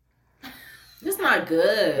 It's not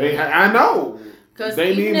good. I know. Because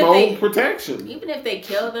they need more protection. Even if they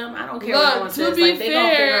kill them, I don't care. Look, to be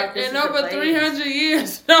fair, in over 300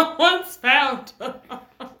 years, no one's found them.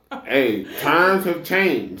 Hey, times have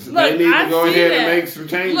changed. Look, they need to go ahead and make some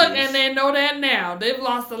changes. Look, and they know that now. They've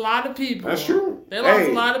lost a lot of people. That's true. They lost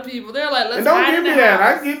a lot of people. They're like, let's and don't give me that.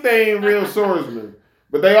 I get they ain't real swordsmen.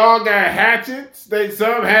 But they all got hatchets.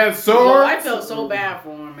 Some had swords. I felt so bad for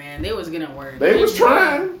them, man. They was getting work. They was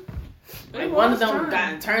trying. Like one of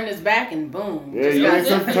them turned his back and boom. Yeah, you ain't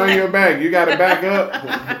something to turn your back. You got to back up.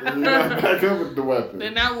 You got to back up with the weapon.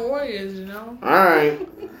 They're not warriors, you know. All right.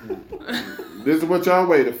 This is what y'all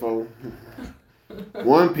waited for.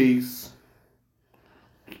 One Piece.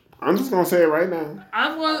 I'm just going to say it right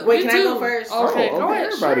now. Wait, can I go first? Okay, go ahead.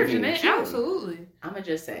 Everybody sure, Jenae, sure. Absolutely. I'm going to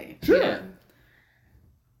just say. Sure. Yeah.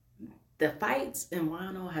 The fights in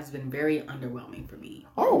Wano has been very underwhelming for me.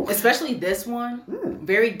 Oh. Especially this one.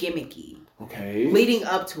 Very gimmicky. Okay. Leading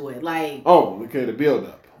up to it. Like. Oh, okay, the build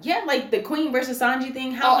up. Yeah, like the Queen versus Sanji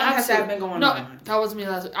thing. How long has that been going on? That was me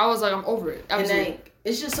last week. I was like, I'm over it. Absolutely. And like,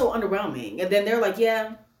 it's just so underwhelming. And then they're like,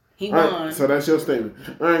 yeah, he won. Right, so that's your statement.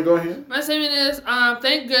 All right, go ahead. My statement is,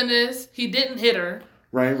 thank goodness he didn't hit her.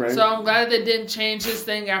 Right. So I'm glad that they didn't change his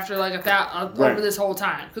thing after like over this whole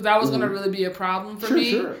time, because that was going to really be a problem for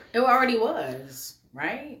me. Sure. It already was,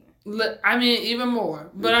 right? I mean, even more.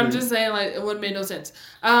 But I'm just saying, like, it wouldn't make no sense.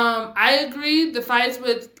 I agree. The fights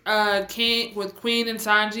with Queen and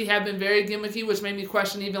Sanji have been very gimmicky, which made me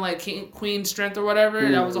question even like Queen's strength or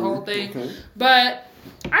whatever. That was a whole thing. Okay. But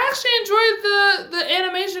I actually enjoyed the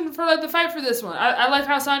animation for like the fight for this one. I like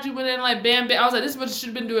how Sanji went in like bam bam. I was like, this is what you should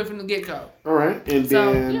have been doing from the get go. All right, and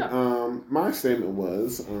then my statement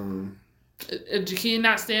was, did Jakia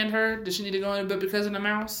not stand her? Did she need to go in, but because of the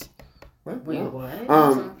mouse? What? Wait,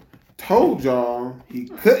 what? Told y'all he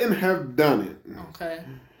couldn't have done it. Okay.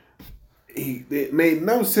 It made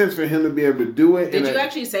no sense for him to be able to do it. Did you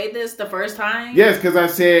actually say this the first time? Yes, because I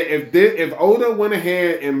said if Oda went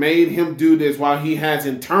ahead and made him do this while he has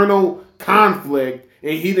internal conflict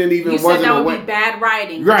and he didn't even you said that would be bad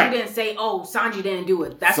writing. Right. But you didn't say, Sanji didn't do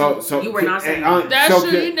it. That's what you were not saying. That's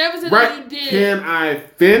true. You never said that you did. Can I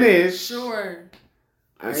finish? Sure.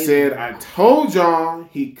 I said I told y'all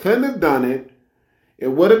he couldn't have done it. It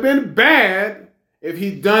would have been bad if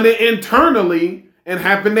he'd done it internally and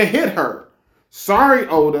happened to hit her. Sorry,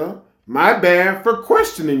 Oda. My bad for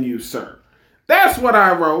questioning you, sir. That's what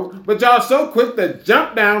I wrote. But y'all so quick to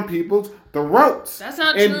jump down people's throats. That's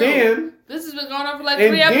not true. Then, this has been going on for like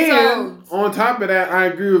 3 episodes. Then, on top of that, I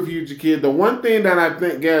agree with you, Jakia. The one thing that I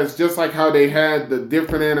think, guys, just like how they had the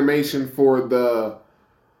different animation for the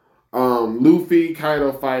Luffy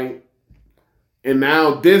Kaido fight, and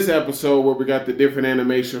now this episode where we got the different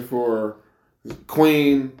animation for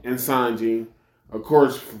Queen and Sanji. Of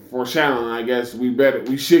course, foreshadowing, I guess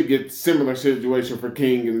we should get similar situation for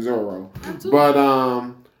King and Zoro. Absolutely.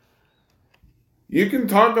 But you can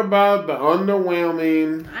talk about the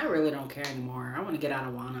underwhelming. I really don't care anymore. I want to get out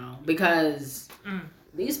of Wano because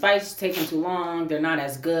these fights taking too long. They're not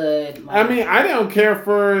as good. I mean, I didn't care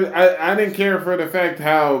for the fact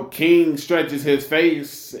how King stretches his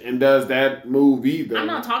face and does that move either. I'm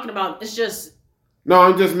not talking about. It's just. No,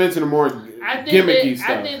 I'm just mentioning more gimmicky stuff.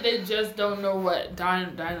 I think they just don't know what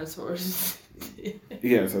dinosaurs.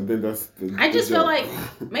 Yes, I think that's. I just feel like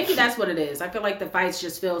maybe that's what it is. I feel like the fights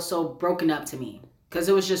just feel so broken up to me because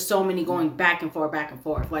it was just so many going back and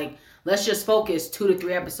forth. Like, let's just focus 2 to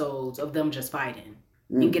 3 episodes of them just fighting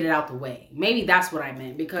and get it out the way. Maybe that's what I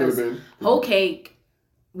meant because Whole Cake.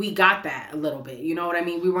 We got that a little bit. You know what I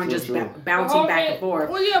mean? We weren't just bouncing back and forth.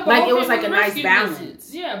 Well, yeah, but like it was like a nice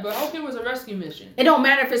balance. Yeah, but Whole Cake was a rescue mission. It don't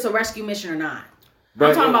matter if it's a rescue mission or not.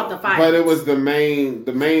 I'm talking about the fight. But it was the main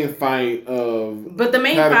fight of. But the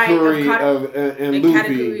main fight of and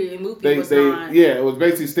Luffy. And Luffy was not. Yeah, it was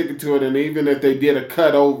basically sticking to it, and even if they did a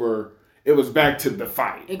cut over, it was back to the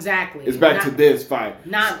fight. Exactly. It's back to this fight.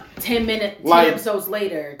 Not 10 episodes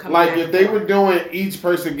later. Like if they were doing each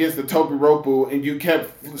person against the Topiropu and you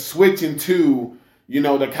kept switching to,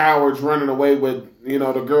 the cowards running away with,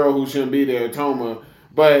 the girl who shouldn't be there, Toma.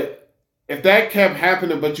 But if that kept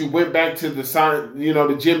happening, but you went back to the side, the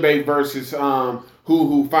Jinbei versus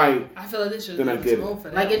who fight. I feel like this should have been for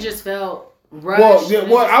that. Like it just felt rushed.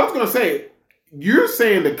 Well, I was going to say, you're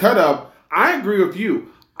saying the cut up. I agree with you.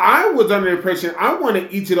 I was under the impression I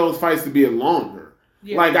wanted each of those fights to be longer.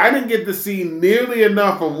 Yeah. Like, I didn't get to see nearly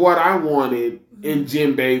enough of what I wanted in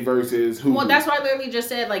Jinbei versus who. Well, that's why I literally just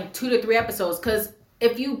said, 2 to 3 episodes. Because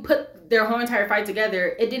if you put their whole entire fight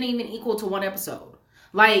together, it didn't even equal to 1 episode.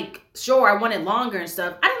 Sure, I wanted longer and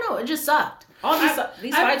stuff. I don't know. It just sucked. All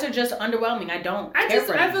these fights are just underwhelming. I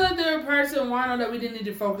feel like there were parts in Wano that we didn't need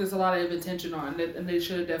to focus a lot of attention on. And they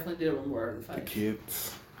should have definitely did more of the fight. The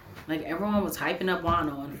kids. Everyone was hyping up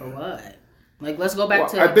Wano, and for what? Let's go back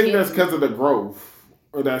to. I think that's because of the growth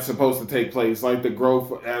that's supposed to take place, the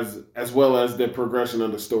growth as well as the progression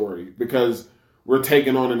of the story. Because we're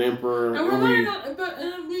taking on an emperor, and we're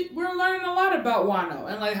learning a lot about Wano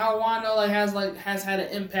and how Wano has had an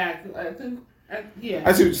impact. I think. Yeah.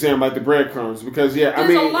 I see what you're saying, the breadcrumbs, because it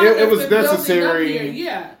was necessary.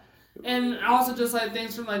 Yeah. And also just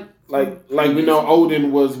things from we know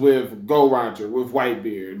Odin was with Gold Roger with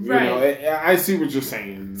Whitebeard. Right. I see what you're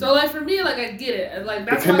saying. So I get it.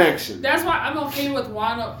 That's the connection. That's why I'm okay with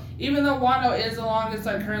Wano, even though Wano is the longest.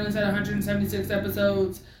 Currently it's at 176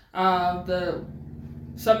 episodes.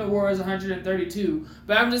 Summit War is 132.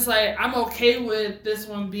 But I'm just like, I'm okay with this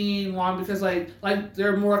one being long because like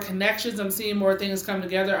there are more connections. I'm seeing more things come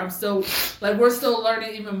together. I'm still like, we're still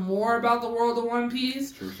learning even more about the world of One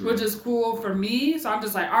Piece, which is cool for me. So I'm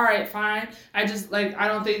just like, all right, fine. I just like, I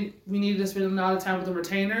don't think we needed to spend a lot of time with the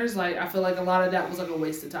retainers. Like, I feel like a lot of that was like a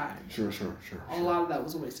waste of time. Sure. A lot of that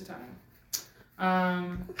was a waste of time.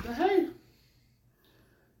 But hey,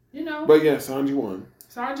 you know. But yeah, Sanji won.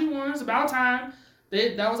 Sanji won. It's about time.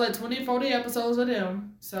 That was like 20, 40 episodes of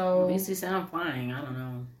them. So at least he said I'm flying. I don't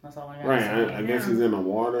know. That's all I got. Right. I guess he's in the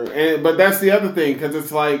water. But that's the other thing, because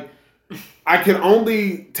it's like, I can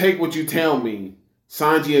only take what you tell me.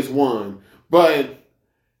 Sanji has won. But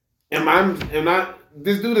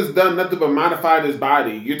this dude has done nothing but modified his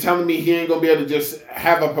body. You're telling me he ain't going to be able to just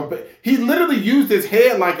have a... He literally used his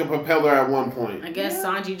head like a propeller at one point. I guess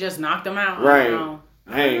Sanji just knocked him out. Right.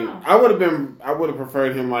 Hey, I would have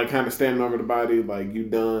preferred him like kind of standing over the body, like you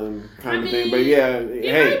done kind of thing. But yeah,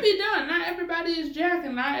 he might be done. Not everybody is Jack,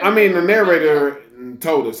 and not. I mean, the narrator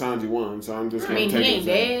told us Sanji won, so I'm just. I mean, he ain't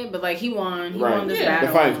dead, but like he won. He won this battle.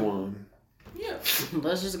 The fight's won. Yeah.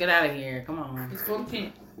 Let's just get out of here. Come on. Let's go to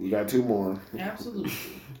camp. We got 2 more. Absolutely.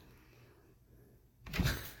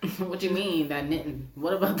 What you mean that knitting?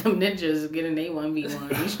 What about them ninjas getting a 1v1?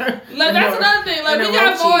 Like that's another thing. Like we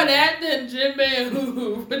got more of that than Jinbei and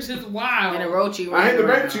Hoo, which is wild. And Orochi. I hate to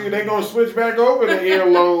bet you, they gonna switch back over the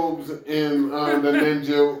earlobes in the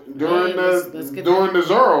ninja during the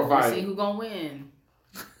Zoro fight. Let's see who gonna win.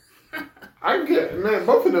 I get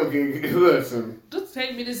both of them can listen. Just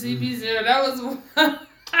take me to CP0. That was.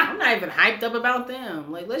 I'm not even hyped up about them.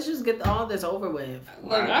 Like, let's just get all this over with.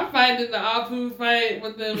 Look, I'm finding the Apu fight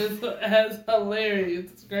with them as hilarious.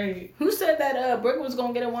 It's great. Who said that Brook was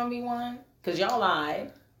gonna get a 1v1? Because y'all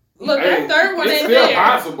lied. Look, that third one ain't still there.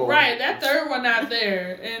 Possible. Right, that third one not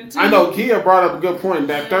there. And I know Kia brought up a good point.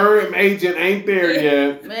 That third agent ain't there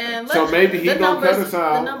yet. Man, so maybe he gonna cut us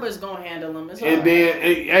out. The numbers gonna handle him. It's and then,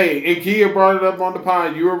 and Kia brought it up on the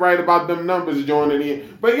pod. You were right about them numbers joining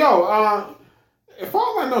in. But yo, if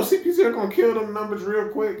all I know, CP0 gonna kill them numbers real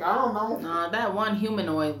quick. I don't know. Nah, that one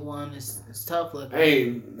humanoid one is tough looking.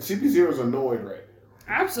 Hey, CP0's annoyed right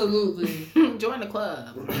now. Absolutely. Join the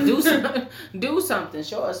club. Do something.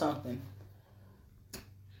 Show us something.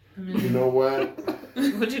 You know what?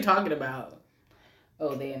 What you talking about?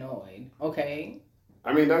 Oh, they annoyed. Okay.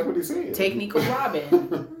 I mean, that's what he said. Take Nico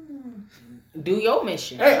Robin. Do your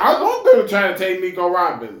mission. Hey, I want them to try to take Nico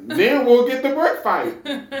Robin. Then we'll get the brick fight.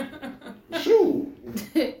 Shoot.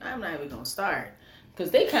 I'm not even gonna start.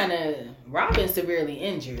 Because they kind of... Robin's severely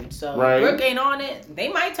injured. So right. Brooke ain't on it. They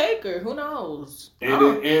might take her. Who knows?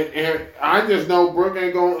 And I just know Brooke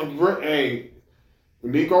ain't going... Hey,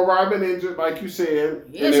 Nico Robin injured, like you said.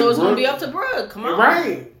 Yeah, so it's going to be up to Brooke. Come on.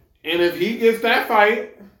 Right. And if he gets that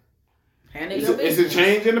fight... It's a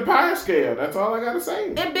change in the power scale. That's all I got to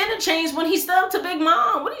say. It been a change when he stepped to Big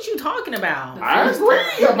Mom. What are you talking about? I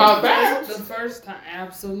agree about that. The first time,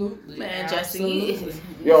 absolutely. Man, absolutely. Jesse.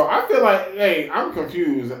 Yo, I feel like, hey, I'm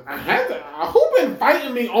confused. Who been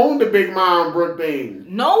fighting me on the Big Mom Brooke thing?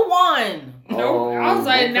 No one. No, I was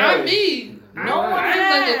like, not me. No one I'm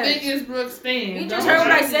has. like the biggest Brooke stan. You just heard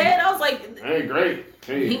what I said? I was like... Hey, great.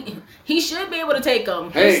 Hey. He should be able to take him.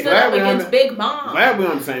 Hey, he stood up against Big Mom. Glad we're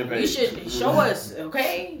on the same page. You should show us,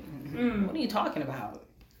 okay? What are you talking about?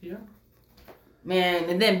 Yeah. Man,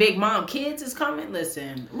 and then Big Mom Kids is coming.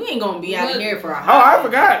 Listen, we ain't gonna be out of here for a hot. Oh, I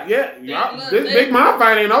forgot. Yeah. This Big Mom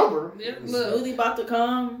fight ain't over. Smoothie about to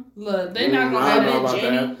come. Look, they not gonna have it,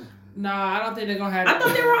 Jenny. Nah, I don't think they're gonna have it. I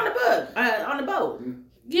thought they were on the boat. On the boat.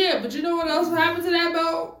 Yeah, but you know what else happened to that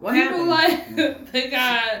boat? What People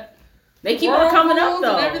happened? They keep on coming up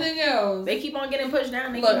though. And everything else. They keep on getting pushed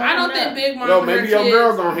down. Look, I don't think Big Mom. Yo, maybe your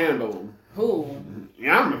girl gonna handle them. Who?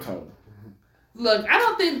 Yamato. Look, I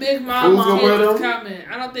don't think Big Mom is coming.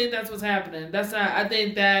 I don't think that's what's happening. That's not. I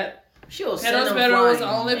think that she'll send them was the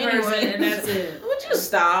only person, and that's it. Would you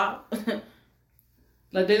stop?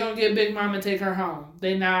 Like they're gonna get Big Mom and take her home.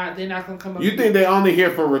 They're not gonna come up. You think they only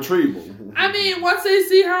here for retrieval? I mean, once they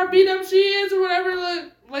see how beat up she is or whatever,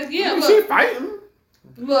 yeah, look, she fighting.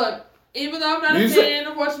 Look, even though I'm not a fan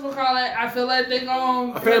of whatchamacallit, I feel like they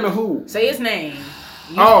gonna... A fan of who? Say his name.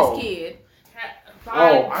 Use his kid.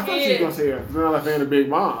 I thought you were going to say I'm not a fan of Big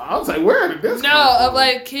Mom. I was like, where did this come from? No, of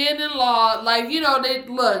like kid-in-law, like, you know, they,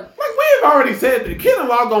 look. Like, we've already said the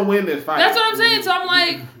kid-in-law going to win this fight. That's what I'm saying. So I'm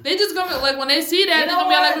like, they just going to, like, when they see that, they're going to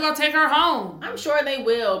be like, we're going to take her home. I'm sure they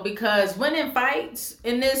will, because winning fights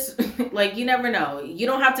in this, like, you never know. You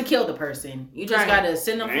don't have to kill the person. You just got to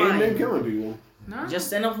send them flying. Ain't been killing people. No. Just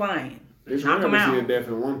send them flying. Knock them out. See a death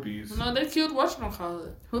in One Piece. No, they killed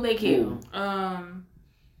whatchamacallit. Who they killed?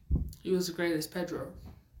 He was the greatest Pedro.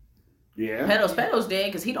 Yeah. Pedro's dead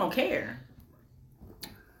because he don't care.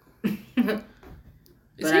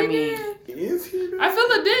 Is he dead? Is he dead? I feel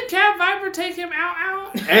like did Cat Viper take him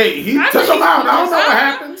out? Hey, he took him out. I don't know what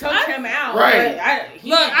happened. Took him out. Right.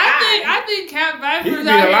 I think Cat Viper's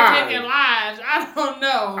out here taking lives. I don't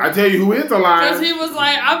know. I tell you who is alive. Because he was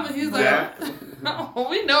like, oh,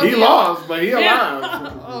 we know he lost, but he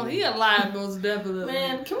alive. Oh, he alive most definitely.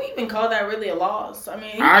 Man, can we even call that really a loss? I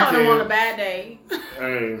mean, he caught him on a bad day.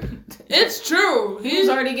 Hey. It's true. He was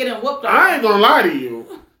already getting whooped on. I ain't gonna lie to you.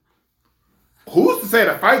 Who's to say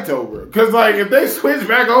the fight's over? Because, like, if they switch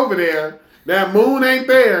back over there, that moon ain't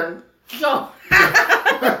there. Yo.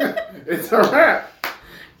 It's a wrap.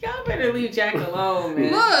 Y'all better leave Jack alone,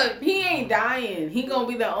 man. Look. He ain't dying. He gonna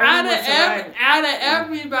be the only one surviving. Out of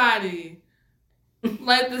everybody.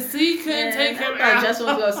 Like, the sea couldn't take him out. Justin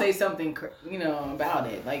was gonna say something, about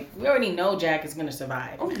it. Like, we already know Jack is gonna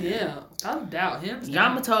survive. Oh, yeah. I don't doubt him.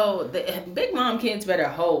 Yamato, the Big Mom kids better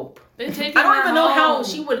hope. I don't even know how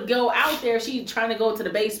she would go out there. She's trying to go to the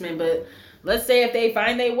basement, but let's say if they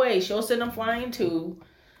find their way, she'll send them flying too.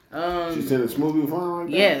 She sent a smoothie flying like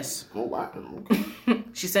that? Yes. Oh, wow. Okay.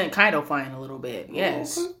 She sent Kaido flying a little bit.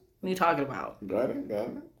 Yes. Oh, okay. What are you talking about? Got it.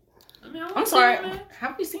 I mean, I'm sorry.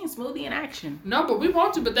 Have we seen Smoothie in action? No, but we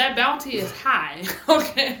want to. But that bounty is high.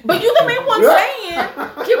 Okay. But you the main one saying,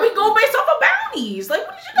 can we go based off of bounties? Like,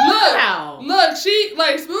 what did you talking about? Look, she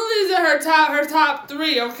Smoothie's in her top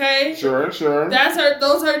 3. Okay. Sure.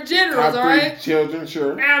 Those are generals, all right. Children,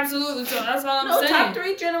 sure. Absolutely. So that's all I'm saying. Top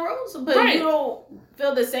 3 generals, but you don't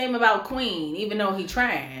feel the same about Queen, even though he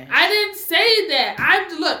trash. I didn't say that.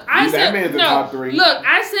 I said man's the top 3. Look,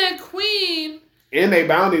 I said Queen. And they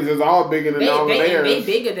bounties is all bigger than all of theirs. They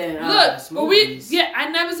bigger than I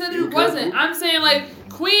never said it wasn't. I'm saying like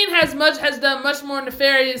Queen has done much more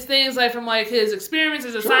nefarious things, like from like his experiments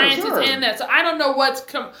as a scientist and that. So I don't know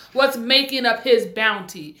what's making up his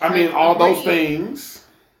bounty. I mean, all those things.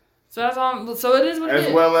 So that's all. So it is what it is.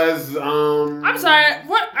 As well as I'm sorry.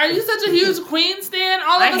 What are you such a huge Queen stan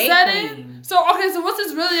all of a sudden? Queen. So what's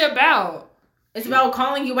this really about? It's about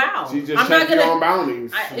calling you out. She just checked you on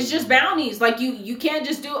bounties. It's just bounties. Like you can't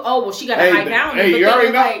just do. Oh well, she got a high bounty. Hey, you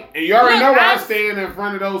already know. You already know why I stand in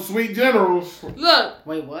front of those sweet generals. Look.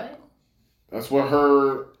 Wait, what? That's what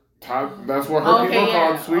her people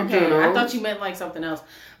call sweet generals. I thought you meant like something else.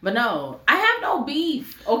 But no, I have no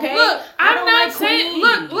beef. Okay, look, I'm not saying.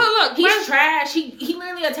 Look. He's trash. He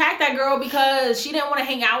literally attacked that girl because she didn't want to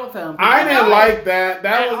hang out with him. I didn't like that.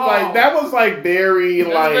 That was very very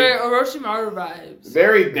Orochimaru vibes.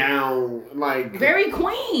 Very down, like very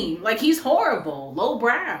Queen. Like he's horrible, low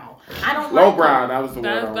brow. I don't low like brow. him. That was the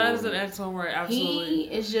word. That is an excellent word. Absolutely, he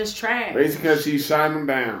is just trash. Basically, because she shot him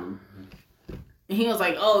down. And he was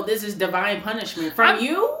like, "Oh, this is divine punishment from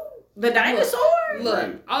you." The dinosaur?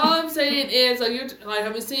 Look, all I'm saying is,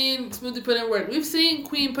 have we seen Smoothie put in work? We've seen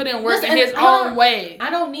Queen put in work in his own way. I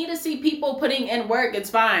don't need to see people putting in work. It's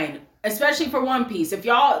fine. Especially for One Piece. If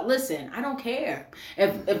y'all, listen, I don't care.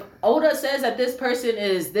 If Oda says that this person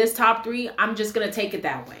is this top 3, I'm just going to take it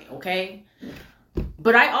that way, okay?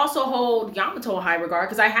 But I also hold Yamato in high regard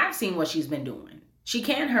because I have seen what she's been doing. She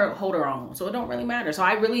can hold her own, so it don't really matter. So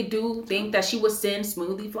I really do think that she would send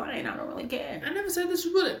Smoothie flying. I don't really care. I never said that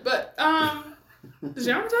she wouldn't, but does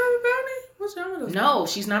Yamato have a bounty? What's Yamato's? No,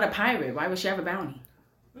 she's not a pirate. Why would she have a bounty?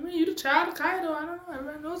 I mean, you the child of Kaido. I don't know.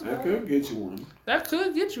 Everybody knows about that. Could get you one. That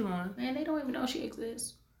could get you one. Man, they don't even know she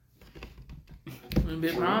exists.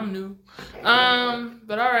 Big Mom knew.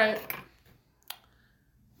 But all right.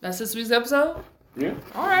 That's this week's episode? Yeah.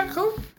 All right, cool.